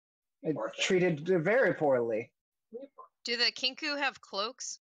 Treated very poorly. Do the Kinku have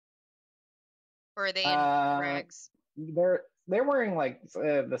cloaks? Or are they in rags? They're wearing like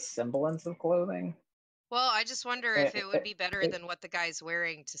the semblance of clothing. Well, I just wonder if it would be better than what the guy's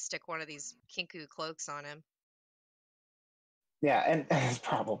wearing to stick one of these Kinku cloaks on him. Yeah, and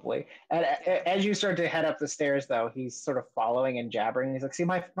probably. And as you start to head up the stairs, though, he's sort of following and jabbering. He's like, "See,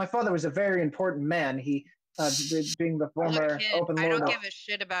 my father was a very important man. He, being the former open lord." I don't give a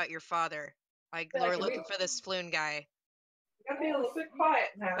shit about your father. We're looking for this Floon guy. You gotta be a little bit quiet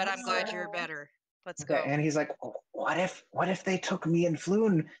now. But I'm glad you're better. Let's go. go. And he's like, "What if they took me and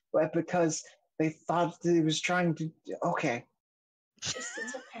Floon because they thought that he was trying to?" Okay.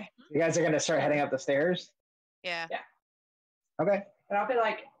 It's okay. You guys are gonna start heading up the stairs. Yeah. Okay. And I'll be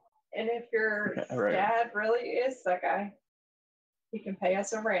like, and if your dad really is that guy, he can pay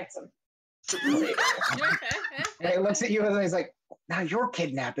us a ransom. And he looks at you and he's like, Now you're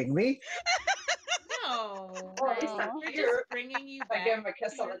kidnapping me. No, Well, at least I'm we're here. just bringing you I back give him a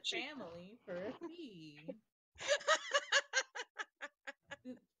kiss to on your the cheek. family for a fee.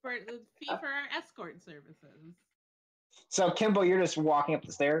 For the fee for our escort services. So, Kimbo, you're just walking up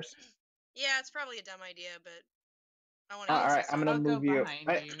the stairs? Yeah, it's probably a dumb idea, but I want All to. right, I'm going to I'll go move you.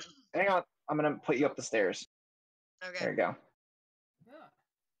 behind you. Hang on. I'm going to put you up the stairs. Okay. There you go.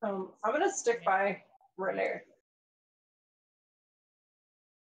 I'm gonna stick by Renee.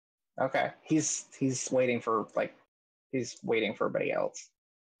 Okay. He's waiting for everybody else.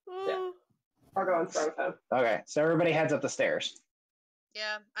 Yeah. I'll go in front of him. Okay, so everybody heads up the stairs.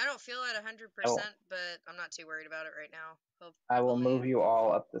 Yeah, I don't feel at 100%, but I'm not too worried about it right now. I will move you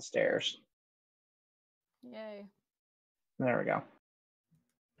all up the stairs. Yay. There we go.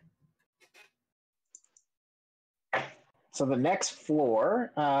 So the next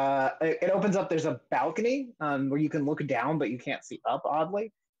floor, it opens up. There's a balcony where you can look down, but you can't see up,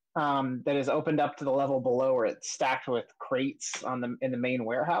 oddly. That is opened up to the level below where it's stacked with crates in the main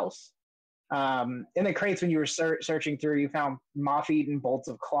warehouse. In the crates, when you were searching through, you found moth-eaten bolts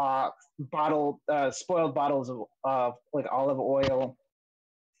of cloth, spoiled bottles of like olive oil,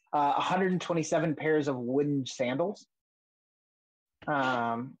 127 pairs of wooden sandals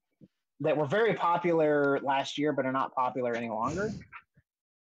that were very popular last year, but are not popular any longer.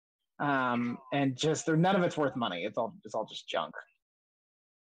 And just none of it's worth money. It's all just junk.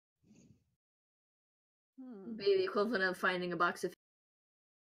 Be the equivalent of finding a box of.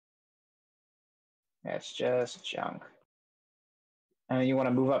 It's just junk. And you want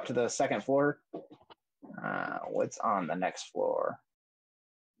to move up to the second floor? What's on the next floor?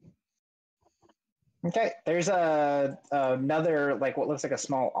 Okay, there's another, like, what looks like a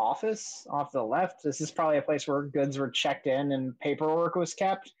small office off to the left. This is probably a place where goods were checked in and paperwork was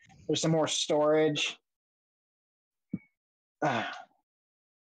kept. There's some more storage.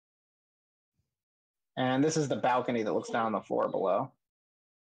 And this is the balcony that looks down on the floor below,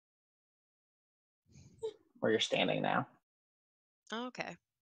 where you're standing now. Okay.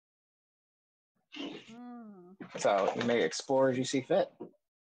 So you may explore as you see fit.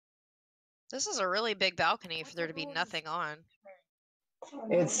 This is a really big balcony for there to be nothing on.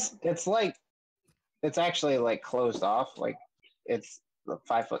 It's actually like closed off. Like it's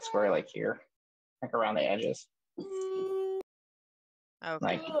 5 foot square, like here, like around the edges. Okay.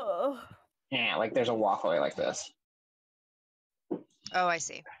 Like, yeah, like there's a walkway like this. Oh, I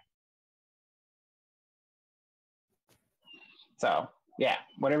see. So yeah,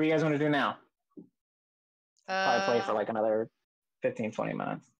 whatever you guys want to do now. Probably play for like another 15, 20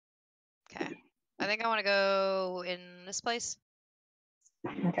 minutes. Okay. I think I want to go in this place.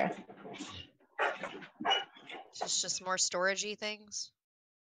 Okay. It's just more storagey things.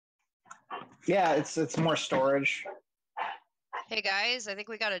 Yeah, it's more storage. Hey guys, I think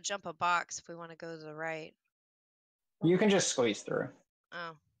we gotta jump a box if we want to go to the right. You can just squeeze through.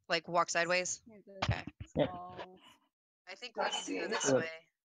 Oh, like walk sideways? Okay. Yeah. I think we need to go this way.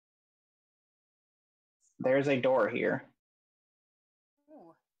 There's a door here.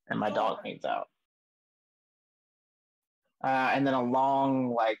 And my dog needs out. And then a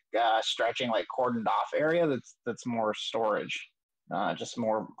long, like, stretching, like, cordoned off area that's more storage. Just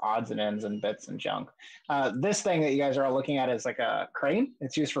more odds and ends and bits and junk. This thing that you guys are all looking at is like a crane.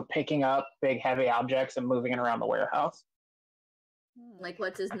 It's used for picking up big, heavy objects and moving it around the warehouse. Like,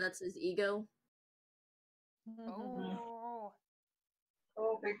 what's his nuts' ego? Oh.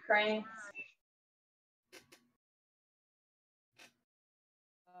 Oh, big crane.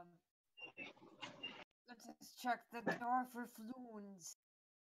 Let's just check the door for Floons.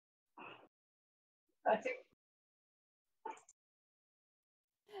 I think.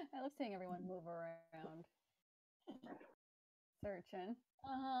 I love seeing everyone move around. Searching.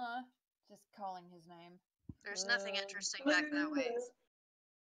 Just calling his name. There's nothing interesting back that way.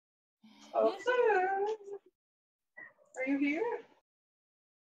 Oh, Floon. Are you here?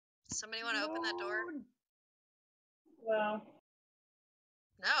 Somebody want to open that door? No.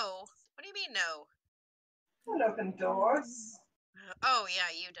 No. What do you mean no? I don't open doors. Oh yeah,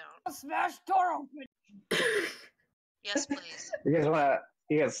 you don't. Smash door open. Yes, please.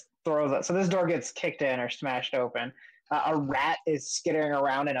 You guys throw that. So this door gets kicked in or smashed open. A rat is skittering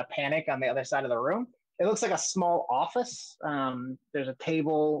around in a panic on the other side of the room. It looks like a small office. There's a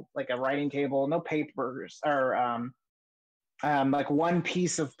table, like a writing table, no papers, or like one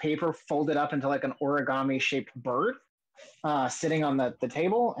piece of paper folded up into like an origami-shaped bird sitting on the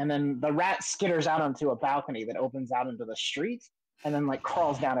table. And then the rat skitters out onto a balcony that opens out into the street and then like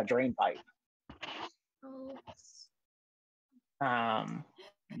crawls down a drain pipe.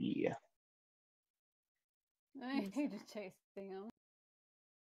 Yeah. You're just chasing him.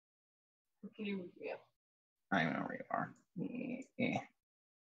 Yeah. I don't know where you are. Yeah.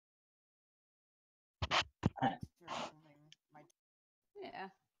 Yeah.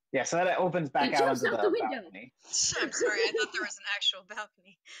 Yeah, so that opens back He out jumps onto out the the window. balcony. I'm sorry, I thought there was an actual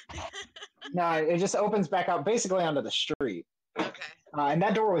balcony. No, it just opens back out basically onto the street. Okay. And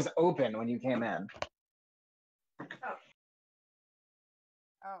that door was open when you came in.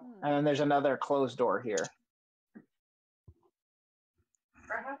 Oh. And then there's another closed door here.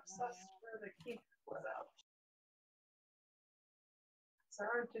 Perhaps that's where the key was out.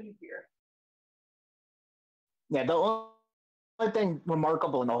 Sarah didn't hear. Yeah, the only thing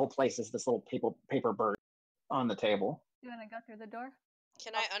remarkable in the whole place is this little paper bird on the table. You want to go through the door?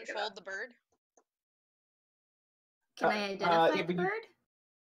 Can I unfold the bird? Can I identify yeah, the bird?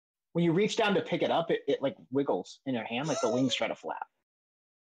 When you reach down to pick it up, it like wiggles in your hand, like the wings try to flap.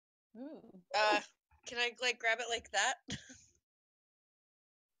 Ooh. Can I like grab it like that?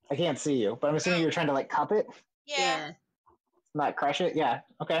 I can't see you, but I'm assuming you're trying to like cup it, Yeah. not crush it. Yeah,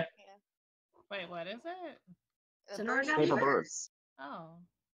 okay. Wait, what is it? It's A an birdie origami Paper bird. bird. Oh.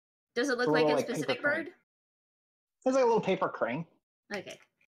 Does it look It's a like little, a like, paper specific crane. bird? It's like a little paper crane. Okay.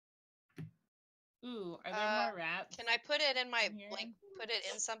 Ooh, are there more rats? Can I put it in my in here? like put it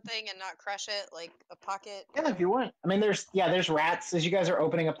in something and not crush it, like a pocket? Yeah, if you want. I mean, there's rats as you guys are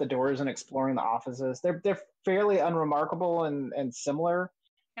opening up the doors and exploring the offices. They're fairly unremarkable and similar.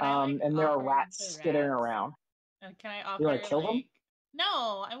 Can I, like, And there are offer rats the skittering rats? around. Can I offer You want to kill them? like?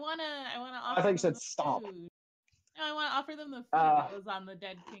 No, I wanna offer I thought you them said the stomp. food. No, I wanna offer them the food that was on the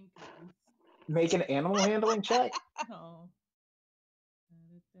dead kinkers. Make an animal handling check. Oh.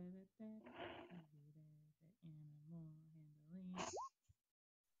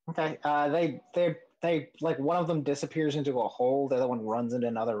 Okay. They like one of them disappears into a hole. The other one runs into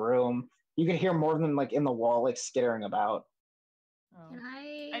another room. You can hear more of them like in the wall, like skittering about. Oh. Can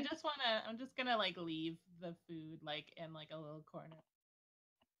I'm just gonna like leave the food like in like a little corner.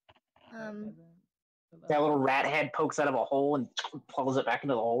 That little rat head pokes out of a hole and pulls it back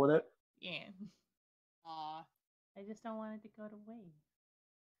into the hole with it. Yeah. Aw. I just don't want it to go to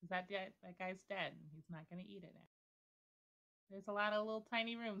waste. That guy's dead. He's not gonna eat it now. There's a lot of little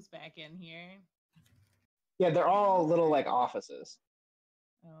tiny rooms back in here. Yeah, they're all little like offices.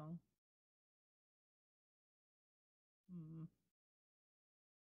 Oh. Hmm.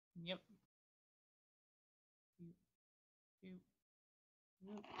 Yep.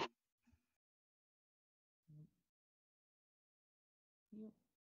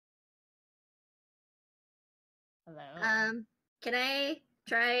 Hello. Can I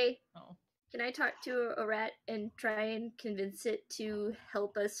try? Oh. Can I talk to a rat and try and convince it to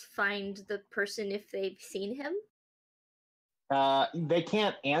help us find the person if they've seen him? They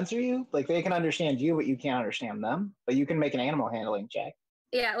can't answer you. Like they can understand you, but you can't understand them. But you can make an animal handling check.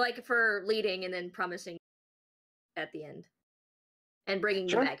 Yeah, like for leading and then promising at the end. And bringing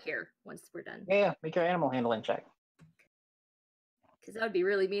Sure. you back here once we're done. Yeah, make your animal handling check. Because that would be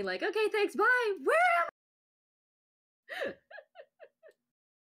really mean, like, okay, thanks, bye! Where am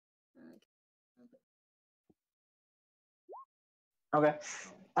Okay.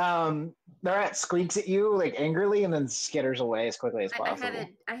 The rat squeaks at you like angrily and then skitters away as quickly as possible.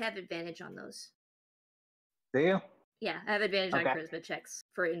 I have advantage on those. Do you? Yeah, I have advantage on Okay. charisma checks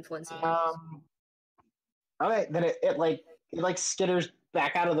for influencing animals. Okay, then it skitters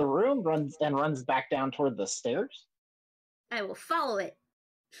back out of the room, runs back down toward the stairs. I will follow it.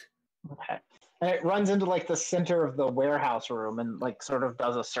 Okay. And it runs into like the center of the warehouse room and like sort of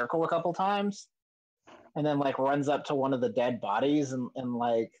does a circle a couple times. And then like runs up to one of the dead bodies and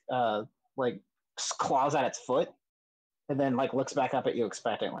like claws at its foot. And then like looks back up at you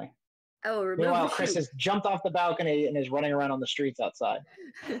expectantly. Oh, remove Meanwhile, the Chris shoe. has jumped off the balcony and is running around on the streets outside.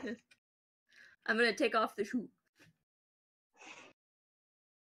 I'm gonna take off the shoe.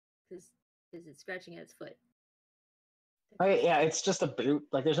 Because it's scratching at its foot. Okay, yeah, it's just a boot.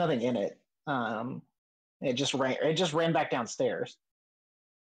 Like there's nothing in it. It just ran back downstairs.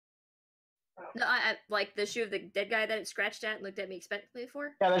 No, I like the shoe of the dead guy that it scratched at and looked at me expectantly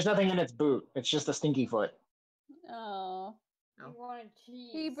for. Yeah, there's nothing in its boot. It's just a stinky foot. Oh. Oh. You wanted cheese.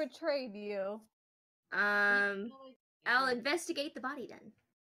 He betrayed you. I'll investigate the body then.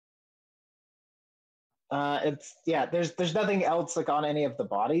 There's nothing else like on any of the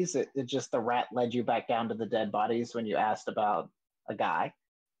bodies. It just the rat led you back down to the dead bodies when you asked about a guy.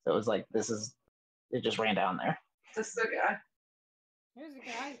 So it was like it just ran down there. This is a guy. Here's a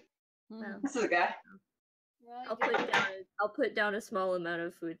guy. Well, This is a guy. Well, I'll put down a small amount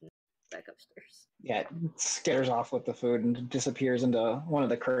of food and back upstairs. Yeah, it skitters off with the food and disappears into one of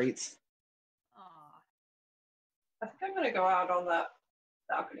the crates. Aw. I think I'm gonna go out on that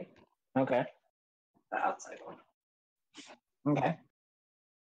balcony, Okay. the outside one. Okay.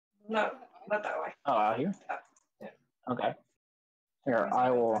 No, not that way. Oh, out here? Yeah. Okay. Here, I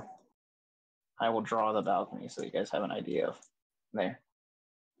will draw the balcony so you guys have an idea of there.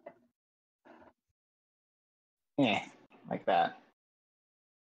 Yeah, like that.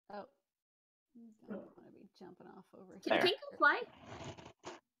 Oh. I don't want to be jumping off over Can There. Tinker fly?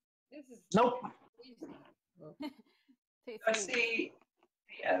 This is Nope. crazy. here. I see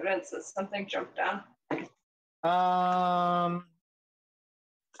the evidence that something jumped down. I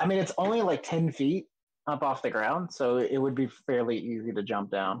mean, it's only like 10 feet up off the ground, so it would be fairly easy to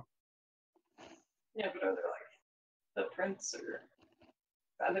jump down. Yeah, but are there like footprints or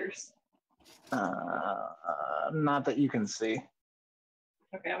feathers? Not that you can see.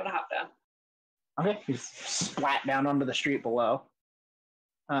 Okay, I'm gonna hop down. Okay, you splat down onto the street below.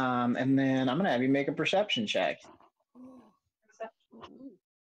 And then I'm gonna have you make a perception check.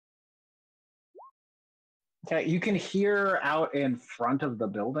 Okay, you can hear out in front of the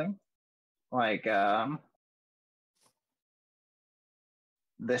building, like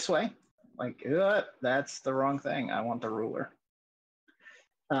this way. Like, that's the wrong thing. I want the ruler.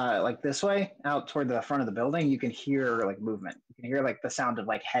 Like this way, out toward the front of the building, you can hear like movement. You can hear like the sound of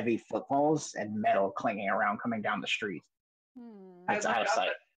like heavy footfalls and metal clanging around coming down the street. It's out of sight.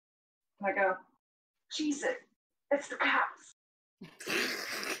 I go, Jesus, it's the cops.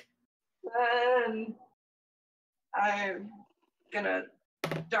 Then I'm gonna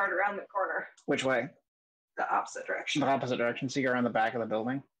dart around the corner, Which way? the opposite direction. The opposite direction. So you're on the back of the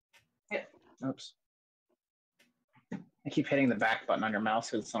building? Yeah. Oops. I keep hitting the back button on your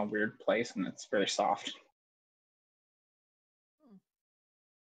mouse because it's in a weird place and it's really soft.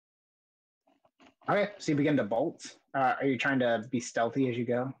 Okay, so you begin to bolt. Are you trying to be stealthy as you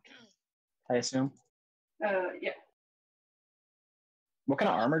go? I assume. Yeah. What kind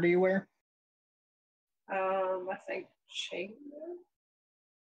of armor do you wear? I think chain.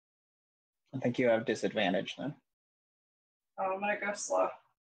 I think you have disadvantage then. I'm gonna go slow.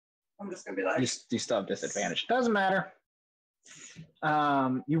 I'm just gonna be like, You still have disadvantage. Doesn't matter.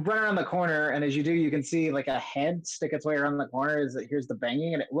 You run around the corner, and as you do, you can see like a head stick its way around the corner. Here's the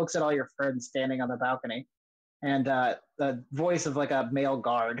banging, and it looks at all your friends standing on the balcony. And the voice of like a male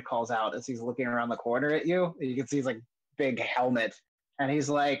guard calls out as he's looking around the corner at you. You can see his like big helmet, and he's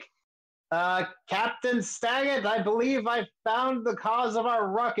like, Captain Staggett, I believe I found the cause of our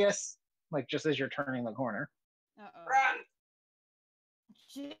ruckus. Like just as you're turning the corner. run!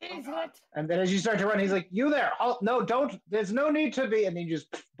 Jesus. And then as you start to run, he's like, you there. Oh, no, don't. There's no need to be. And then you just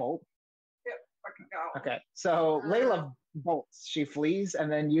bolt. Yep, fucking go. Okay. So Layla bolts. She flees.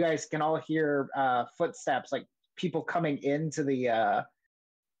 And then you guys can all hear footsteps, like people coming into the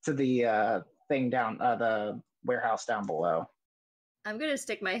thing down, the warehouse down below. I'm gonna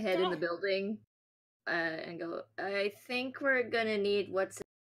stick my head in the building and go, I think we're gonna need what's.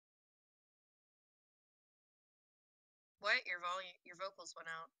 What? Your vocals went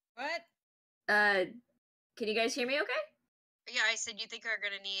out. What? Can you guys hear me okay? Yeah, I said you think we're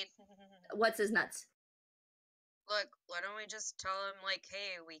gonna need. What's his nuts? Look, why don't we just tell him, like,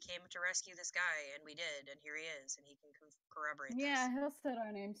 hey, we came to rescue this guy, and we did, and here he is, and he can corroborate Yeah, this. he'll set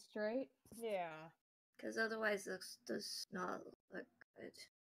our name straight. Yeah. Because otherwise this does not look good.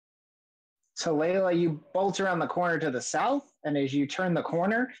 So Layla, you bolt around the corner to the south, and as you turn the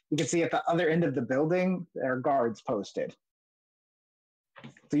corner, you can see at the other end of the building, there are guards posted.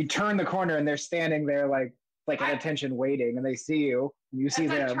 So you turn the corner, and they're standing there like at attention waiting, and they see you. And you see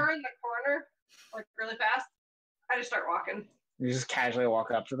As I them. turn the corner, like really fast, I just start walking. You just casually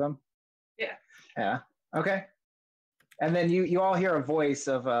walk up to them? Yeah. Yeah. Okay. And then you all hear a voice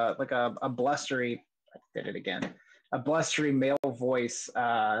of like a blustery, I did it again, a blustery male voice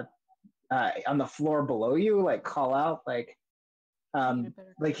on the floor below you, like call out, like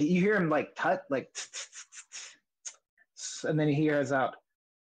you hear him like tut, like, and then he hears out,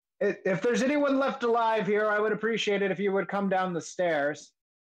 if there's anyone left alive here, I would appreciate it if you would come down the stairs.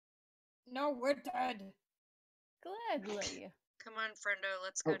 No, we're dead. Gladly. Come on, friendo,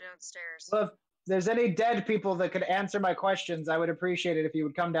 let's go downstairs. Well, if there's any dead people that could answer my questions, I would appreciate it if you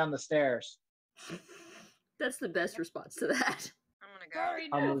would come down the stairs. That's the best response to that. I'm gonna go. Sorry,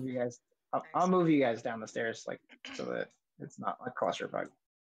 I'll no. move you guys. I'll move you guys down the stairs, like so that it's not like claustrophobic.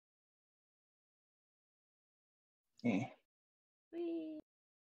 Yeah. Whee!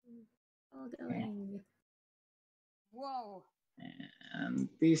 All going. Whoa. And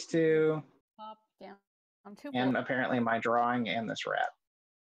these two, Pop down. I'm too and apparently my drawing and this rat.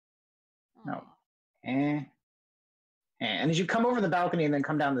 No. And as you come over the balcony and then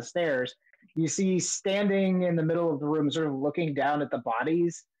come down the stairs, you see standing in the middle of the room, sort of looking down at the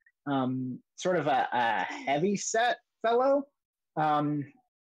bodies, sort of a heavy set fellow.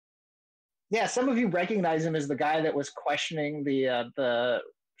 Yeah, some of you recognize him as the guy that was questioning the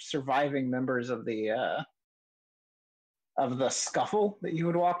surviving members of the scuffle that you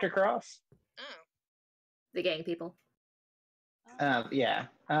had walked across. Oh. The gang people. Yeah.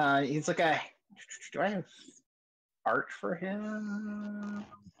 He's like do I have art for him?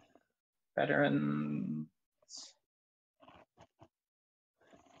 Veteran.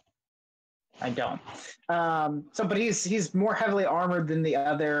 I don't. But he's more heavily armored than the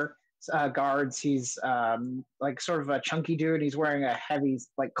other guards. He's like sort of a chunky dude. He's wearing a heavy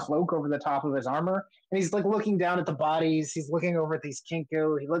like cloak over the top of his armor, and he's like looking down at the bodies. He's looking over at these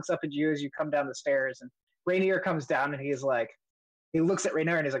kinku. He looks up at you as you come down the stairs, and Rainier comes down, and he's like, he looks at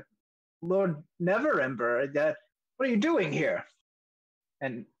Rainier, and he's like, Lord Neverember, what are you doing here?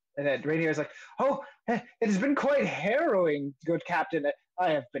 And then Rainier's like, oh, it has been quite harrowing, good captain.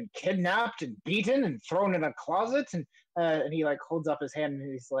 I have been kidnapped and beaten and thrown in a closet. And he like holds up his hand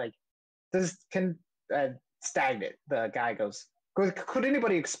and he's like, stagnant. The guy goes, could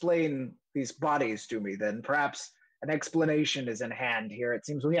anybody explain these bodies to me then? Perhaps an explanation is in hand here. It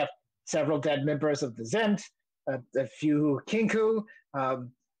seems we have several dead members of the Zent, a few Kinku.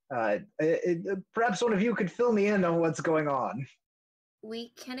 Perhaps one of you could fill me in on what's going on.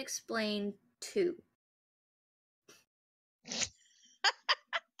 We can explain too.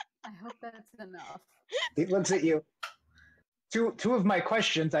 I hope that's enough. He looks at you. Two of my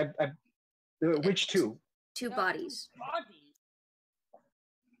questions. Which two? Two bodies.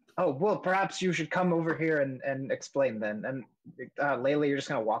 Oh well, perhaps you should come over here and explain then. And Layla, you're just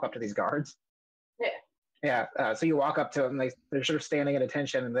gonna walk up to these guards. Yeah. Yeah. So you walk up to them. They're sort of standing at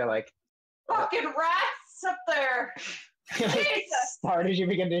attention, and they're like, Fucking rats up there! Jesus! Start as you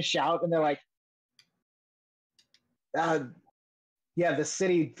begin to shout, and they're like, yeah, the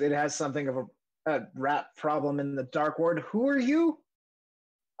city, it has something of a rat problem in the Dark Ward. Who are you?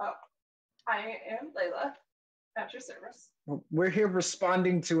 Oh, I am Layla, at your service. We're here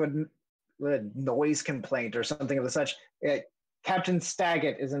responding to a noise complaint or something of the such. Captain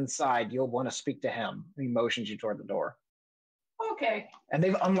Staggett is inside. You'll want to speak to him. He motions you toward the door. Okay. And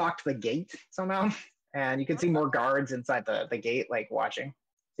they've unlocked the gate somehow, and you can see more guards inside the gate, like watching.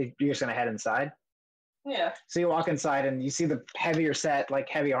 So you're just gonna head inside. Yeah. So you walk inside, and you see the heavier set, like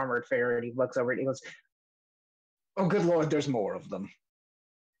heavy armored figure, and he looks over it. He goes, "Oh, good lord, there's more of them."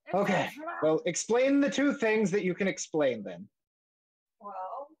 Okay, well, explain the two things that you can explain then.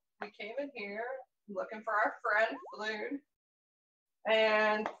 Well, we came in here looking for our friend Floon,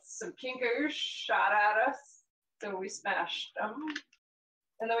 and some Kinkus shot at us, so we smashed them,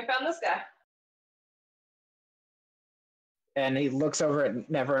 and then we found this guy. And he looks over at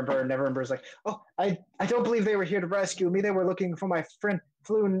Neverember, and Neverember's like, "Oh, I don't believe they were here to rescue me. They were looking for my friend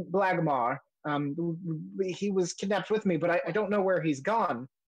Floon Blagmar. He was kidnapped with me, but I don't know where he's gone."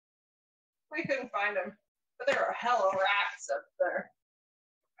 We couldn't find him, but there are hella rats up there.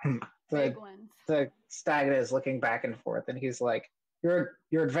 The stag is looking back and forth, and he's like, You're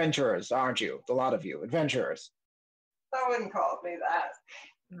adventurers, aren't you? A lot of you, adventurers." I wouldn't call me that.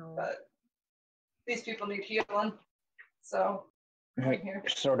 No. But these people need healing, so I'm here.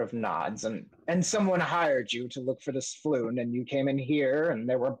 Sort of nods, and someone hired you to look for this Floon, and you came in here, and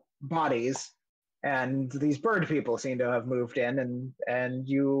there were bodies, and these bird people seem to have moved in, and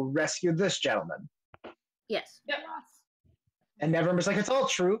you rescued this gentleman. Yes. Yep. And Neverember's like, "It's all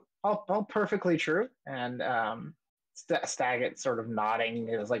true, all perfectly true." And Staggett sort of nodding.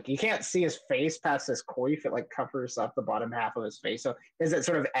 It was like, you can't see his face past this coif. It like covers up the bottom half of his face. So there's that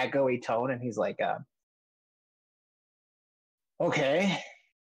sort of echoey tone, and he's like, okay,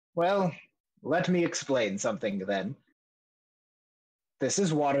 well, let me explain something then. This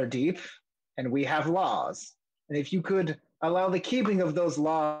is Waterdeep, and we have laws. And if you could allow the keeping of those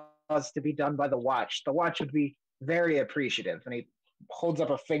laws to be done by the Watch would be very appreciative. And he holds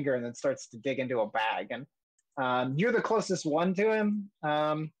up a finger and then starts to dig into a bag. And you're the closest one to him,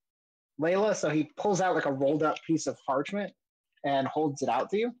 Layla, so he pulls out like a rolled up piece of parchment and holds it out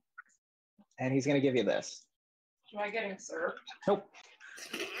to you. And he's going to give you this. Am I getting served? Nope.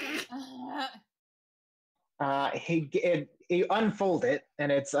 He unfold it,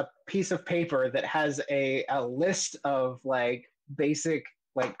 and it's a piece of paper that has a list of like basic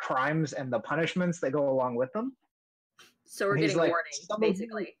like crimes and the punishments that go along with them. So we're getting a warning,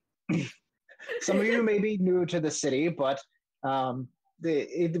 basically. Some of you may be new to the city, but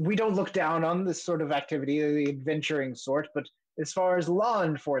we don't look down on this sort of activity, the adventuring sort. But as far as law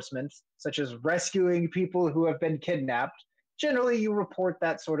enforcement, such as rescuing people who have been kidnapped, generally you report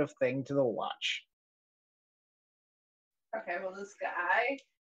that sort of thing to the watch. Okay, well, this guy,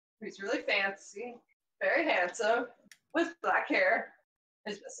 who's really fancy, very handsome, with black hair,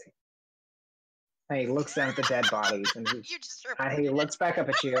 is missing. And he looks down at the dead bodies, and You just he looks back up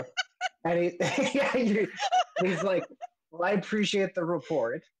at you, and he's like, "Well, I appreciate the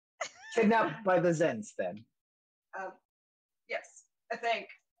report. Kidnapped by the Zens, then." Yes, I think.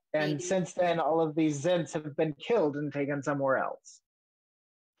 And Maybe. since then, all of these Zens have been killed and taken somewhere else.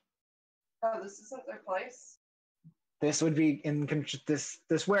 Oh, this isn't their place? This would be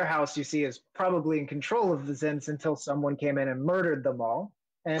this warehouse you see is probably in control of the Zens until someone came in and murdered them all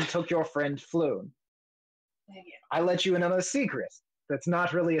and took your friend Floon. Dang it. I let you in on a secret. That's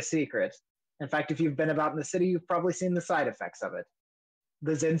not really a secret. In fact, if you've been about in the city, you've probably seen the side effects of it.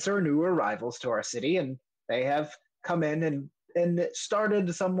 The Zens are new arrivals to our city, and they have come in and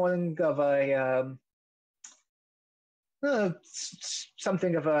started something of a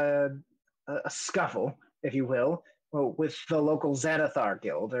scuffle, if you will, with the local Xanathar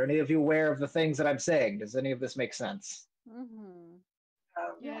Guild. Are any of you aware of the things that I'm saying? Does any of this make sense? Mm-hmm.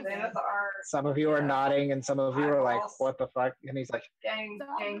 Yes. Xanathar Some of you are nodding, and some of you are like, Eyeballs. what the fuck? And he's like, gang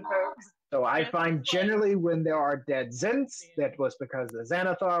folks. so I Yes, find it's like- generally when there are dead Zents, that was because the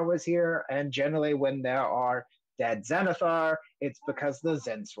Xanathar was here, and generally when there are dead Xanathar, it's because the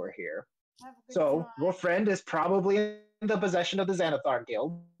Zents were here. Have a good So time. your friend is probably in the possession of the Xanathar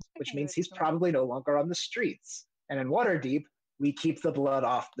Guild, which means he's probably no longer on the streets. And in Waterdeep, we keep the blood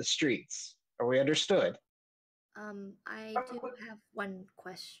off the streets. Are we understood? I do have one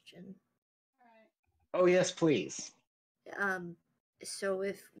question. Oh yes, please. So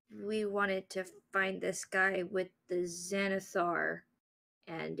if we wanted to find this guy with the Xanathar,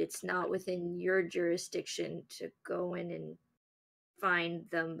 and it's not within your jurisdiction to go in and find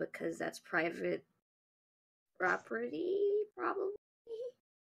them because that's private property, probably?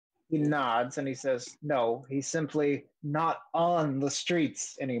 He nods and he says, no, he's simply not on the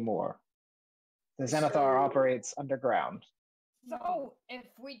streets anymore. The Xanathar operates underground. So, if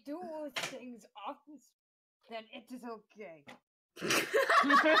we do things off the then it is okay.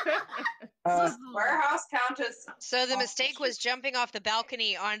 Warehouse Countess. So the off mistake was street. jumping off the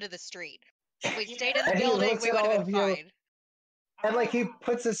balcony onto the street. If we stayed in the And he building, looks we at would all have of been you. fine. And like he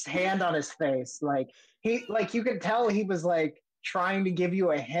puts his hand on his face, like you could tell he was like trying to give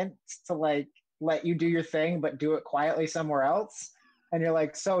you a hint to like let you do your thing, but do it quietly somewhere else. And you're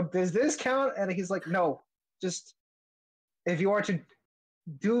like, so does this count? And he's like, no, just if you are to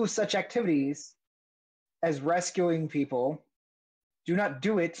do such activities as rescuing people, do not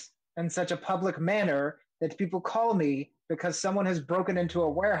do it in such a public manner that people call me because someone has broken into a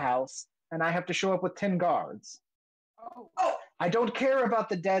warehouse and I have to show up with 10 guards. Oh, I don't care about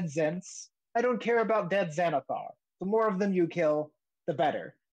the dead Zents. I don't care about dead Xanathar. The more of them you kill, the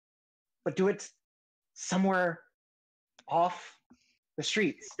better. But do it somewhere off the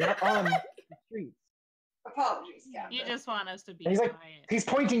streets, not on the streets. apologies, Captain. You just want us to be And he's like, quiet. he's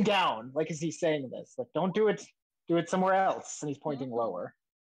pointing down, like as he's saying this. Like, don't do it. Do it somewhere else. And he's pointing lower.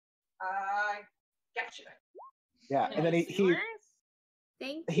 Gotcha. Yeah, In and then the he sewers?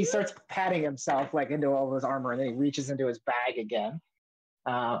 Thank he you. starts patting himself like into all of his armor, and then he reaches into his bag again,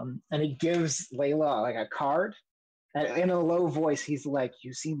 and he gives Layla like a card. And in a low voice, he's like,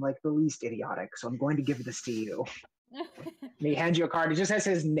 "You seem like the least idiotic, so I'm going to give this to you." And he hands you a card. He just has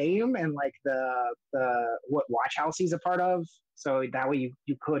his name and like the what watch house he's a part of, so that way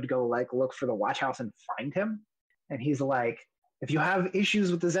you could go like look for the watch house and find him. And he's like, if you have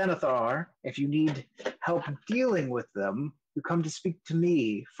issues with the Xanathar, if you need help dealing with them, you come to speak to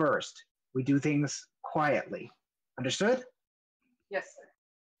me first. We do things quietly. Understood? Yes,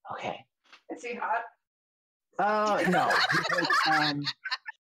 sir. Okay. Is he hot? No. He's like,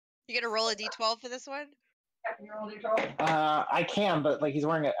 You gonna roll a d12 for this one? Captain, you roll d12. I can, but like he's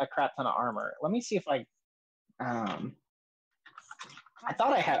wearing a crap ton of armor. Let me see if I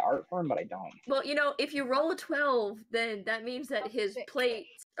thought I had art for him, but I don't. Well, you know, if you roll a 12, then that means that his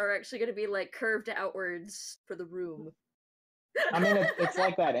plates are actually going to be like curved outwards for the room. I mean, it's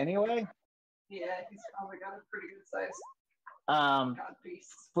like that anyway. Yeah, he's probably got a pretty good size codpiece.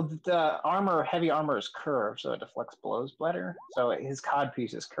 Well, the armor, heavy armor, is curved, so it deflects blows better. So his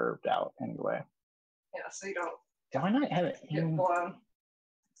codpiece is curved out anyway. Yeah, so you don't Do I not have it? get blown.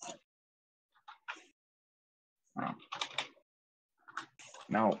 Oh.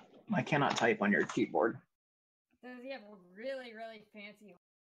 No, I cannot type on your keyboard. Does he have a really, really fancy,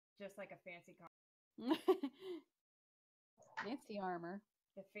 just like a fancy car? Fancy armor.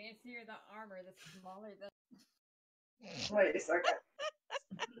 The fancier the armor, the smaller the. Wait a second.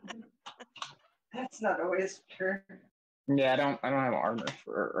 That's not always true. Yeah, I don't have armor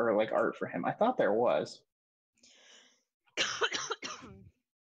or like art for him. I thought there was,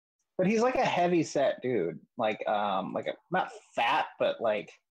 but he's like a heavy set dude. Like not fat, but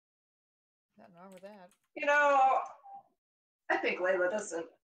like Nothing wrong with that. You know, I think Layla doesn't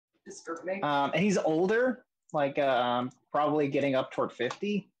discriminate. and he's older, like probably getting up toward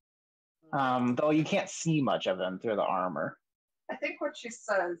 50. Though you can't see much of him through the armor. I think what she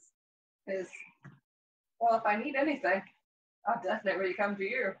says is, well, if I need anything, I'll definitely come to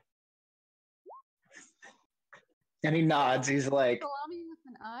you. And he nods. He's like, Salami with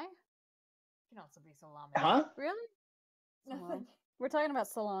an eye? Can also be salami. huh? Really? Salami. We're talking about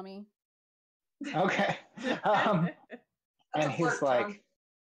salami. Okay. And he's like,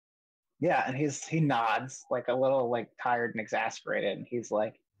 yeah, and he nods like a little like tired and exasperated, and he's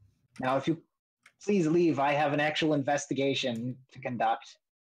like, now if you please leave, I have an actual investigation to conduct.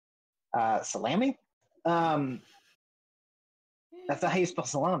 Salami? That's not how you spell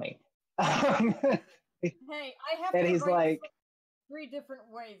salami. Hey, I have And to he's write like, 3 different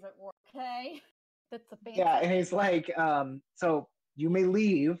ways at work, okay? That's a fancy. yeah, and he's like, so you may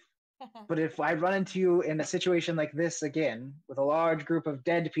leave, but if I run into you in a situation like this again, with a large group of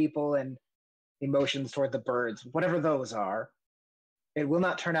dead people and emotions toward the birds, whatever those are, it will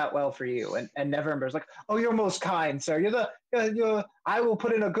not turn out well for you. And Neverember's like, oh, you're most kind, sir. I will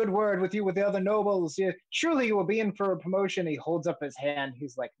put in a good word with you with the other nobles. Surely you will be in for a promotion. He holds up his hand.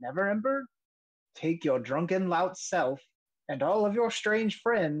 He's like, Neverember, take your drunken lout self and all of your strange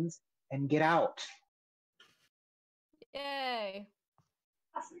friends and get out. Yay.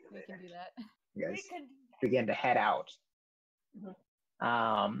 We can do that. You guys begin to head out.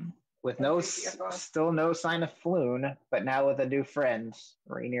 With still no sign of Floon, but now with a new friend,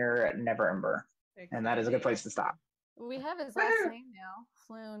 Rainier Neverember. And that is a good place to stop. We have his last name now.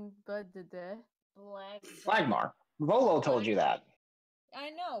 Floon Budede. Flagmar. Volo told you that.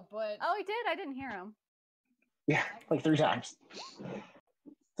 I know, but Oh, he did? I didn't hear him. Yeah, like 3 times.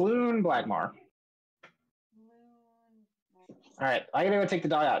 Floon Blackmar. Alright, I gotta go take the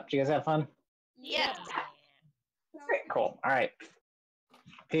dog out. Do you guys have fun? Yeah. Okay, cool. Alright.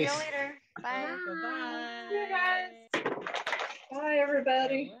 See Peace. you later. Bye. Bye-bye. See you guys. Bye,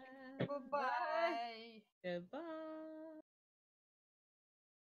 everybody. Bye-bye. Goodbye.